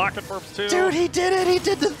load your block at Perf too. Dude, he did it. He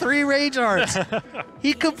did the 3 rage arts.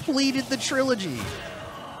 He completed the trilogy.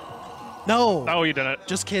 No. Oh, you didn't.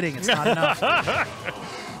 Just kidding. It's not enough.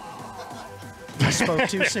 I spoke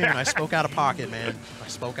too soon. I spoke out of pocket, man. I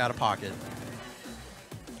spoke out of pocket.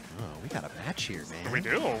 Oh, we got a match here, man. We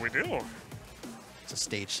do. We do. It's a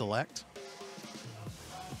stage select.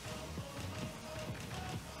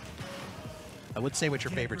 I would say what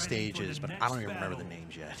your favorite stage is, but I don't even remember the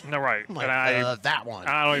names yet. No, right. I'm like, And that one.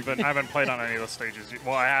 I haven't played on any of the stages.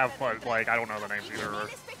 Well, I have, but like I don't know the names either.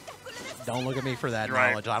 Don't look at me for that You're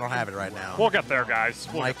right. knowledge. I don't have it right now. We'll get there, guys.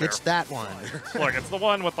 We'll Like, get it's there. that one. Look, it's the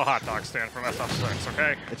one with the hot dog stand from SF6,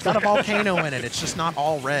 okay? It's got a volcano in it. It's just not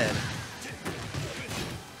all red.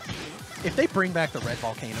 If they bring back the red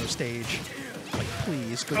volcano stage, like,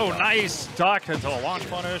 please. Good Oh, God. nice. Duck until a launch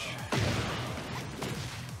punish.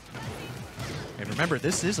 And remember,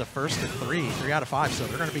 this is a first to 3 out of 5, so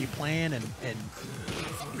they're going to be playing and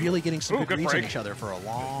really getting some good reads on each other for a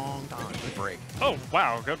long time. Good break. Oh,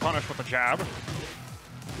 wow. Good punish with the jab.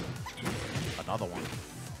 Another one.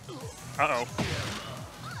 Uh-oh.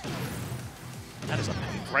 That is a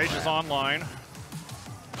pain. Rage is online.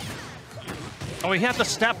 Oh, he had the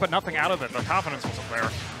step, but nothing out of it. The confidence wasn't there.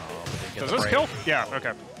 Does this kill? Yeah,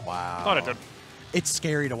 okay. Wow. Thought it did. It's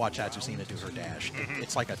scary to watch Azucena do her dash.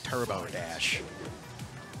 It's like a turbo dash.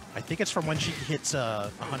 I think it's from when she hits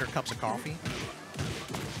 100 cups of coffee.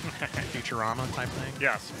 Futurama type thing.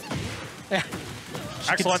 Yes. Yeah.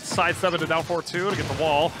 Excellent side 7 to down 4-2 to get the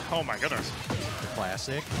wall. Oh my goodness.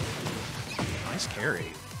 Classic. Nice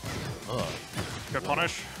carry. Ugh. Good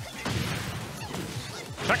punish.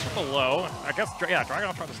 Checks with the low. I guess, yeah,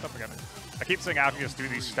 Drago tried to step again. I keep seeing Acvius do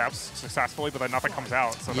these steps successfully, but then nothing comes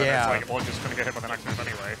out. So then it's like, well, just going to get hit by the next move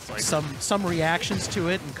anyway. It's like some reactions to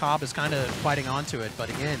it, and Cobb is kind of fighting onto it. But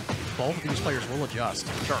again, both of these players will adjust.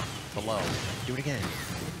 Sure. Below. Do it again.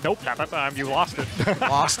 Nope, not that time. You lost it.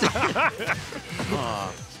 Lost it.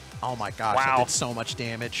 Oh my gosh, wow. that did so much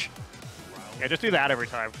damage. Yeah, just do that every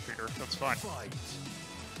time, Peter. That's fine.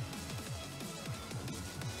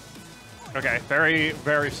 Okay, very,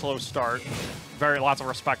 very slow start. Lots of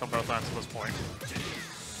respect on both ends at this point.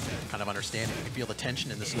 Kind of understanding. You can feel the tension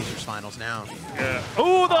in this losers finals now. Yeah.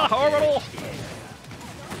 Ooh, the orbital!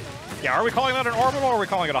 Yeah, are we calling that an orbital or are we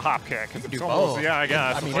calling it a hop kick? You can do almost, both. Yeah, I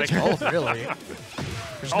guess. I mean, it's both, really.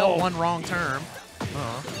 There's no one wrong term.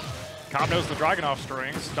 Cobb knows the Dragunov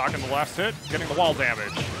strings, docking the last hit, getting the wall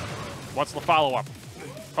damage. What's the follow-up?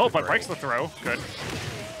 Oh, but breaks the throw. Good.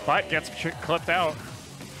 But gets clipped out.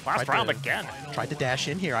 Last round again. Tried to dash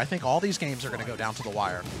in here. I think all these games are going to go down to the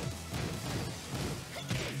wire.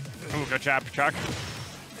 Ooh, good jab, Chuck.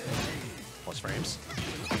 Plus frames.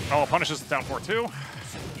 Oh, punishes it down 4-2.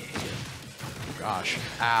 Gosh.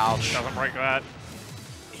 Ouch. Doesn't break that.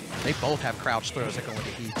 They both have crouch throws that go into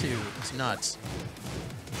E2. It's nuts.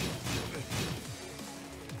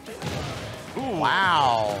 Ooh.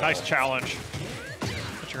 Wow. Nice challenge.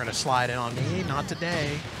 But you're going to slide in on me? Not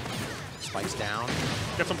today. Spikes down.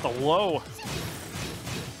 Gets him with the low.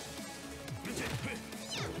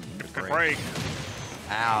 Good break.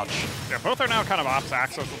 Ouch. Yeah, both are now kind of ops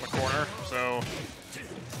access in the corner, so.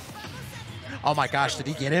 Oh my gosh, did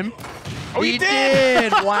he get him? Oh, he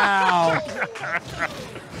did! Wow.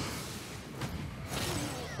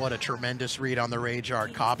 What a tremendous read on the rage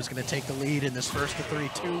art. Cobb is going to take the lead in this first to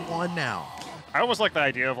 3-2-1 now. I almost like the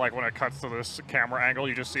idea of like when it cuts to this camera angle,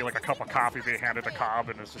 you just see like a cup of coffee being handed to Cobb,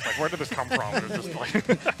 and it's just like, where did this come from? And it's just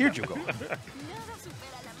like, here you go.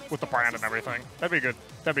 With the brand and everything. That'd be good.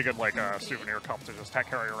 That'd be good, like a souvenir cup to just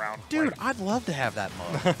carry around. Dude, I'd love to have that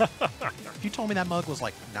mug. If you told me that mug was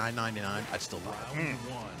like $9.99, I'd still love it.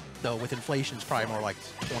 Though with inflation, it's probably more like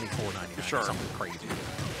 $24.99. Sure. Something crazy.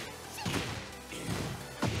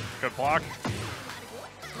 Good block.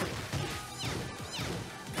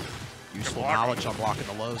 Useful knowledge on blocking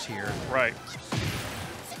the lows here. Right.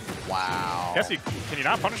 Wow. Guess can you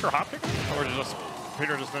not punish your hop kick? Or just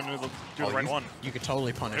Peter just didn't do the right one? You could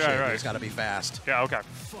totally punish it. Right. It's got to be fast. Yeah, okay.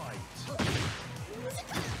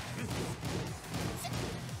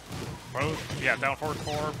 Both, yeah, down forward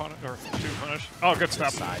 4 punish, or 2 punish. Oh, good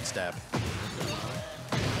step. Side step.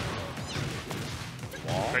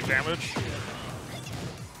 Wall. Big damage.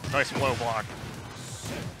 Nice low block.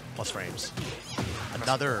 Plus frames.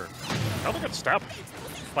 Another good step.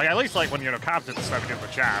 Like, at least, like, when, you know, Cobb did the step and did the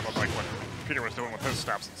jab, of, like, what Peter was doing with his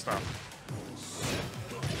steps and stuff.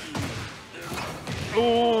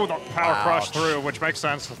 Ooh, the power crush through, which makes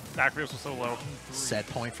sense. Acvius was so low. Set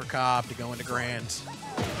point for Cobb to go into grands.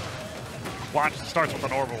 Watch, it starts with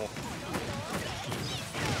an orbital.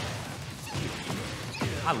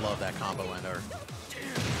 I love that combo ender.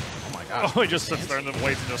 Oh my god. Oh, he just sits there and then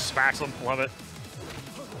waits and just smacks him. Love it.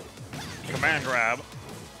 Command grab.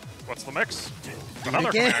 What's the mix?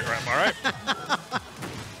 Another command grab, all right.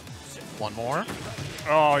 One more.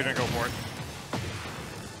 Oh, he didn't go for it.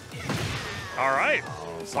 All right.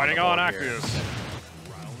 Fighting on Acvius.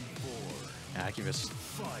 Acvius.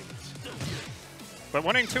 But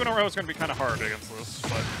winning 2 in a row is going to be kind of hard against this.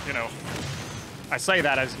 But, you know, I say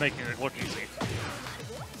that as making it look easy.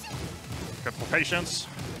 Good for patience.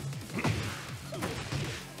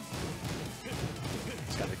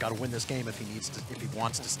 He's got to win this game if he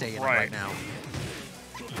wants to stay in it right now.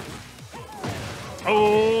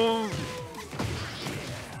 Oh!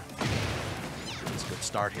 It's a good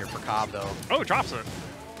start here for Cobb, though. Oh, drops it.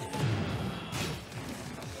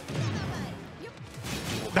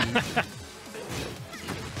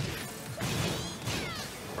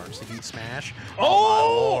 Burns the heat smash. Oh, my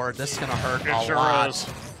lord, this is gonna hurt a lot. Is.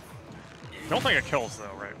 Don't think it kills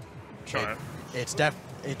though, right? Sure.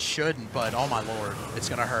 It shouldn't, but oh my lord, it's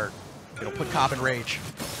gonna hurt. It'll put Cobb in rage.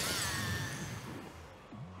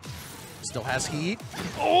 Still has heat.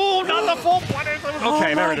 Oh, not the full punish.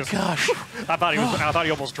 Okay, there it is. Gosh. I thought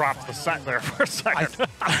he almost dropped the set there for a second.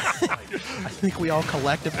 I think we all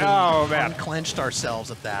collectively unclenched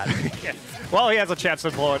ourselves at that. Yeah. Well, he has a chance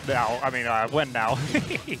to blow it now. I mean, win now.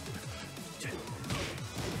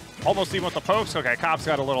 Almost even with the pokes. Okay, Cobb's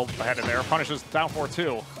got a little ahead of there. Punishes down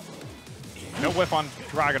 4-2. No whiff on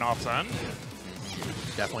Dragunov's end.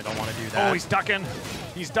 Definitely don't want to do that. Oh, he's ducking.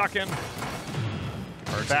 He's ducking.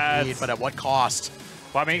 Lead, but at what cost?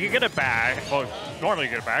 Well, I mean, you can get it back. Well, normally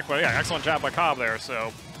you get it back, but yeah, excellent job by Cobb there,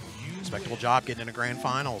 so. Respectable job getting into grand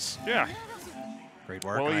finals. Yeah. Great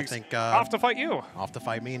work. Well, And I he's think off to fight you. Off to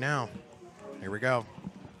fight me now. Here we go.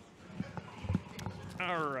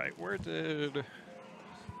 All right, where did...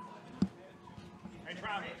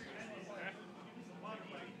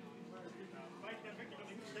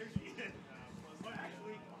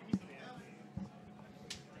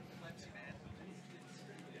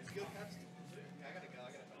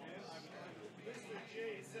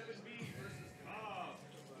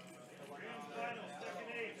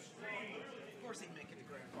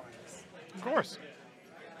 Of course.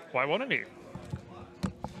 Why wouldn't he?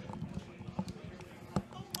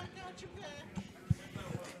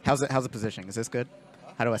 How's the positioning? Is this good?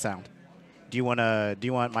 How do I sound? Do you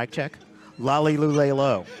want mic check? Lolly lule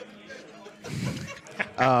low.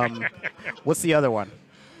 What's the other one?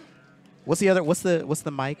 What's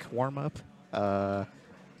the mic warm up?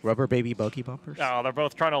 Rubber baby bogey bumpers. No, they're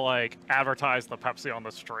both trying to like advertise the Pepsi on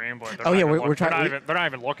the stream, but they're oh not yeah, even we're trying. They're not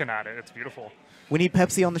even looking at it. It's beautiful. We need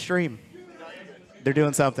Pepsi on the stream. They're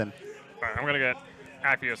doing something. All right, I'm gonna get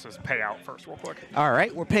Acvius's payout first, real quick. All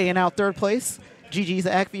right, we're paying out third place. GG's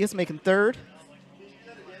Acvius making third.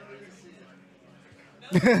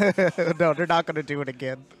 No, they're not going to do it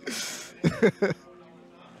again.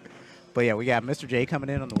 But yeah, we got Mr. J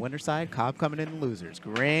coming in on the winner side, Cobb coming in the losers.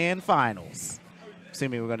 Grand finals.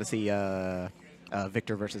 Assuming we're going to see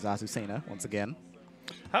Victor versus Azucena once again.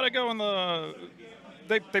 How'd it go in the...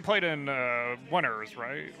 They played in winners,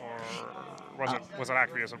 right? Or was it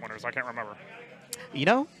Acvius in winners? I can't remember. You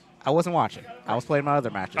know, I wasn't watching. I was playing my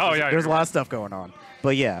other matches. Oh, yeah. There's a lot of stuff going on.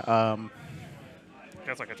 But yeah.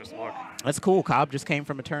 Guess I could just look. That's cool. Cobb just came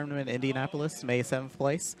from a tournament in Indianapolis, made 7th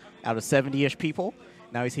place out of 70-ish people.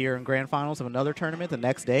 Now he's here in grand finals of another tournament the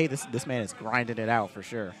next day. This man is grinding it out for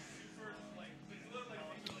sure.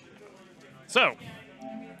 So,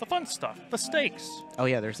 the fun stuff, the stakes. Oh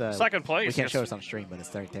yeah, there's a second place. We can't show us on stream, but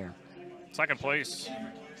it's right there. Second place.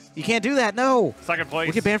 You can't do that. No. Second place.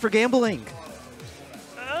 We get banned for gambling.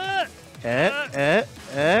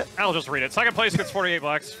 I'll just read it. Second place gets 48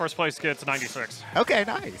 bucks. First place gets 96. Okay,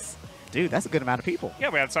 nice. Dude, that's a good amount of people. Yeah,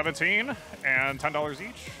 we had 17 and $10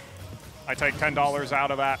 each. I take $10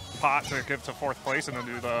 out of that pot to give to 4th place, and then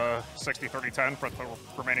do the 60-30-10 for the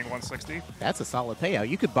remaining 160. That's a solid payout.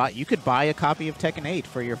 You could buy a copy of Tekken 8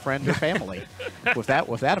 for your friend or family with that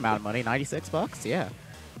amount of money. 96 bucks. Yeah,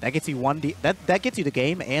 that gets you that gets you the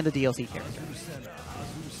game and the DLC character.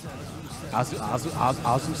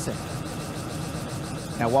 Azucena.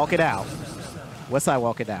 Now walk it out. West side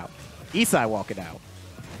walk it out. East side walk it out.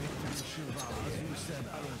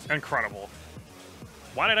 Incredible.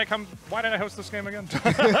 Why did I host this game again?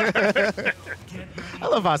 I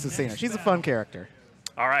love Azucena. She's a fun character.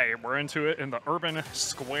 All right, we're into it in the urban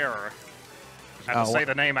square. I have to say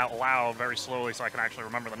the name out loud very slowly so I can actually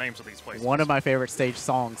remember the names of these places. One of my favorite stage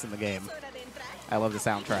songs in the game. I love the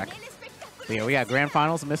soundtrack. But yeah, we got grand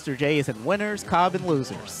finals. Mr. J is in winners, Cobb in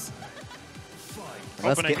losers.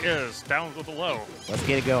 Opening is down with the low. Let's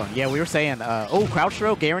get it going. Yeah, we were saying, oh, crouch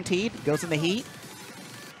throw guaranteed. Goes in the heat.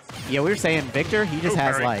 Yeah, we were saying Victor, he just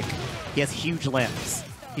has he has huge limbs.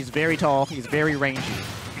 He's very tall. He's very rangy.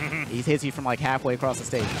 He hits you from like halfway across the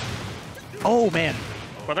stage. Oh, man.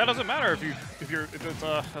 But that doesn't matter if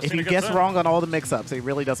you guess wrong on all the mix-ups. It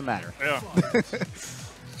really doesn't matter. Yeah.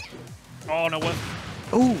 Oh, no, what?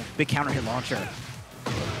 Ooh, big counter hit launcher.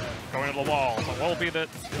 Going to the wall. But what will be the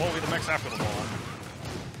mix after the wall?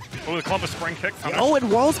 Oh, the Columbus spring kick. Oh,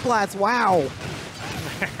 and wall splats. Wow.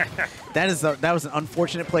 That was an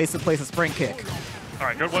unfortunate place to place a spring kick. All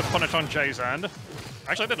right, good whip punish on Jay's end.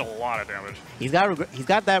 Actually, did a lot of damage. He's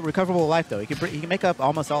got that recoverable life though. He can make up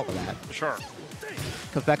almost all of that. Sure.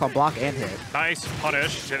 Comes back on block and hit. Nice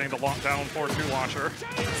punish, getting the down 4-2 launcher.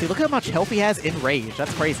 See, look how much health he has in rage.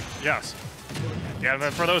 That's crazy. Yes. Yeah, and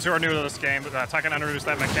then for those who are new to this game, Tekken introduced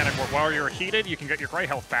that mechanic where while you're heated, you can get your gray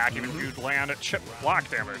health back even if you land chip block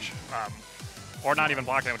damage. Or not even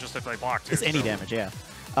block damage, just if they block too. Just any damage, yeah.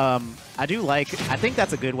 I think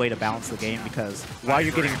that's a good way to balance the game because while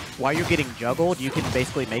you're getting juggled, you can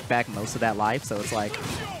basically make back most of that life. So it's like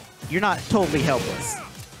you're not totally helpless.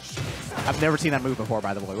 I've never seen that move before,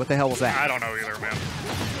 by the way. What the hell was that? I don't know either, man.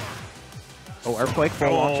 Oh, earthquake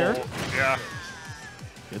full launcher. Yeah.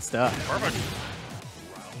 Good stuff. Perfect.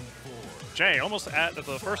 Jay almost at the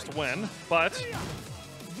first win, but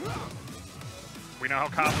we know how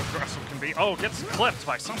Cobb aggressive can be. Oh, gets clipped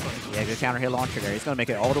by something. Yeah, good counter hit launcher there. He's going to make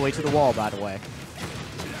it all the way to the wall, by the way.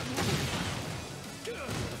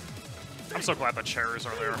 I'm so glad the chairs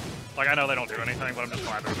are there. Like, I know they don't do anything, but I'm just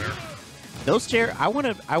glad they're there. Those chairs,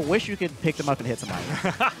 I wish you could pick them up and hit somebody.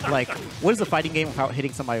 Like, what is a fighting game without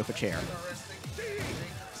hitting somebody with a chair?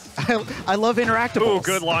 I love interactables. Ooh,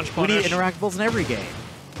 good launch We need punish. interactables in every game.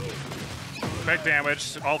 Big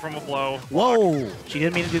damage, all from a blow. Whoa! She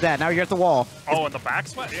didn't mean to do that. Now you're at the wall. Oh, and the back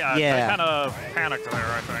splat? Yeah, Yeah. I kind of panicked there,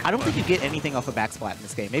 I think. I don't think you get anything off a backsplat in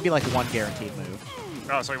this game. Maybe like one guaranteed move.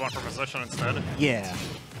 Oh, so you went for position instead? Yeah.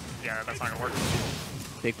 Yeah, that's not going to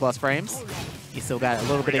work. Big plus frames. You still got a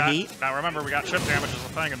little bit of heat. Now remember, we got chip damage as a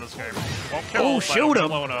thing in this game. Won't kill, Oh, but shoot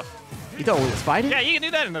him! low enough. You thought we was fighting? Yeah, you can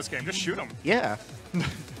do that in this game. Just shoot him. Yeah.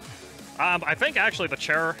 I think actually the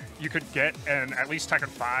chair you could get in at least Tekken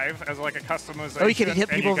 5 as like a customization. Oh, you can hit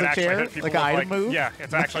and people with a actually chair? hit people Like an with, item move? Yeah,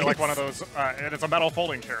 it's actually like one of those, and it's a metal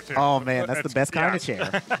folding chair too. Oh man, that's the It's- best kind yeah.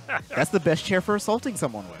 of chair. That's the best chair for assaulting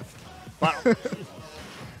someone with. Wow.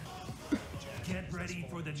 Get ready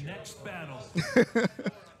for the next battle.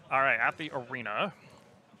 All right, at the arena.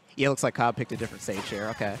 Yeah, it looks like Cobb picked a different stage chair.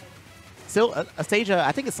 Okay. Still, a stage,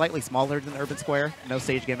 I think it's slightly smaller than Urban Square. No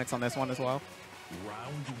stage gimmicks on this one as well.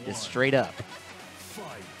 Round Just one. straight up.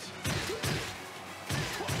 Fight.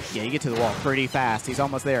 Yeah, you get to the wall pretty fast. He's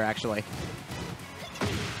almost there, actually.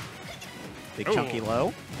 Big Ooh. chunky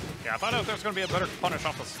low. Yeah, I thought there was going to be a better punish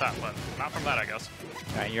off the step, but not from that, I guess.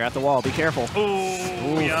 All right, you're at the wall. Be careful.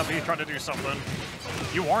 Ooh, yeah, he tried to do something.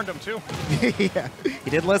 You warned him too. Yeah, he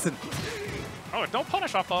did listen. Oh, don't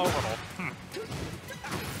punish off the orbital.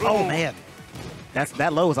 Oh man,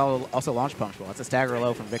 that low is also launch punishable. That's a stagger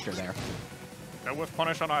low from Victor there. No whiff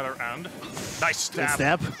punish on either end. Nice Good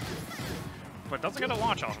stab. step. But doesn't get a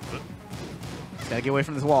launch off of it. He's gotta get away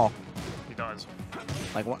from this wall. He does.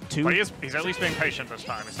 Like one, two. But he's at least being patient this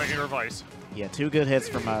time. He's taking your advice. Yeah, 2 good hits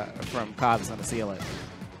from Cobb is gonna seal it.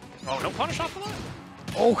 Oh, no punish off of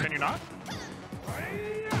that? Oh, Can you not?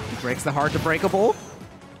 he breaks the hard to breakable.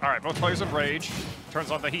 All right, both players in rage. Turns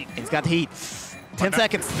on the heat. He's got the heat. 10 But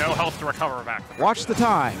seconds. No health to recover back. Watch the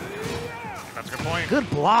time. That's a good point. Good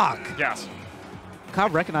block. Yes.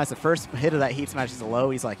 Cobb recognized the first hit of that heat smash is a low.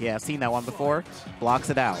 He's like, yeah, I've seen that one before. Blocks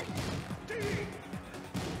it out.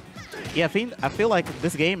 Yeah, I feel like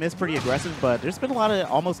this game is pretty aggressive, but there's been a lot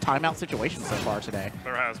of almost timeout situations so far today.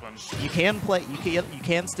 There has been. You can play. You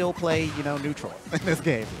can still play. Neutral in this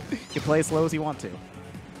game. You can play as slow as you want to.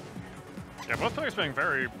 Yeah, both players being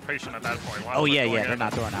very patient at that point. Oh yeah, going they're in.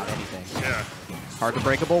 not throwing out anything. Yeah. Hard to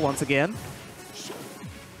breakable once again.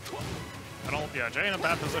 Yeah, Jay in a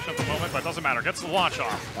bad position at the moment, but it doesn't matter. Gets the launch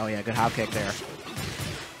off. Oh yeah, good hop kick there.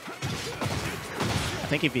 I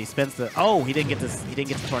think if he spins the he didn't get this. He didn't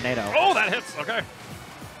get the tornado. Oh, that hits. Okay.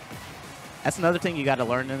 That's another thing you got to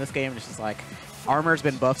learn in this game. It's just like armor's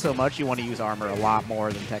been buffed so much, you want to use armor a lot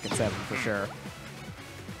more than Tekken 7 for sure.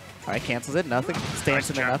 All right, cancels it. Nothing. Stands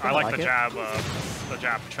into nothing. I like the it.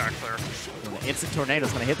 jab check there. And the instant tornado's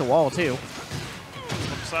going to hit the wall too.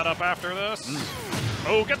 Set up after this.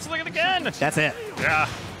 Oh, gets it again. That's it. Yeah.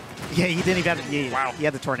 Yeah, he didn't even have to, Wow. He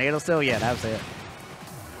had the tornado still. Yeah, that was it.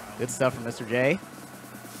 Good stuff from Mr. J.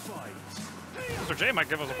 Mr. J might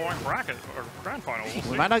give us a boring bracket or grand final. We'll We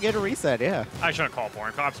see. might not get a reset, yeah. I shouldn't call it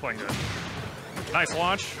boring. Cobb's playing good. Nice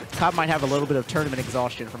launch. Cobb might have a little bit of tournament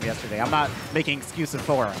exhaustion from yesterday. I'm not making excuses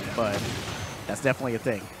for him, but that's definitely a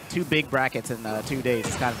thing. 2 big brackets in 2 days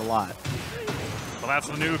is kind of a lot. Well, that's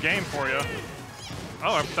the new game for you.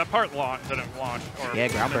 Oh, that part didn't launch. Or Yeah,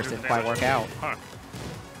 ground burst didn't quite work out. Huh.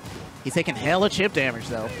 He's taking hella chip damage,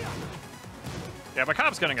 though. Yeah, but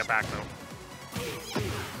Cobb's getting it back, though.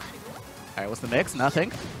 All right, what's the mix?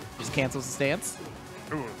 Nothing. Just cancels the stance.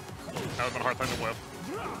 Ooh, that would have been a hard thing to whip.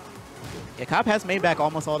 Yeah, Cobb has made back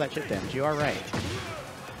almost all that chip damage. You are right.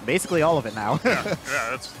 Basically all of it now. Yeah,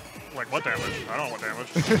 it's like what damage? I don't know what damage.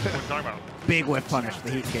 What are you talking about? Big whiff punish with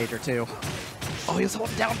the heat engager, too. Oh, he was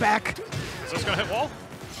holding down back. Is this going to hit wall?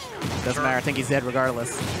 Doesn't matter. I think he's dead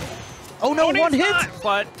regardless. Oh, no, Oh, one he's hit. not,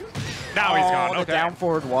 but now he's gone. The Okay. down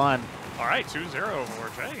forward 1. All right, 2-0 over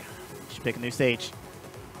Jay. Should pick a new stage.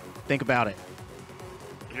 Think about it.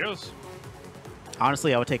 He is.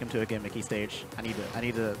 Honestly, I would take him to a gimmicky stage. I need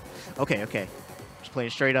to. Okay. Just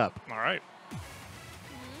playing straight up. All right.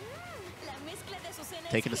 La mezcla de Azucena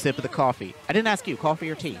es Taking a sip of the genial. coffee. I didn't ask you, coffee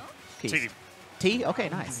or tea? Keith. Tea. Tea? Okay,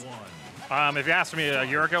 nice. If you asked me a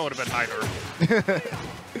year ago, it would have been neither.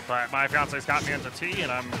 But my fiance's got me into tea,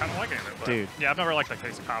 and I'm kind of liking it. But Dude. Yeah, I've never liked the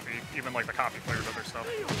taste of coffee, even like the coffee flavored other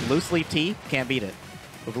stuff. Loose leaf tea, can't beat it.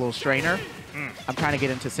 With a little strainer. Mm. I'm trying to get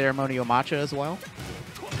into ceremonial matcha as well.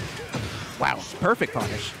 Wow, perfect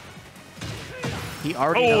punish. He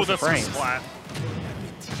already Oh, knows the that's a frames. splat.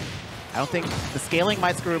 I don't think the scaling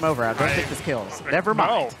might screw him over. I don't think this kills. Never mind.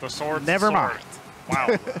 No, the sword's Never sword. mind. Wow.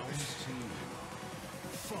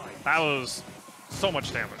 That was so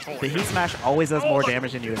much damage. Holy The heat cow. smash always does Oh, more look.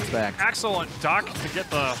 damage than you expect. Excellent duck to get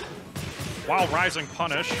the while rising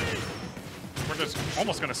punish. we're just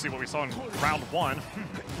almost going to see what we saw in round 1.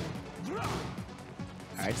 All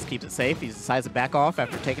right, just keeps it safe. He decides to back off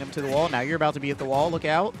after taking him to the wall. Now you're about to be at the wall. Look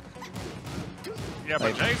out. Yeah,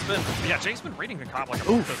 but Jay's been reading the Cobb like a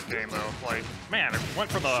book this game though. Like, man, it went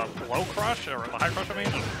for the low crush or the high crush. I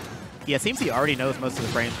mean. Yeah, it seems he already knows most of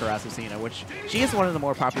the frames for Azucena, which she is one of the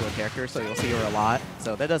more popular characters, so you'll see her a lot.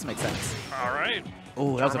 So that does make sense. All right.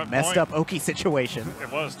 Oh, that was a messed up Oki situation.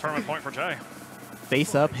 It was tournament point for Jay.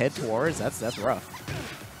 Face up, head towards. That's rough.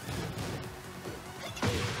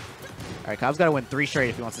 All right, Cobb's got to win 3 straight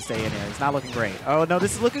if he wants to stay in here. He's not looking great. Oh, no,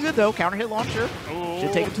 this is looking good, though. Counter hit launcher. Ooh.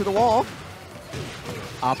 Should take him to the wall.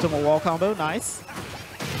 Optimal wall combo. Nice.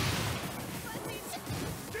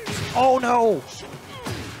 Oh, no.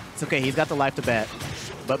 It's okay. He's got the life to bet.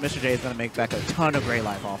 But Mr. J is going to make back a ton of great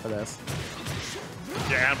life off of this.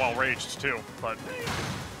 Yeah, and well raged, too. But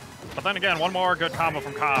then again, one more good combo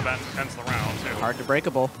from Cobb ends the round, too. Hard to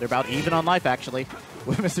breakable. They're about even on life, actually,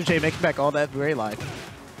 with Mr. J making back all that great life.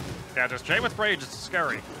 Yeah, just Jay with rage is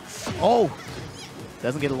scary. Oh!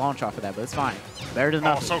 Doesn't get a launch off of that, but it's fine. Better than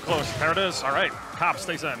nothing. Oh, so close. There it is. All right. Cobb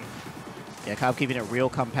stays in. Yeah, Cobb keeping it real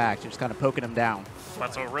compact. Just kind of poking him down.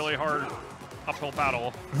 That's a really hard uphill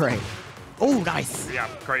battle. Right. Oh, nice. Yeah,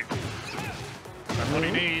 great. That's what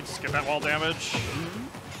he needs. Get that wall damage.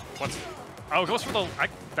 What's... Oh, it goes for the...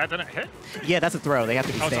 that didn't hit? Yeah, that's a throw. They have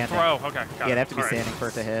to be standing. It's a throw. Okay, got it. Yeah, they have to be All right. standing for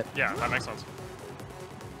it to hit. Yeah, that makes sense.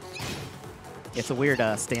 It's a weird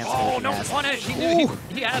stance. Oh, no punish! He knew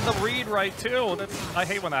he had the read right, too. I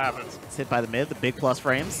hate when that happens. It's hit by the mid, the big plus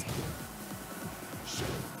frames.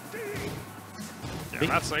 Yeah,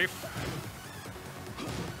 that's safe.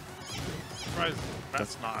 Surprised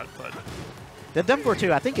that's not, but... The dump for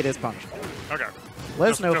 2, I think it is punishable. Okay.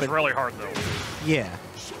 Let us know if it's it... really hard, though. Yeah.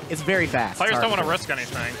 It's very fast. Players don't want to risk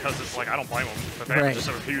anything, because it's like, I don't blame them. The damage is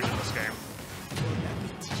so huge in this game.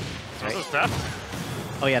 So this is death.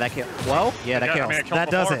 Oh, yeah, that kills. Well, yeah, that kills. I mean, it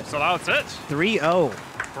that before, does it. So that's it. 3-0.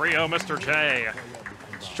 3-0, Mr. J.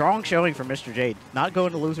 Strong showing from Mr. J. Not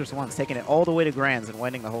going to losers once, taking it all the way to grands and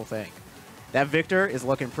winning the whole thing. That Victor is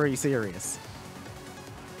looking pretty serious.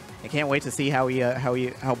 I can't wait to see how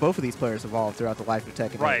both of these players evolve throughout the life of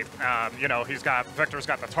Tekken. Right. You know, Victor's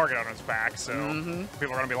got the target on his back, so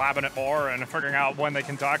people are going to be labbing it more and figuring out when they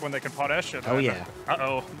can duck, when they can punish. And then,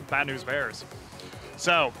 uh-oh, bad news bears.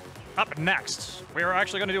 So, up next, we're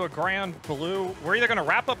actually going to do a Grand Blue. We're either going to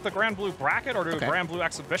wrap up the Grand Blue bracket or do a Grand Blue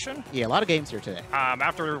exhibition. Yeah, a lot of games here today.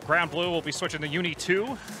 After Grand Blue, we'll be switching to Uni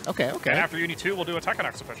 2. Okay. And after Uni 2, we'll do a Tekken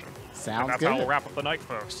exhibition. Sounds good. That's how we'll wrap up the night,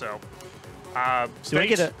 folks. So, do I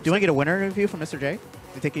get a winner interview from Mr. J? Do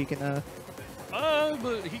you think he can?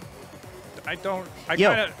 But he. I don't.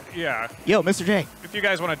 Yeah. Yo, Mr. J. If you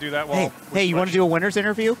guys want to do that, well. Hey, you want to do a winner's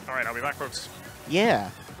interview? All right, I'll be back, folks. Yeah.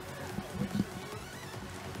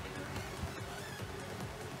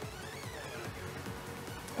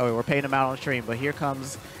 Oh, we're paying him out on stream, but here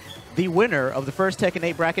comes the winner of the first Tekken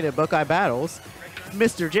 8 bracket at Buckeye Battles,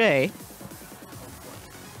 Mr. J.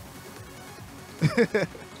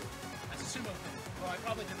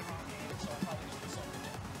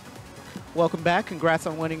 Welcome back. Congrats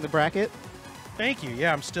on winning the bracket. Thank you.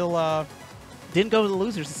 Yeah, I'm still... Didn't go to the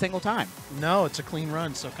losers a single time. No, it's a clean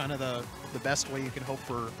run, so kind of the best way you can hope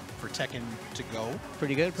for Tekken to go.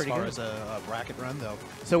 Pretty good, as far as a bracket run, though.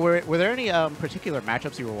 So were there any particular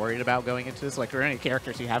matchups you were worried about going into this? Like, were there any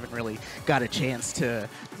characters you haven't really got a chance to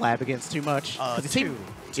lab against too much? It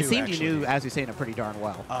seemed you knew Azucena pretty darn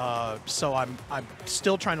well. So I'm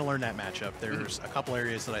still trying to learn that matchup. There's a couple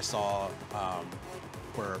areas that I saw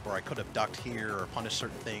where I could have ducked here or punished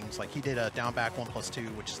certain things. Like he did a down back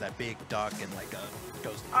 1+2, which is that big duck and like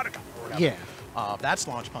goes out of or whatever. Yeah. That's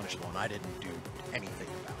launch punishable, and I didn't do anything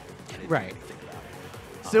about it. Right.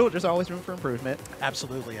 Still, there's always room for improvement.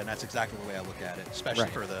 Absolutely, and that's exactly the way I look at it, especially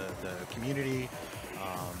for the community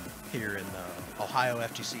here in the Ohio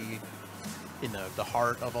FGC, in the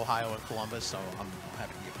heart of Ohio and Columbus. So I'm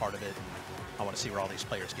happy to be a part of it. I want to see where all these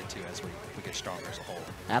players get to as we get stronger as a whole.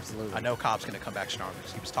 Absolutely. I know Cobb's going to come back stronger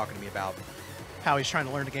because he was talking to me about how he's trying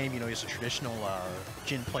to learn the game. You know, he's a traditional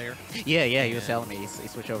Jin player. Yeah, he was telling me he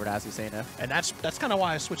switched over to Azucena. And that's kind of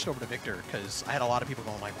why I switched over to Victor, because I had a lot of people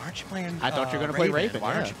going like, why aren't you playing I thought you were going to play Raven.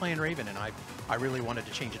 Why aren't you playing Raven? And I really wanted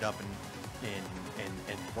to change it up and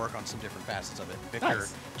work on some different facets of it. Victor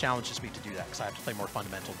challenges me to do that because I have to play more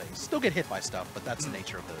fundamental based. Still get hit by stuff, but that's the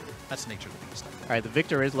nature of the beast. All right, the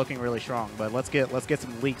Victor is looking really strong, but let's get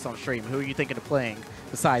some leaks on stream. Who are you thinking of playing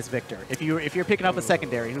besides Victor? If you're picking up a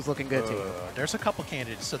secondary, who's looking good to you? There's a couple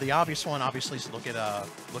candidates. So the obvious one, obviously, is look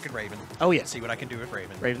at Raven. Oh yeah, see what I can do with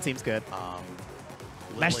Raven. Raven seems good.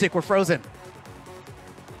 Matchstick, we're frozen.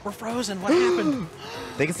 We're frozen. What happened?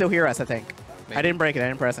 They can still hear us, I think. Maybe. I didn't break it. I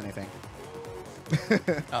didn't press anything.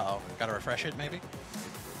 Uh-oh. Got to refresh it, maybe?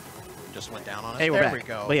 Just went down on it. Hey, we're there back. we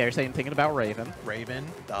go. Well, yeah, you're saying thinking about Raven. Raven,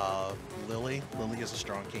 Lili. Lili is a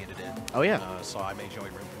strong candidate. Oh, yeah. So I may enjoy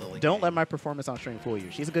Lili. Don't let my performance on stream fool you.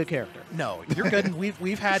 She's a good character. No, you're good. And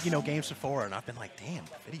we've had games before, and I've been like, damn,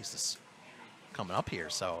 Perfidious is coming up here.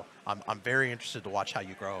 So I'm very interested to watch how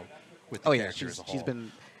you grow with the character as a whole. She's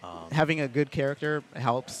been having a good character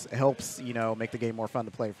helps make the game more fun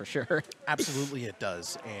to play for sure. Absolutely, it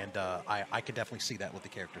does, and I can definitely see that with the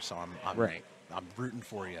character. So I'm rooting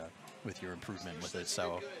for you with your improvement with it.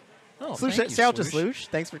 So, Shout out to Sloosh.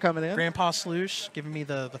 Thanks for coming in. Grandpa Sloosh, giving me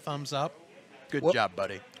the thumbs up. Good job,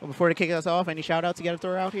 buddy. Well, before to kick us off, any shout outs you got to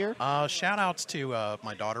throw out here? Shout outs to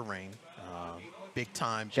my daughter Rain. Big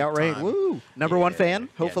time. Shout Rain. Woo. Number one fan,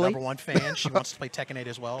 hopefully. Number one fan. She wants to play Tekken 8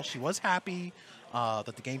 as well. She was happy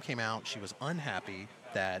that the game came out. She was unhappy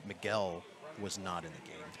that Miguel was not in the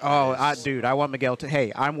game. Oh, dude, I want Miguel to.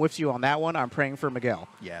 Hey, I'm with you on that one. I'm praying for Miguel.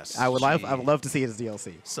 Yes. I would love to see his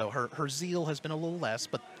DLC. So her zeal has been a little less,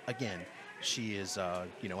 but again, she is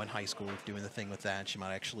in high school doing the thing with that. She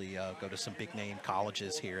might actually go to some big name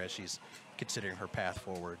colleges here as she's considering her path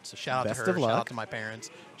forward. So shout out to her. Shout out to my parents.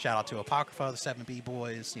 Shout out to Apocrypha, the 7B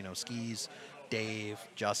boys. Skis, Dave,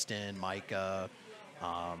 Justin, Micah,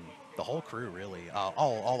 the whole crew really.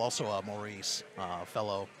 Also Maurice,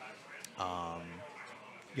 fellow.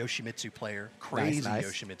 Yoshimitsu player, crazy nice.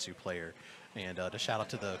 Yoshimitsu player, and to shout out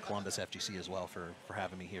to the Columbus FGC as well for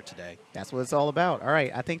having me here today. That's what it's all about. All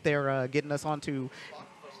right, I think they're getting us onto.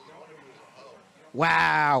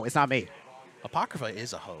 Wow, it's not me. Apocrypha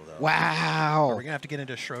is a hoe though. Wow. Are we gonna have to get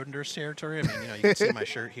into Schrodinger's territory? I mean, you can see my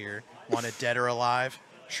shirt here. Wanted dead or alive?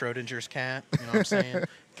 Schrodinger's cat. You know what I'm saying?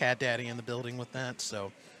 Cat daddy in the building with that.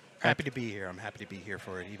 So. Happy to be here. I'm happy to be here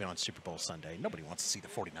for it, even on Super Bowl Sunday. Nobody wants to see the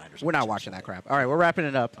 49ers. We're not watching that crap. All right, we're wrapping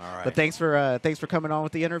it up. All right. But thanks for coming on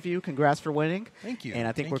with the interview. Congrats for winning. Thank you. And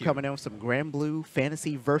I think we're coming in with some Grand Blue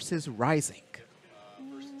Fantasy versus Rising.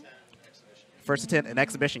 First attempt, an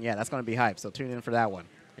exhibition. Yeah, that's going to be hype. So tune in for that one.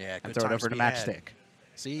 Yeah, good and throw it over to had. Matchstick.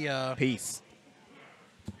 See ya. Peace.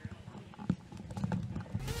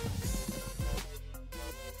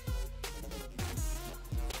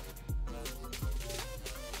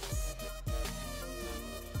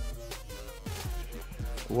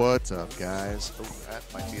 What's up, guys? Oh, that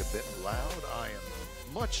might be a bit loud. I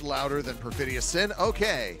am much louder than Perf.Sinn.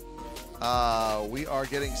 Okay. We are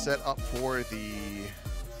getting set up for the...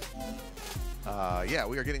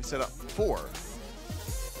 we are getting set up for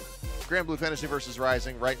Grand Blue Fantasy versus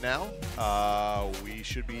Rising right now. We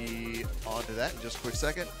should be on to that in just a quick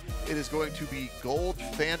second. It is going to be Gold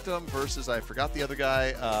Phantom versus, I forgot the other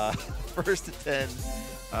guy, first to 10,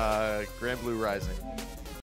 Grand Blue Rising.